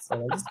 minutes.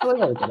 And I'm just feeling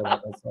really good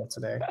about myself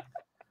today.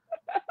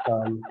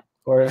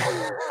 Or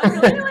I'm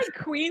feeling like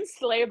Queen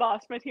Slay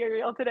Boss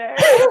material today.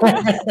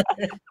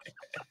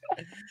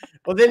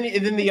 well, then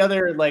the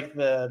other like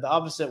the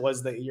opposite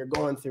was that you're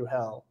going through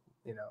hell,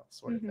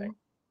 sort of thing.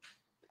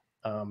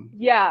 Hmm. Um,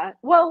 Yeah.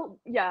 Well,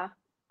 yeah.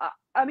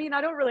 I mean,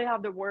 I don't really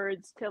have the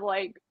words to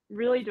like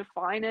really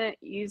define it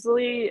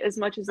easily as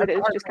much as it that's a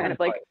is hard just thing kind to of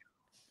like, define. Mhm.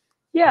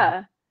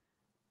 yeah.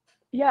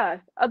 Yeah,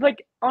 I'd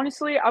like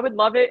honestly, I would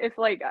love it if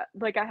like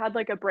I had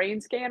like a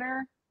brain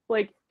scanner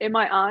like in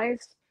my eyes,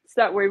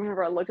 so that way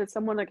whenever I look at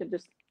someone, I could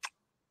just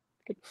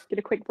get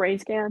a quick brain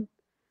scan,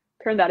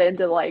 turn that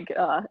into like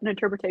an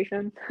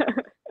interpretation.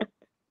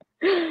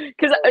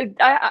 Because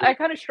I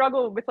kind of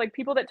struggle with like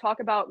people that talk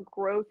about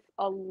growth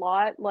a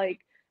lot, like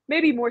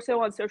maybe more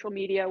so on social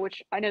media,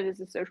 which I know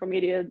this is social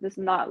media. This is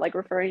not like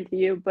referring to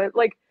you, but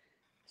like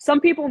some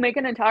people make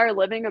an entire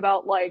living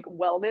about like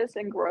wellness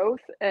and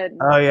growth, and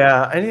Oh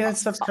yeah, I mean that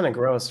stuff's kind of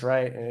gross,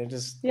 right? And it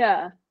just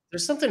yeah,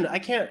 there's something I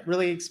can't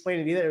really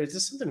explain it either. It's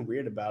just something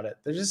weird about it.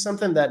 There's just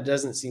something that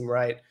doesn't seem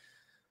right.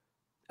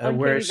 Where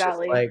uncanny it's just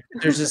valley. like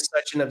there's just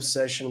such an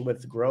obsession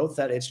with growth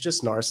that it's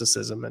just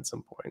narcissism at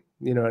some point.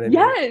 You know what I mean?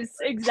 Yes,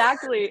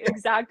 exactly,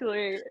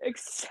 exactly, You know?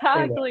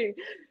 exactly.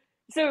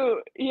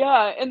 So,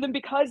 yeah, and then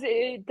because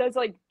it does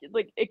like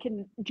it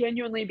can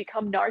genuinely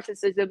become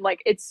narcissism,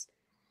 like it's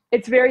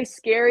very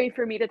scary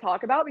for me to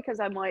talk about because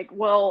I'm like,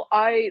 well,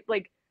 I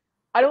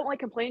don't like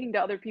complaining to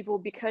other people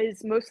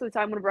because most of the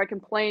time whenever I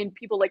complain,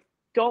 people like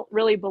don't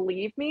really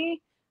believe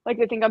me. Like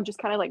they think I'm just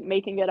kind of like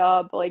making it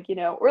up, like,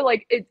 or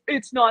like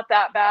it's not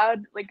that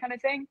bad, like kind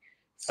of thing. Okay.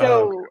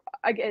 So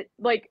I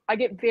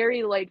get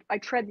very like I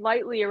tread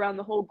lightly around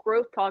the whole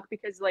growth talk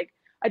because like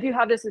I do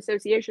have this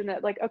association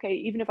that like, okay,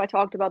 even if I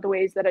talked about the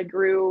ways that I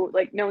grew,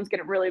 like no one's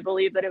gonna really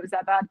believe that it was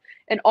that bad.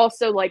 And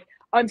also like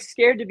I'm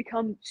scared to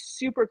become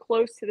super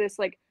close to this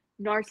like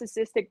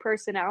narcissistic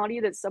personality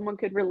that someone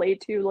could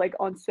relate to like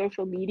on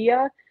social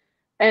media.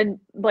 And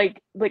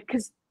like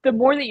because the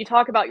more that you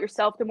talk about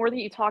yourself, the more that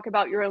you talk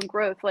about your own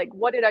growth, like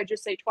what did I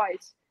just say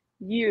twice?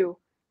 You.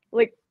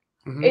 Like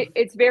Mhm.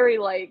 it's very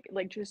like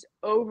just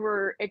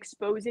over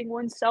exposing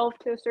oneself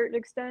to a certain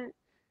extent.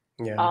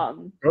 Yeah.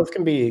 um Growth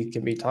can be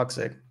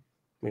toxic,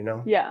 you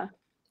know? yeah.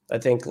 I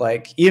think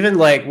like even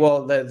like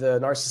well the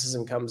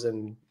narcissism comes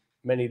in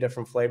many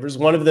different flavors.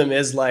 One of them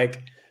is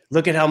like,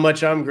 look at how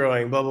much I'm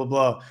growing, blah blah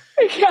blah.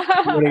 Yeah.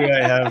 Morning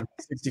I have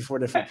 64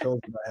 different pills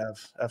that I have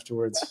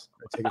afterwards.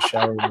 I take a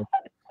shower with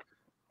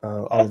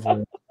olive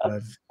oil.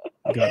 I've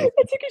gotten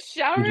I took a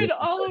shower in hundreds of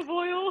olive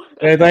oil.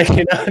 and like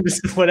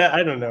just what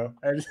I don't know.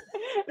 And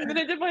then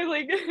I did my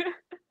like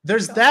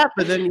There's God. that,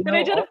 but then Then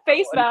I did a also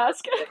face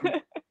mask.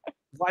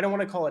 well, I don't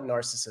want to call it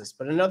narcissist,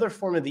 but another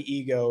form of the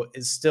ego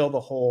is still the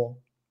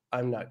whole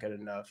I'm not good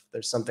enough.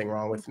 There's something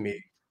wrong with me.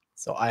 Mhm.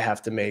 So I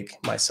have to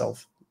make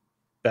myself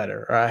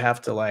better. Or I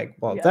have to like,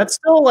 well, Yeah. that's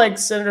still like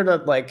centered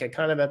at like a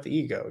kind of at the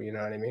ego, you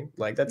know what I mean?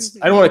 Like that's I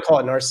Hmm. don't want to call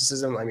it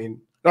narcissism. I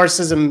mean,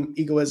 narcissism,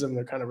 egoism,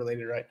 they're kind of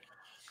related, right?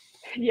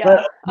 But Yeah,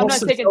 I'm not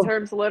most of taking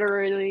terms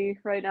literally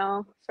right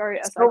now. Sorry,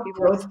 SI self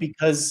people. growth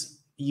because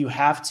you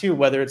have to,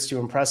 whether it's to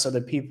impress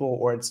other people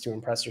or it's to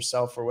impress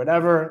yourself or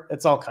whatever,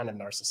 it's all kind of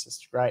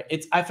narcissistic, right?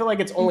 It's I feel like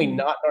it's only Hmm.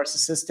 not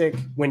narcissistic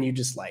when you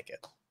just like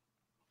it.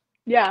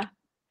 Yeah,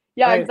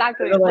 yeah, Right. I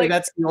exactly. feel like Like,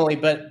 that's the only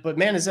but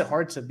man, is it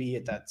hard to be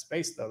at that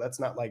space though? That's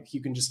not like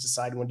you can just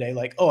decide one day,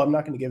 like, oh, I'm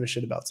not going to give a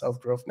shit about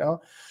self-growth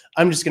now.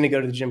 I'm just going to go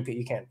to the gym because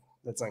you can't.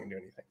 That's not going to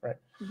do anything, right?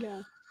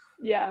 yeah,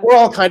 yeah. We're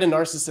all kind of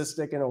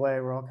narcissistic in a way.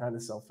 We're all kind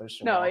of selfish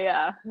and we're No, all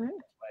yeah, like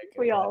it.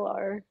 we all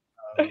are.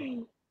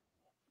 Um,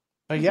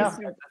 but yeah,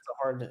 Just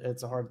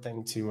it's a hard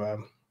thing to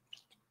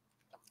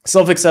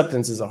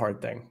self-acceptance is a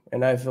hard thing.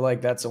 And I feel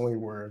like that's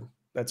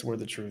where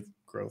the truth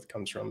growth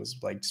comes from, is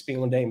like just being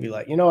one day and be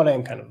like, you know what, I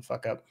am kind of a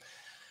fuck up.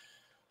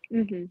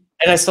 Mm-hmm.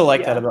 And I still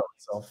like that Yeah. about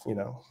myself, you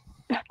know.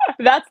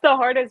 That's the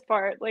hardest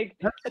part. Like,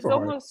 That's it's super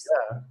hard. almost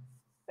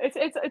Yeah.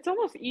 it's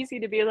almost easy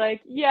to be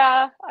like,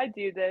 yeah, I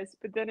do this,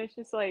 but then it's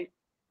just like,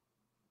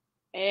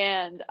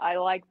 and I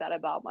like that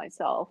about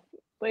myself.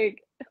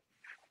 Like,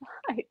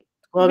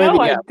 Well, no, maybe,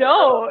 I yeah.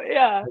 don't.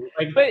 Yeah,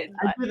 Like, but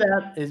I do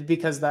that is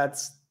because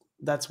that's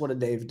what a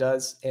Dave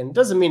does, and it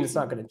doesn't mean it's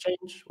not going to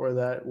change or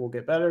that we'll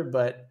get better.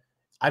 But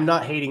I'm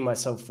not hating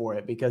myself for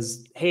it,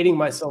 because hating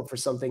myself for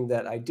something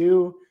that I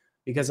do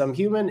because I'm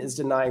human is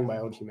denying my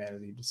own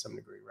humanity to some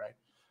degree, right?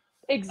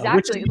 Which is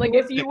exactly. Like,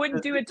 if you egoistic.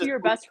 wouldn't do it to your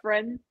best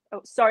friend.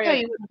 Oh, sorry. Yeah,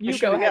 you You go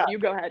should, ahead. yeah. You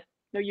go ahead.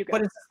 No, you go.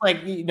 But it's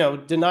like, you know,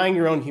 denying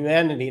your own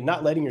humanity,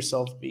 not letting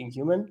yourself being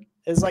human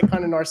is like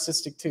kind of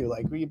narcissistic too.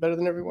 Like, are you better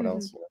than everyone Mm-hmm.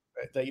 else? You know,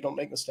 right? That you don't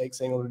make mistakes,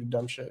 ain't able to do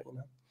dumb shit, you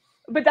know?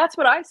 But that's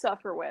what I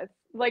suffer with.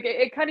 Like,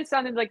 it kind of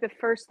sounded like the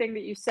first thing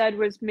that you said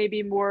was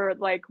maybe more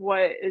like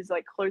what is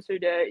like closer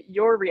to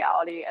your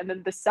reality, and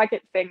then the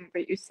second thing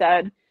that you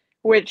said,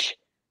 which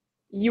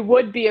you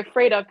would be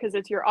afraid of because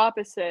it's your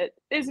opposite,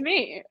 is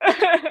me.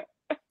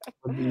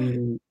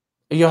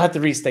 You'll have to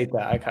restate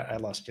that. I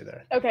lost you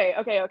there. Okay.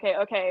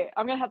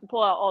 I'm gonna have to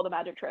pull out all the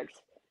magic tricks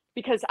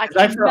because I 'Cause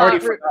I already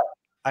cannot. forgot.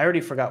 I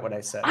already forgot what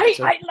I said.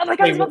 So I like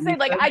I wait, was what about to you say,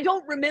 like, said? I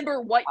don't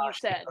remember what Oh, you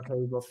shit. said. Okay,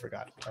 we both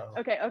forgot. Oh.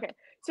 Okay.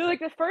 So like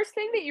the first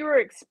thing that you were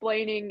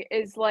explaining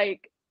is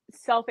like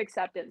self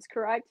acceptance,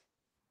 correct?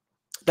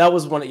 That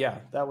was one. Yeah,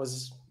 that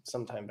was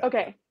some time back.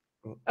 Okay.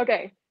 Yeah.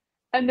 Okay.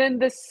 And then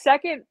the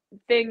second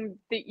thing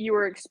that you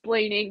were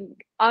explaining,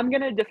 I'm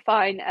gonna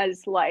define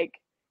as like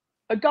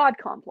a God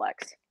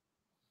complex,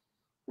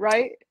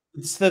 right?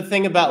 It's the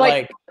thing about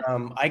Like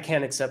like, I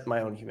can't accept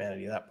my own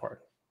humanity. That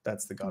part.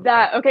 That's the God part.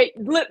 that. Okay,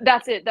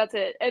 that's it. That's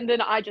it. And then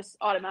I just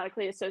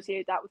automatically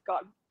associate that with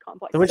God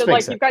complex. Which So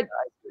makes like sense.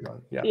 you've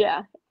got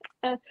Yeah.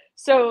 yeah.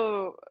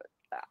 So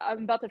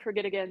I'm about to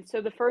forget again. So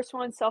the first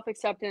one, self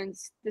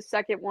acceptance. The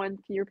second one,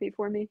 can you repeat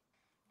for me?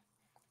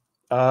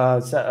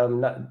 So,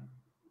 not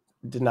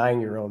denying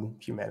your own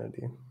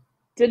humanity.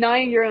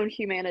 Denying your own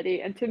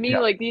humanity. And to me, Yeah.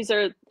 like these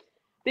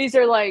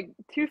are like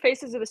two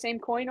faces of the same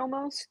coin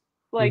almost.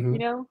 Like, Mm-hmm. you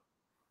know,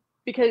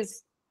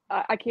 because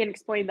I can't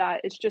explain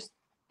that. It's just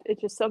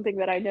something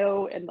that I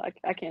know, and like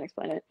I can't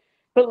explain it.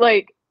 But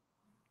like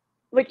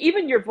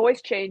even your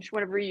voice changed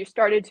whenever you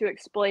started to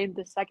explain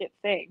the second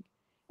thing.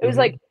 It was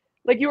Mm-hmm.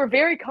 like you were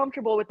very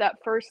comfortable with that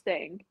first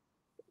thing,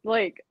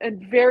 like,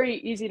 and very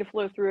easy to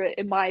flow through it,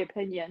 in my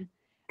opinion.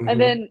 And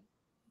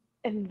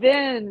Mm-hmm.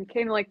 then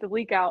came like the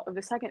leak out of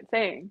the second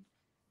thing.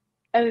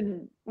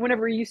 And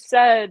whenever you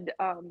said,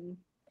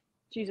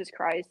 Jesus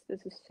Christ,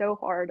 this is so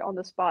hard on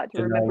the spot to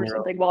Denying remember your own.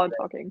 something while I'm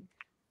talking.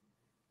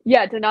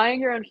 Yeah,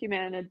 denying your own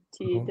humanity.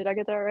 Mm-hmm. Did I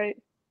get that right?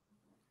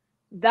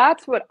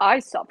 That's what I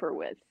suffer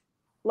with,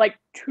 like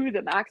to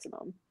the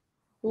maximum.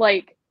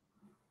 Like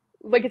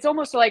it's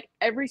almost like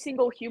every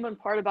single human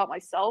part about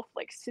myself,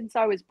 like since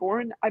I was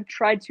born, I've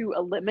tried to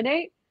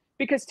eliminate,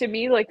 because to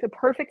me, like the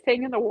perfect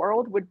thing in the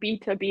world would be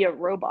to be a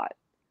robot.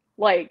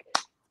 Like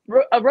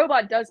a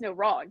robot does no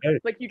wrong.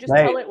 Like you just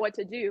tell it what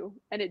to do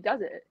and it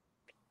does it.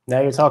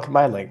 Now you're talking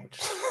my language.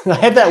 I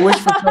had that wish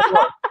for so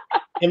long.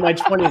 In my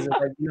 20s,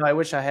 like, you know, I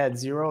wish I had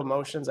zero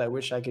emotions. I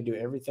wish I could do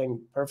everything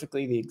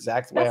perfectly the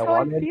exact way That's I how I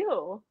wanted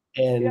feel.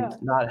 and Yeah.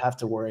 not have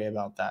to worry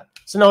about that.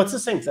 So no, it's the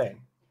same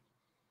thing.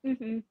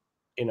 Mm-hmm.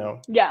 You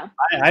know. Yeah.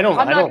 I don't.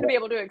 I'm not going to be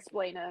able to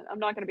explain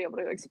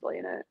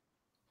it.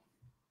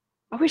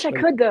 I wish I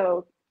could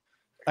though.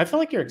 I feel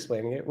like you're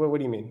explaining it. What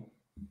do you mean?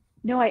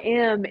 No, I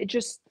am.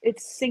 It's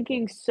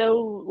sinking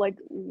so like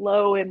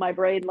low in my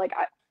brain. Like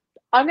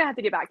I'm gonna have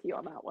to get back to you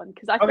on that one,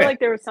 because I feel like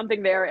there was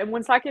something there, and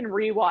once I can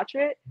rewatch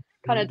it,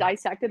 kind of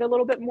dissect it a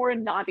little bit more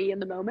and not be in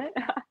the moment,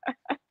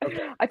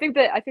 I think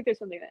there's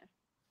something there.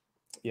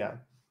 Yeah,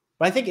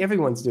 but I think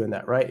everyone's doing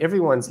that, right?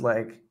 Everyone's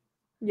like,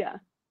 yeah,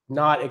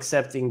 not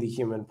accepting the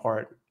human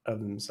part of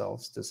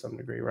themselves to some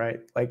degree,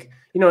 right? Like,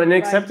 you know, and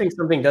accepting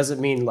something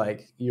doesn't mean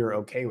like you're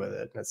okay with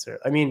it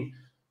necessarily. I mean,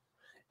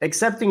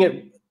 accepting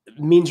it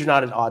means you're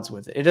not at odds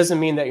with it. It doesn't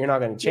mean that you're not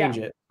going to change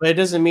it, but it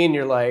doesn't mean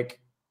you're like,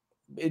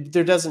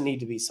 there doesn't need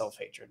to be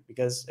self-hatred,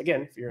 because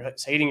again, if you're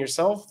hating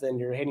yourself, then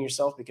you're hating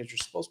yourself because you're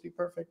supposed to be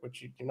perfect,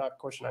 which you're not. Of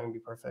course, you're not going to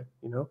be perfect,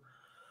 you know?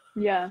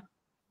 Yeah.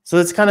 So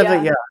it's kind of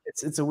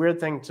it's a weird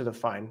thing to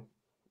define,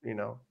 you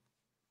know?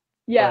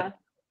 Yeah. But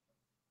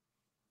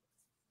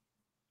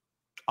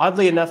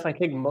oddly enough, I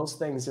think most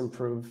things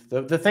improve.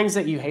 The things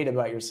that you hate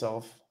about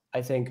yourself,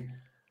 I think,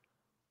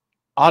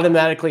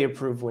 automatically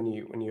improve when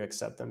you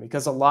accept them,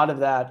 because a lot of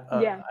that,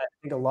 I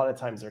think a lot of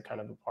times they're kind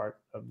of a part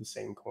of the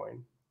same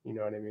coin. You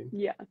know what I mean?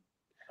 Yeah.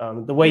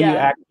 The way you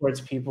act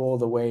towards people,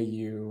 the way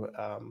you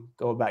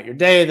go about your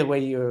day, the way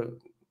you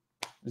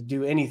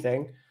do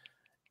anything.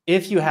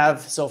 If you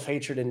have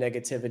self-hatred and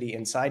negativity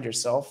inside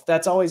yourself,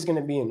 that's always going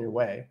to be in your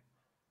way,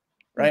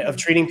 right? Of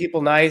treating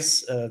people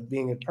nice, of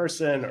being a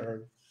person,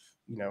 or,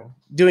 you know,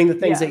 doing the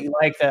things that you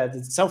like.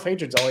 That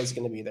self-hatred's always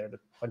going to be there to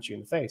punch you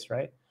in the face,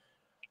 right?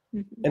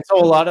 And so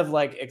a lot of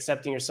like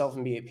accepting yourself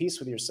and be at peace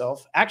with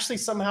yourself actually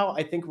somehow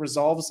I think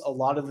resolves a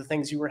lot of the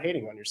things you were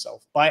hating on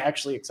yourself by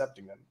actually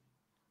accepting them.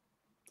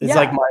 It's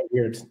like my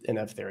weird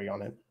NF theory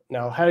on it.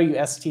 Now, how do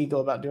you ST go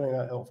about doing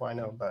that? Oh, I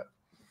know, but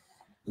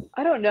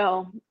I don't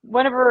know.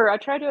 Whenever I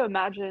try to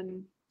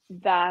imagine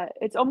that,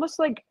 it's almost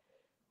like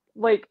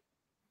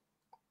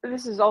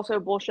this is also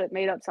bullshit,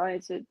 made up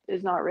science. It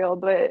is not real,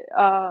 but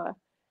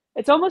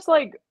it's almost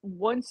like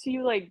once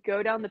you like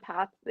go down the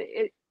path,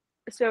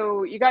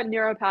 so you got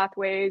neural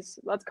pathways.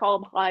 Let's call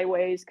them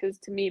highways, because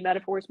to me,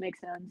 metaphors make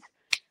sense.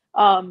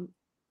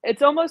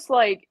 It's almost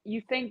like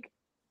you think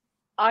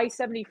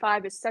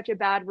I-75 is such a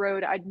bad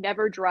road. I'd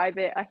never drive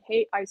it. I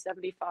hate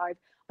I-75.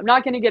 I'm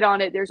not going to get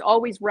on it. There's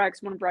always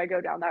wrecks whenever I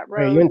go down that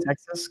road. Are you in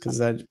Texas? Because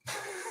that.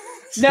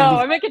 No,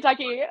 I'm in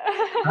Kentucky.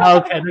 Oh,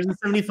 okay, there's a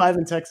 75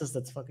 in Texas.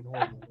 That's fucking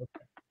horrible. Okay.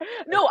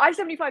 No,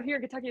 I-75 here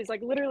in Kentucky is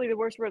like literally the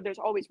worst road. There's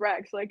always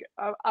wrecks. Like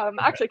I'm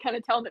actually kind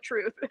of telling the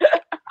truth.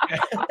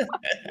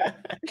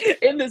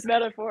 In this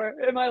metaphor,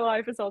 in my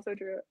life, it's also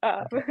true.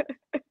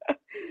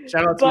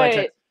 Shout out to my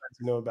Texas friends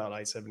who know about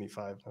I-75.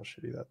 How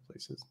shitty that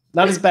place is.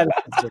 Not as bad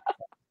as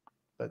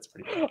that's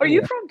pretty bad. Are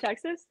you from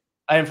Texas?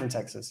 I am from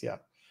Texas, yeah.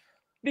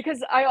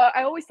 Because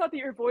I always thought that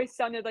your voice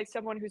sounded like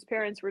someone whose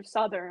parents were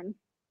Southern.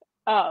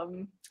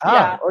 Yeah.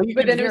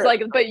 But then it was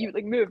like, but you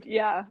like moved.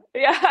 Yeah.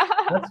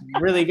 That's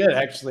really good,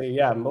 actually.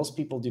 Yeah, most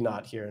people do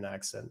not hear an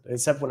accent,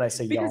 except when I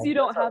say because you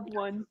don't have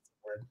one.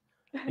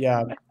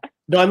 Yeah.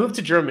 No, I moved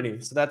to Germany,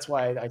 so that's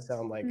why I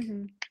sound like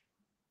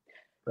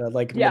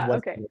Midwest.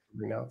 Okay.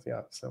 Now.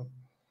 Yeah, so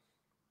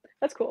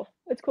that's cool.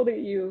 It's cool that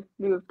you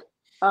moved.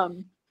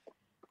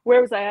 Where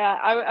was I at?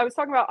 I was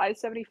talking about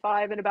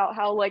I-75 and about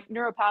how like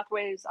neural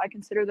pathways, I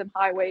consider them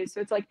highways.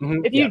 So it's like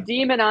if you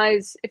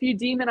demonize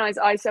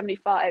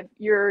I-75,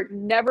 you're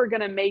never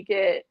gonna make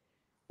it.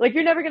 Like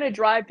you're never gonna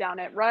drive down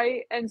it,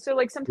 right? And so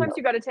like sometimes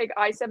you got to take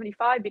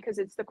I-75 because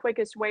it's the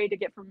quickest way to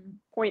get from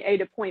point A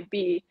to point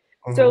B.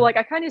 So like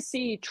I kind of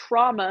see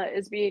trauma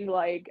as being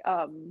like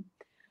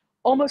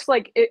almost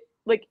like it,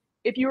 like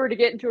if you were to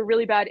get into a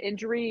really bad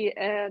injury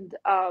and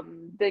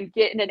then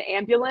get in an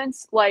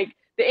ambulance, like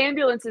the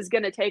ambulance is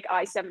going to take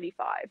I-75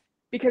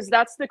 because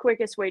that's the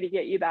quickest way to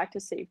get you back to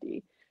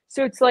safety.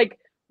 So it's like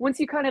once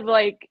you kind of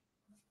like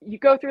you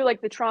go through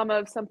like the trauma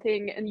of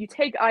something and you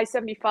take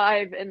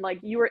I-75 and like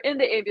you were in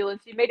the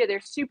ambulance, you made it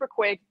there super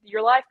quick,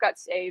 your life got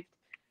saved,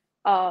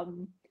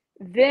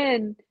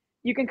 then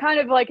you can kind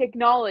of like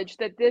acknowledge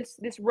that this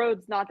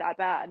road's not that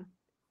bad.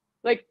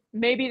 Like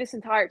maybe this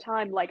entire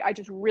time, like I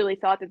just really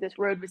thought that this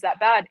road was that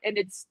bad, and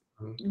it's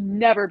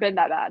never been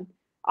that bad.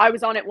 I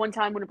was on it one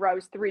time whenever I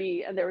was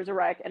 3 and there was a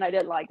wreck and I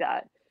didn't like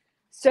that.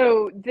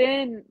 So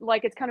then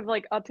like it's kind of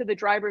like up to the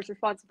driver's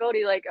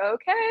responsibility, like,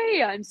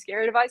 okay, I'm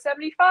scared of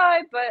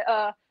I-75,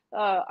 but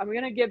I'm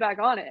gonna get back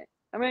on it.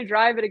 I'm gonna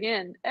drive it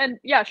again. And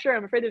yeah, sure,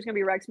 I'm afraid there's gonna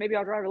be wrecks. Maybe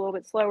I'll drive a little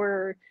bit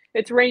slower.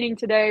 It's raining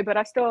today, but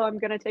I'm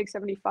gonna take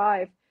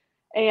 75.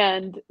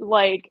 And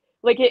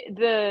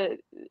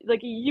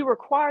you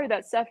require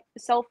that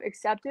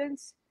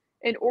self-acceptance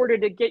in order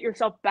to get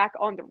yourself back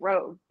on the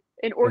road,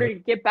 in order to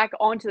get back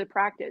onto the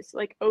practice,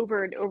 like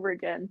over and over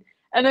again.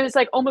 And then it's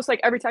like almost like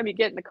every time you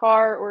get in the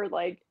car or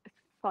like,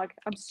 fuck,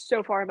 I'm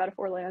so far in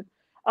metaphor land.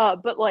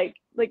 But like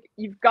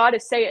you've got to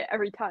say it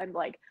every time.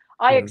 Like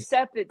I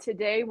accept that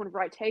today,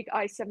 whenever I take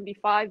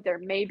I-75, there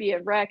may be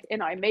a wreck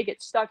and I may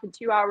get stuck in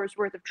 2 hours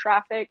worth of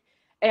traffic.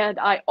 And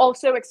I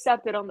also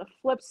accept that on the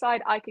flip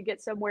side, I could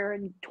get somewhere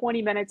in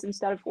 20 minutes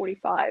instead of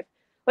 45.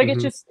 Like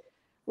it's just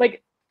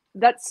like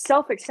that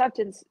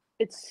self-acceptance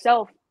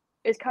itself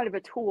is kind of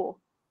a tool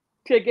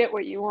to get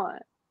what you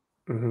want.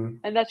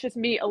 And that's just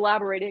me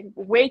elaborating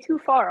way too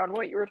far on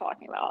what you were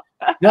talking about.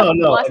 No,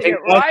 Blasting it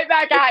right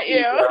back at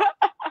you.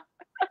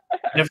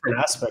 Different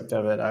aspect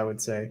of it, I would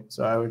say.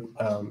 So I would,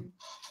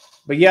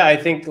 but yeah, I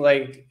think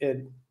like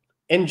it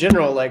in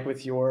general, like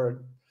with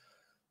your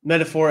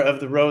metaphor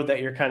of the road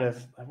that you're kind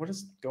of, what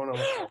is going on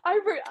with that?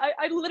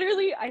 I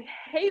literally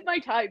hate my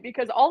type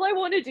because all I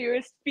want to do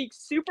is speak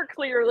super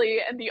clearly,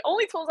 and the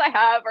only tools I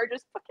have are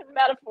just fucking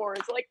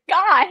metaphors. Like,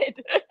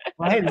 God.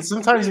 Right.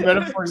 Sometimes the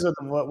metaphors are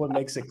what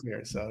makes it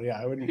clear. So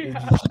yeah, I wouldn't get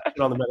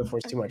on the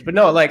metaphors too much. But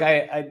no, like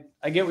I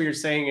get what you're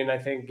saying, and I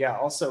think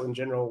also in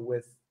general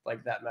with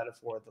like that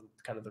metaphor, the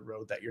kind of the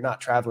road that you're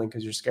not traveling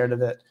because you're scared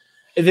of it,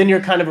 and then your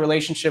kind of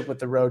relationship with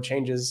the road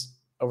changes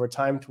over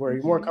time to where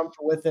you're more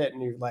comfortable with it,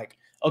 and you're like,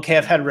 okay,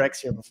 I've had wrecks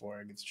here before.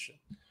 I get shit.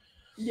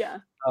 Yeah.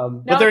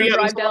 But there you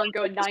drive down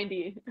going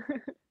 90.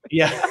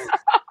 Yeah.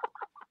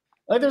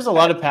 Like there's a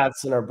lot of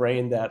paths in our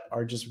brain that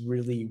are just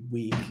really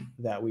weak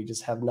that we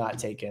just have not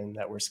taken,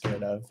 that we're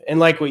scared of. And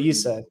like what you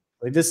said,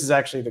 like this is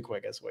actually the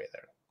quickest way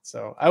there.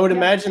 So I would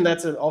imagine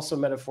that's also a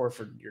metaphor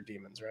for your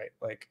demons, right?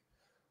 Like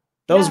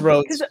those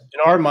roads in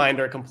our mind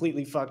are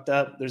completely fucked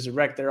up. There's a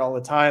wreck there all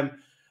the time.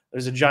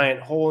 There's a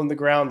giant hole in the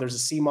ground. There's a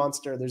sea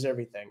monster. There's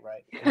everything,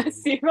 right? A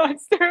sea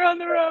monster on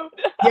the road.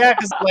 Yeah,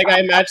 because like I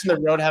imagine the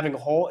road having a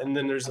hole, and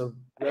then there's a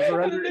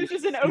river under. And there's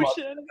just an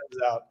ocean.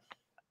 Out,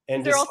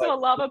 and is there also like a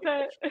lava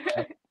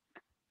pit?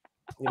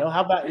 You know,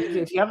 how about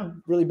if you have a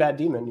really bad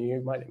demon,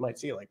 you might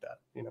see it like that,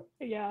 you know?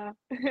 Yeah.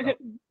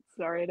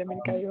 Sorry, I didn't mean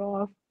to cut you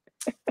off.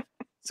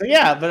 So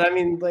yeah, but I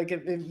mean, like,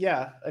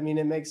 yeah, I mean,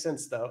 it makes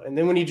sense though. And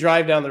then when you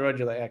drive down the road,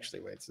 you're like,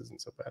 actually, wait, this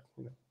isn't so bad,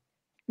 you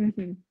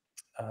know?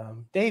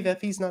 Dave,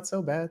 FE's not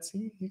so bad.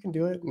 See, you can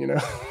do it, you know?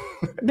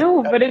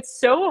 No, but it's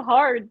so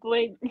hard.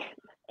 Like,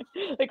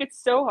 it's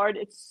so hard.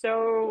 It's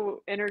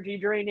so energy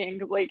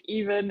draining. Like,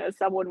 even as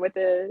someone with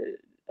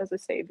as a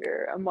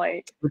savior, I'm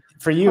like,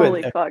 For you,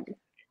 holy fuck.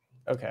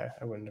 Okay,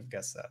 I wouldn't have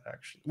guessed that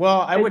actually.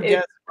 Well, I would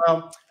guess.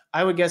 Well,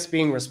 I would guess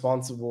being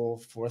responsible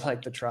for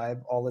like the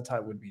tribe all the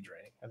time would be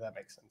draining. If that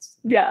makes sense.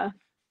 Yeah.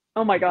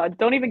 Oh my god!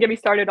 Don't even get me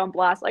started on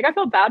blast. Like, I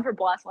feel bad for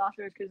blast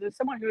lasters because as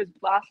someone who is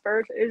blast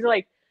first, is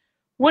like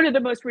one of the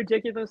most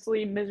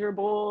ridiculously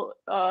miserable,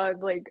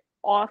 like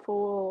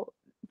awful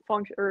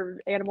function or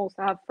animals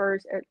to have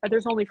first.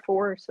 There's only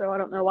 4, so I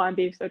don't know why I'm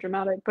being so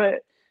dramatic, but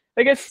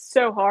like it's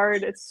so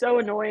hard. It's so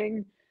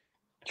annoying.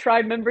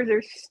 Tribe members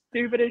are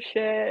stupid as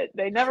shit.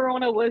 They never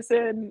want to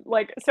listen.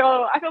 Like,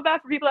 so I feel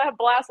bad for people that have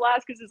blast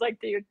last because it's like,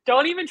 dude,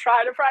 don't even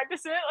try to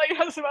practice it. Like,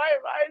 that's my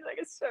advice. Like,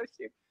 it's so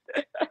stupid.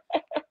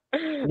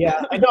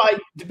 Yeah, I know.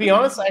 To be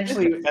honest,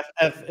 actually,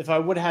 if I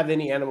would have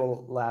any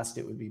animal last,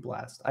 it would be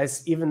blast.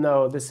 Even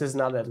though this is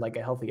not like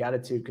a healthy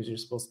attitude because you're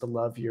supposed to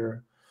love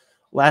your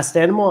last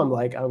animal,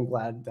 I'm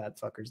glad that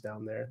fucker's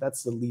down there.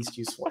 That's the least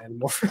useful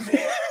animal for me.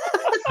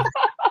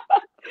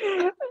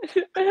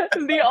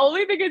 The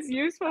only thing it's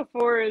useful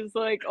for is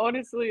like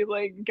honestly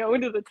like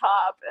going to the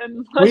top and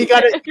like, well,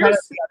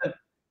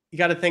 you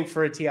gotta think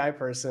for a TI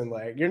person,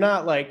 like you're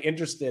not like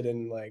interested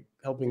in like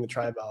helping the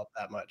tribe out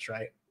that much,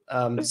 right?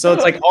 So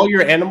it's like all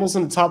your animals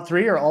in the top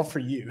 3 are all for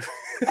you.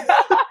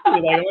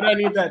 You're like, what do I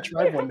need that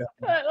tribe one now?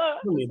 I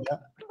don't need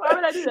that. Why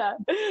would I do that?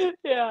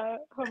 Yeah.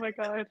 Oh my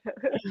god.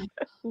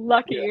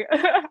 Lucky.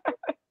 Yeah.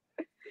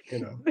 You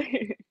know.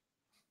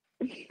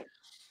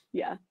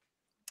 Yeah.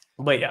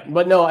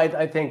 But no,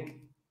 I think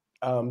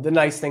the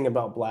nice thing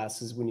about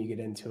blast is when you get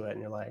into it and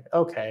you're like,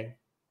 okay,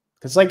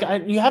 because like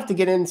you have to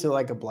get into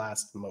like a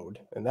blast mode,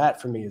 and that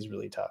for me is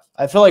really tough.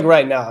 I feel like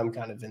right now I'm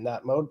kind of in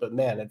that mode, but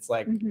man, it's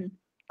like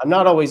I'm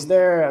not always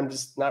there. I'm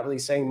just not really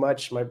saying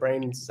much. My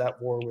brain's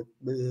at war with,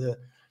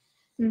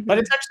 but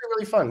it's actually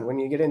really fun when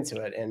you get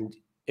into it, and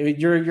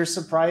you're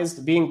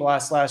surprised being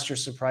blast last. You're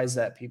surprised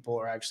that people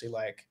are actually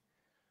like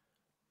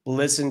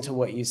listen to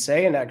what you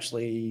say and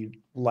actually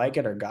like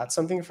it or got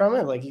something from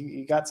it. Like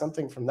you got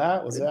something from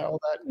that. Was that all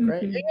that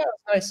great? Yeah, it was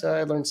nice.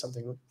 I learned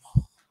something.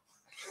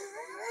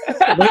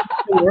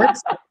 It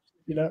works,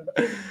 you know?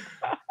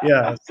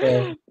 Yeah.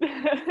 So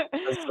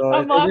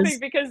I'm laughing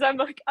because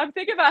I'm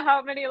thinking about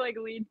how many like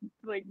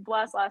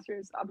blast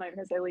lasters, I'm not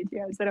gonna say lead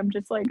guys, that I'm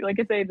just like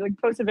if they like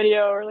post a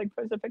video or like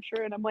post a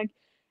picture and I'm like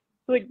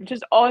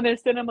just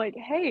honest and I'm like,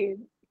 hey,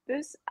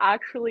 this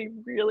actually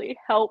really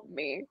helped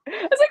me.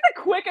 It's like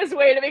the quickest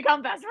way to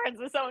become best friends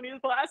with someone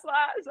who's blast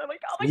last. I'm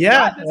like, oh my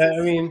god. I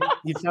mean,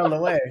 you found the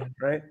way,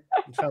 right?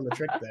 You found the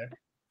trick there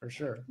for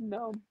sure.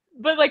 No,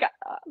 but like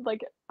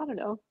I don't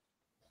know.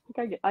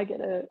 Like I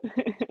get it.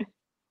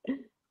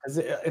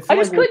 I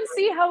just couldn't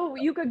see how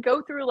you could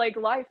go through like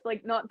life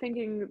like not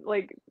thinking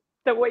like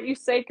that what you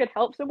say could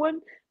help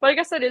someone. But I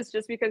guess that is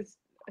just because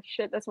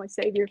shit, that's my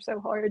savior so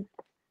hard.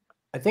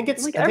 I think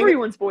it's like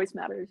everyone's voice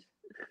matters.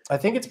 I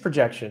think it's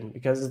projection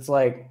because it's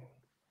like,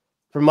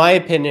 from my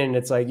opinion,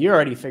 it's like you're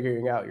already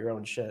figuring out your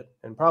own shit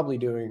and probably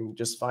doing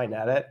just fine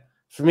at it.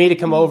 For me to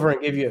come over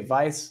and give you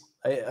advice,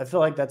 I feel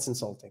like that's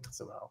insulting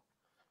somehow.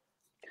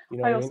 You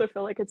know I also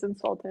feel like it's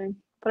insulting,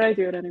 but I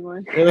do it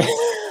anyway. Really?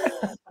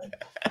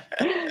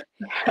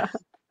 Yeah.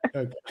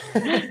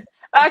 Okay.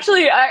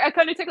 Actually, I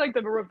kind of take like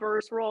the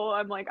reverse role.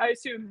 I'm like, I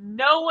assume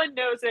no one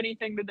knows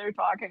anything that they're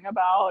talking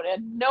about,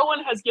 and no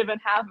one has given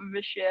half of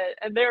a shit,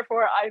 and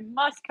therefore I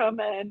must come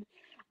in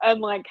and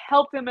like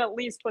help them at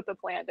least put the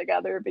plan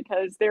together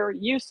because they're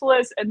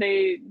useless and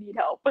they need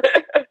help.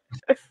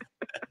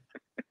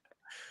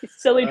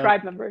 Silly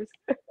tribe members.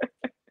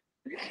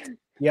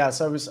 Yeah,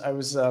 so I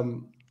was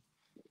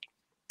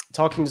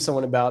talking to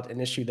someone about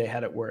an issue they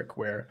had at work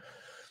where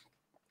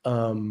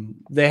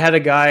they had a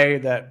guy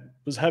that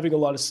was having a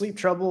lot of sleep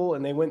trouble,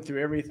 and they went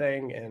through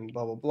everything and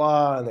blah, blah,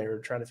 blah, and they were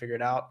trying to figure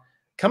it out.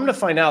 Come to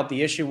find out,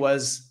 the issue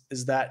is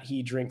that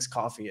he drinks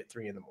coffee at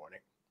 3 a.m.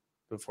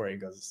 before he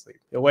goes to sleep.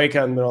 He'll wake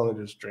up in the middle and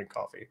just drink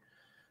coffee.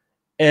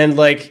 And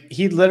like,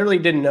 he literally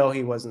didn't know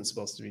he wasn't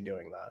supposed to be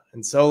doing that.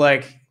 And so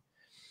like,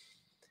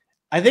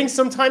 I think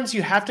sometimes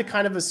you have to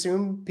kind of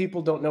assume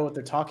people don't know what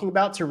they're talking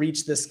about to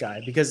reach this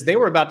guy, because they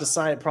were about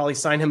to probably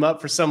sign him up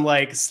for some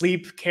like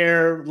sleep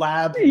care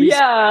lab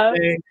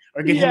thing,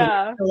 or get him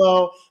a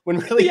pillow when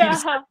really he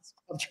just stopped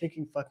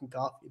drinking fucking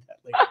coffee that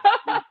late.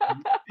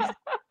 So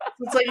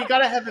it's like you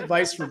gotta have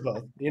advice for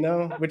both, you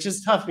know, which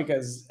is tough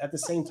because at the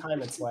same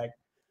time it's like,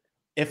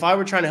 if I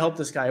were trying to help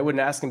this guy, I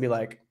wouldn't ask him, be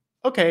like,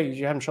 okay,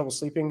 you're having trouble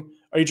sleeping?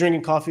 Are you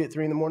drinking coffee at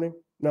 3 a.m?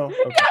 No. Okay.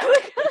 Yeah,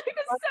 like,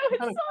 it's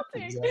so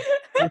insulting.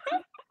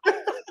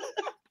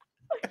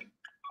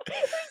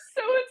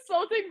 It's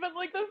so insulting, but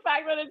like the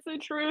fact that it's the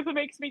truth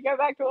makes me go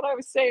back to what I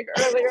was saying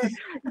earlier.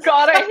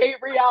 God, I hate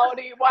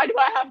reality. Why do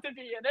I have to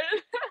be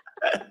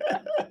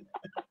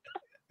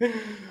in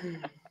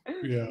it?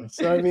 Yeah.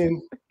 So I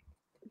mean,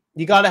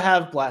 you got to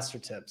have blaster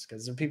tips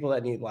because there are people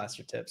that need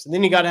blaster tips, and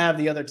then you got to have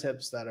the other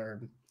tips that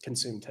are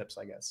consume tips.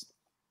 I guess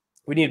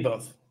we need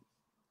both.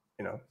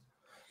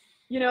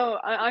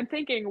 I'm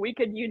thinking we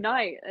could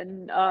unite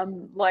and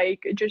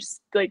like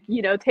just like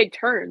take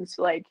turns,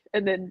 like,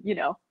 and then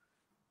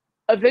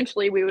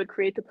eventually we would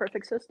create the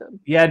perfect system.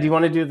 Yeah. Do you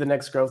want to do the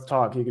next growth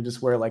talk? You could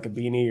just wear like a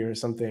beanie or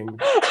something.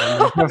 Like,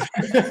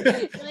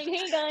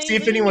 hey guys, see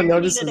if anyone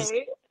notices.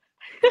 Today?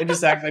 And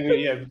just act like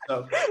yeah.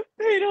 So,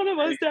 they don't have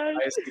mustache.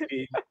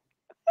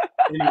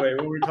 Anyway,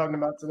 what were we talking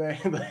about today?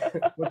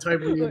 What type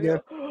were you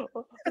again?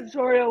 I'm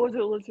sorry, I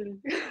wasn't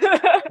listening.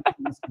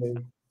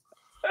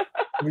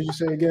 What did you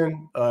say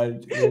again?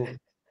 We'll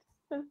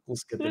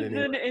skip it. It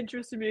didn't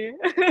interest me.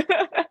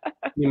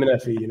 I'm an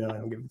FE, I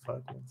don't give a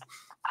fuck.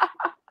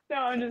 No,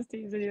 I'm just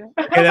teasing you.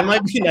 Okay, that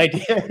might be an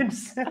idea.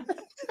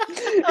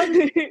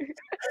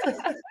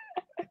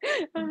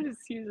 I'm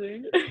just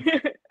teasing.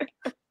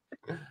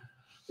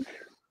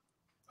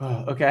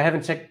 Oh, okay, I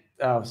haven't checked.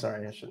 Oh,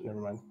 sorry, I shouldn't. Never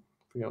mind.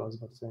 Forget what I was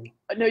about to say.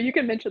 No, you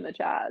can mention the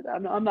chat.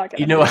 I'm not gonna.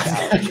 You know what?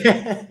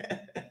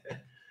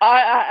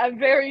 I'm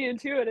very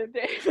intuitive,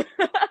 Dave.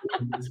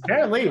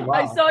 Apparently, wow.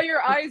 I saw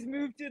your eyes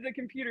move to the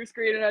computer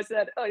screen, and I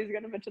said, "Oh, he's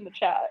gonna mention the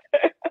chat."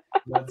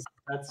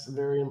 That's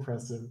very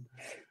impressive.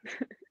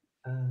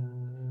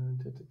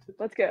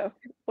 Let's go.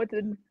 What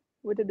did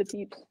the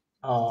peeps?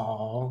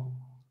 Oh,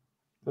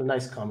 a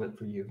nice comment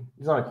for you.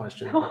 It's not a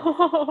question.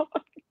 Oh.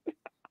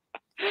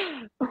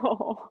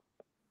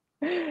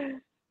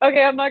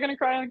 Okay, I'm not gonna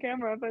cry on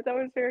camera, but that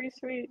was very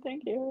sweet.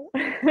 Thank you.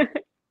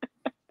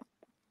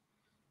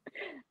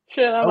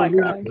 Shit, I might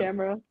cry on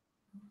camera.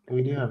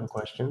 We do have a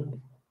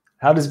question.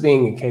 How does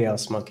being a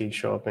chaos monkey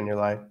show up in your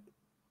life?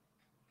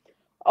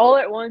 All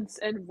at once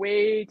and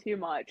way too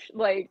much.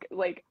 Like,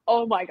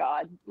 oh my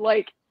God.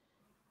 Like,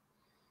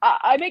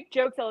 I make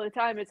jokes all the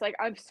time. It's like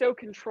I'm so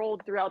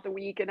controlled throughout the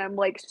week, and I'm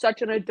like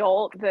such an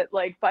adult that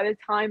like by the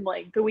time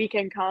like the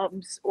weekend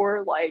comes,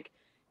 or like,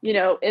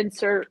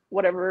 insert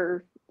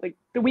whatever, like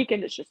the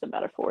weekend is just a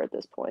metaphor at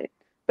this point,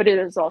 but it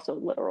is also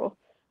literal.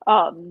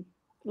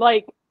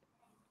 Like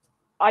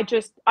I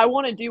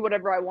want to do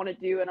whatever I want to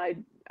do, and I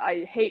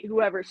hate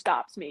whoever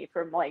stops me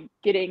from like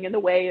getting in the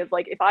way of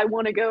like, if I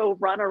want to go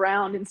run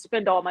around and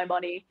spend all my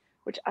money,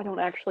 which I don't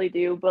actually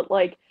do, but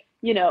like,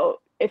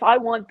 if I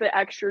want the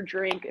extra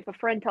drink, if a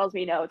friend tells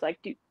me no, it's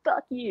like, dude,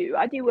 fuck you.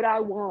 I do what I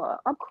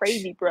want. I'm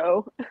crazy,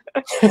 bro.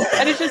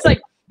 And it's just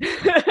like, no,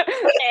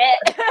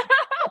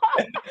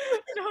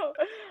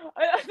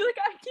 I feel like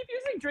I keep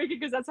using drinking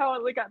because that's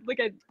how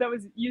that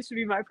was used to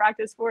be my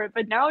practice for it.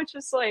 But now it's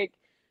just like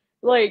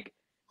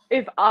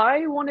if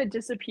I want to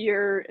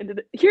disappear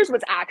here's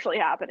what's actually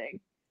happening.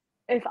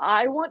 If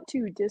I want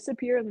to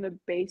disappear in the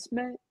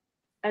basement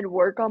and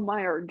work on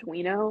my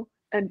Arduino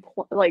and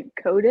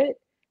code it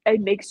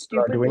and make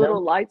stupid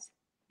little lights,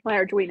 my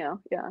Arduino,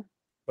 yeah.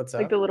 What's that?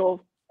 Like the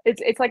little,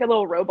 it's like a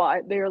little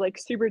robot. They're like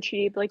super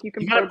cheap. Like you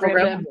can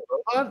program them.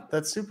 Robot?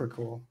 That's super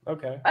cool.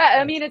 Okay.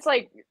 I mean, it's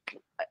like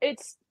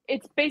it's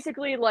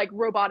basically like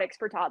robotics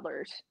for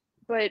toddlers,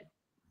 but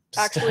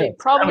actually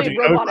probably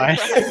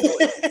robotics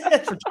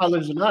for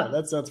toddlers or not.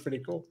 That sounds pretty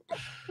cool.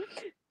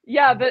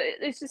 Yeah, but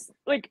it's just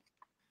like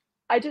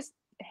I just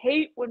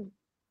hate when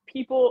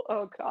people.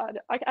 Oh God,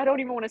 I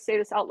don't even want to say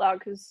this out loud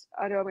because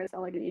I know I'm gonna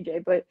sound like an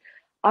EJ, but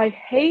I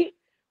hate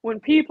when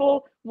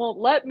people won't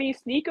let me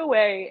sneak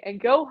away and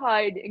go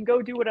hide and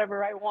go do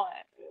whatever I want.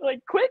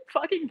 Like, quit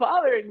fucking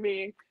bothering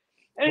me.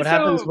 And what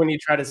happens when you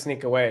try to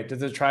sneak away? Does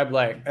the tribe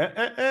like?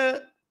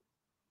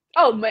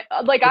 Oh, my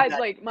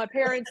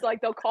parents, like,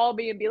 they'll call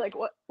me and be like,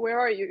 "What? Where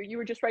are you? You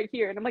were just right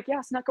here." And I'm like, "Yeah,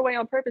 I snuck away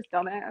on purpose,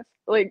 dumbass."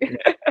 Like,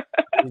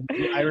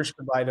 the Irish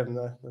goodbye to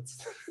them.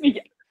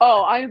 Yeah.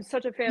 Oh, I am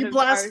such a fan of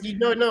Irish.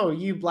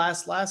 You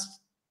blast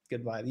last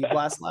goodbye. You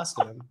blast last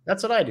to them.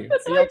 That's what I do.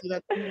 Y'all do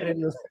that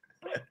too?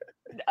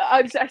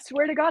 I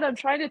swear to God, I'm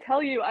trying to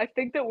tell you, I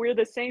think that we're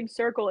the same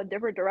circle in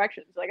different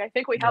directions. Like, I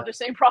think we have the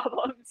same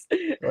problems.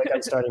 Like,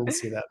 I'm starting to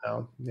see that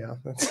now. Yeah.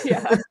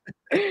 Yeah.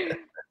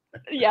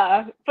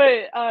 Yeah.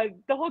 But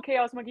the whole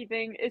chaos monkey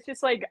thing, it's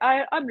just like,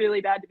 I'm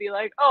really bad to be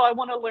like, oh, I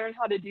want to learn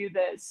how to do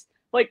this.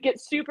 Like, get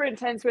super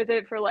intense with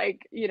it for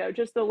like,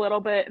 just a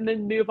little bit and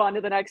then move on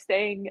to the next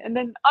thing. And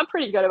then I'm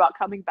pretty good about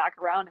coming back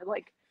around and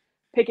like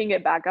picking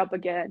it back up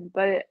again.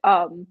 But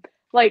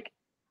like,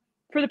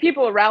 for the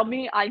people around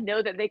me, I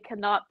know that they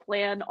cannot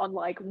plan on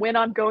like when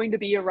I'm going to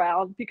be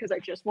around because I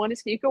just want to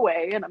sneak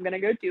away and I'm going to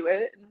go do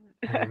it.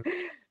 Mm-hmm.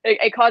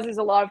 It causes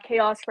a lot of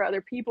chaos for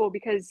other people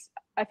because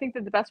I think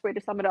that the best way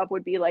to sum it up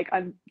would be like,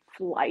 I'm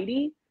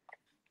flighty,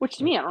 which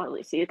to me, I don't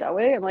really see it that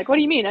way. I'm like, what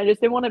do you mean? I just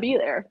didn't want to be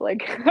there.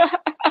 Like,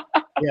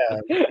 yeah.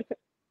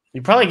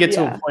 You probably get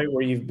to a point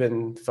where you've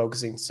been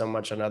focusing so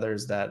much on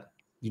others that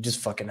you just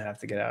fucking have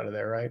to get out of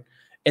there, right?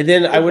 And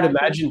then I would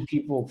imagine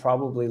people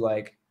probably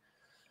like,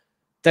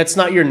 that's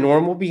not your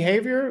normal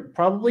behavior,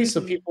 probably.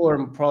 So Mhm. people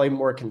are probably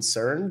more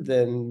concerned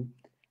than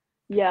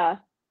Yeah.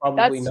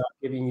 probably That's not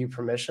giving you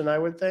permission, I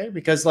would say.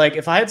 Because like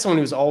if I had someone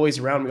who's always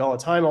around me all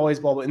the time, always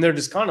blah blah, and they're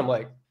just kind of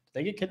like,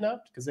 they get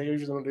kidnapped because they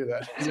usually don't do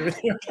that. Is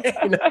everything okay?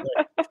 You know, like,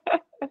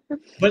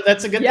 but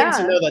that's a good thing to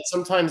yeah. know that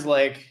sometimes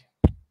like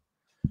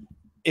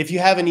if you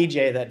have an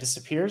EJ that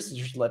disappears,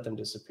 you should let them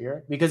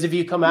disappear. Because if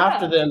you come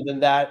after Yeah. them, then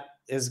that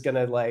is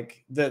gonna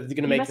like they're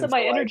gonna You make mess them up my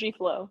feel like, energy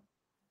flow.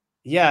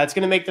 yeah, it's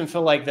gonna make them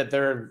feel like that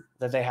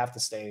they have to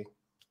stay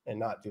and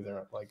not do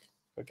their like,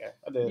 okay,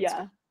 I did it.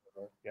 Yeah.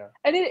 Yeah.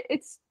 And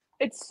it's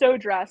so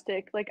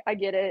drastic. Like I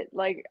get it.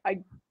 Like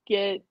I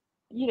get,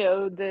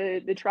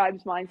 the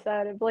tribe's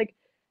mindset of like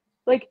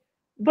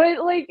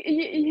but like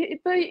you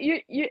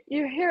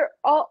hear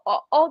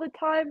all the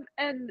time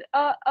and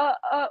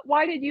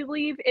why did you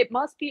leave? It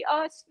must be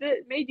us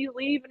that made you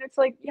leave. And it's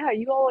like, yeah,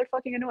 you all are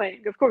fucking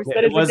annoying. Of course, Yeah,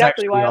 that it is was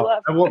exactly actually why I off.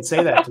 left. I won't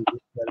say that to you,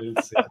 but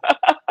it's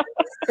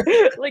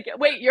Like,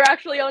 wait, you're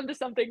actually onto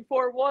something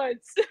for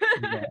once.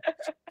 yeah.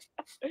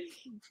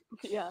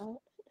 Yeah.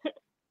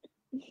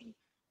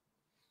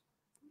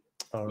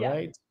 All Yeah.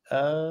 right.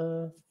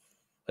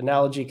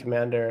 Analogy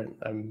commander.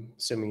 I'm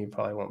assuming you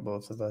probably want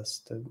both of us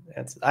to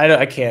answer.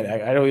 I can't.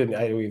 I don't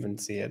even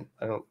see it.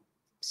 I don't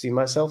see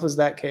myself as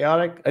that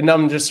chaotic. And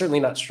I'm just certainly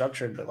not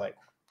structured, but like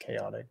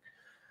chaotic.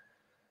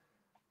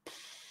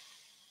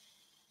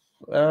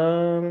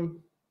 Because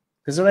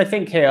when I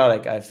think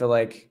chaotic, I feel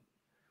like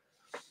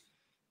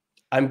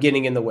I'm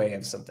getting in the way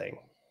of something,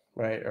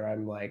 right? Or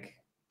I'm like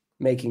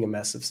making a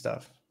mess of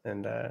stuff.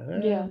 And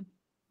Yeah.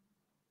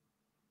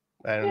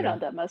 I don't You're know. not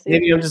that messy.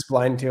 Maybe I'm just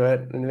blind to it,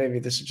 and maybe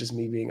this is just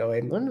me being, oh,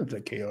 I'm not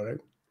that chaotic.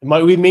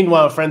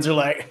 Meanwhile, friends are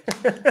like,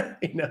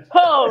 you know,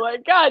 Oh my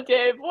God,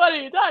 Dave, what are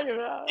you talking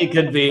about? it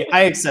could be.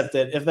 I accept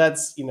it. If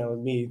that's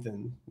me,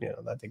 then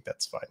I think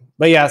that's fine.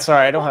 But yeah,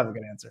 sorry, I don't have a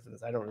good answer for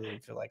this. I don't really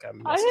feel like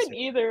I'm I didn't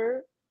necessarily.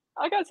 either.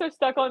 I got so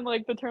stuck on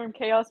like the term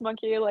chaos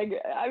monkey.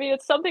 Like, I mean,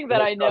 it's something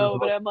that I know,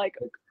 but I'm like,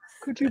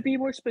 could you be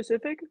more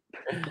specific?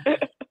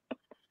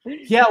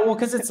 Yeah, well,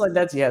 because it's like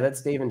that's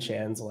Dave and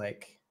Chan's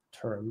like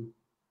term,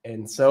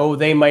 and so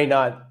they might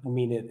not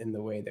mean it in the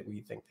way that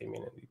we think they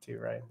mean it too,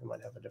 right? They might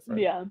have a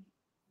different. Yeah,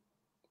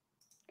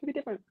 could be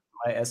different.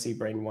 My SE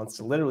brain wants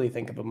to literally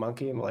think of a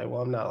monkey. I'm like,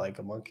 well, I'm not like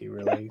a monkey,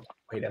 really.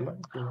 Wait, am I?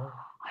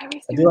 I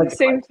was I do doing like the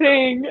same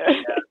thing.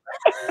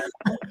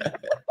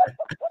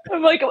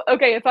 I'm like,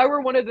 okay, if I were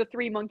one of the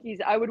three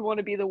monkeys, I would want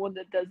to be the one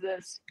that does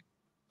this.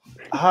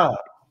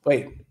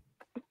 Wait.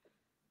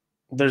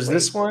 There's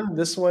this one.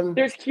 There's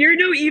hear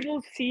no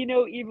evil, see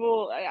no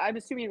evil. I'm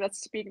assuming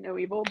that's speak no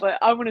evil, but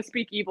I want to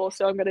speak evil,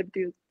 so I'm gonna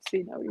do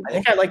see no evil. I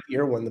think I like the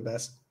ear one the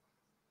best.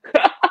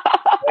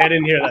 I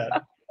didn't hear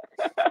that.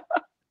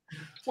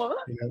 What?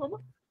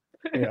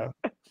 Yeah.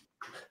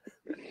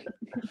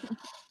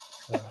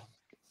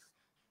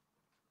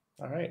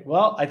 All right.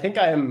 Well, I think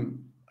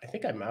I'm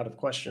out of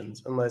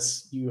questions,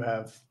 unless you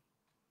have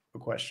a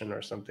question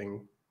or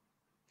something.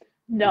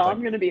 No,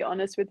 I'm gonna be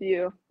honest with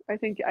you. I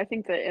think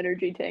the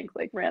energy tank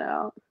like ran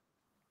out.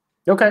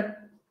 Okay.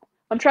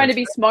 I'm trying to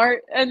be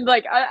smart, and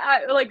like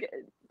I like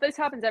this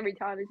happens every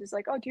time. It's just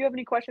like, oh, do you have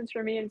any questions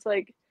for me? And it's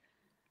like,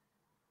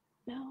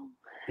 no.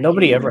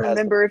 Nobody ever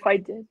remember if I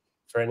did.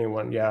 For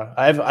anyone, yeah,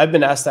 I've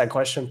been asked that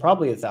question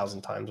probably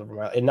 1,000 times over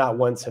my, and not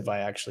once have I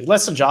actually.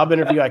 Unless a job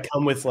interview, I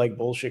come with like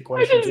bullshit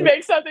questions. I just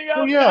make something up.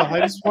 Oh yeah, I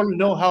just want to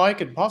know how I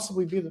could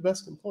possibly be the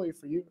best employee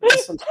for you. Like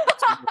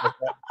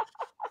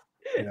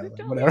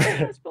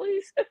whatever.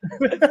 Please.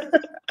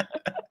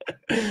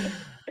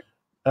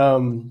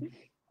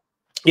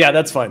 Yeah,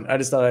 that's fine. I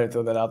just thought I'd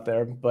throw that out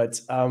there.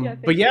 But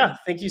yeah,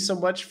 thank you so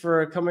much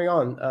for coming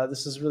on.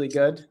 This is really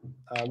good,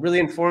 really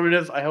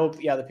informative. I hope,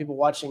 the people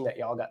watching, that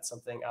y'all got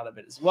something out of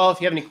it as well.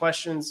 If you have any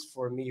questions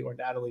for me or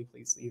Natalie,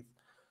 please leave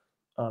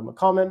a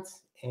comment.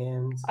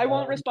 And I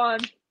won't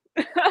respond.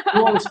 I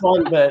won't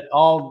respond, but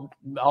I'll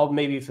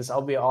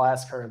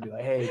ask her and be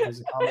like, hey, there's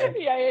a comment.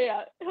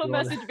 Yeah. He'll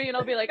message me and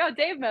I'll be like, oh,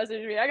 Dave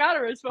messaged me. I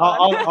gotta respond.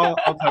 I'll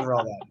cover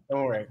all that.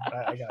 Don't worry,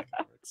 I got it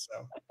covered.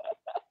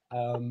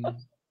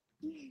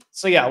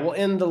 So yeah, we'll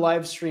end the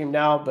live stream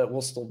now, but we'll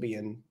still be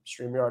in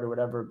StreamYard or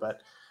whatever.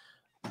 But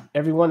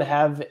everyone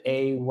have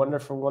a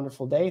wonderful,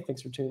 wonderful day.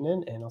 Thanks for tuning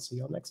in, and I'll see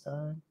y'all next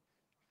time.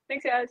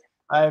 Thanks, guys.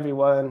 Bye,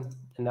 everyone.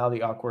 And now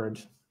the awkward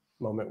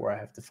moment where I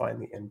have to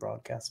find the end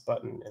broadcast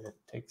button, and it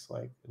takes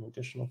like an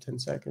additional 10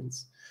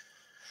 seconds.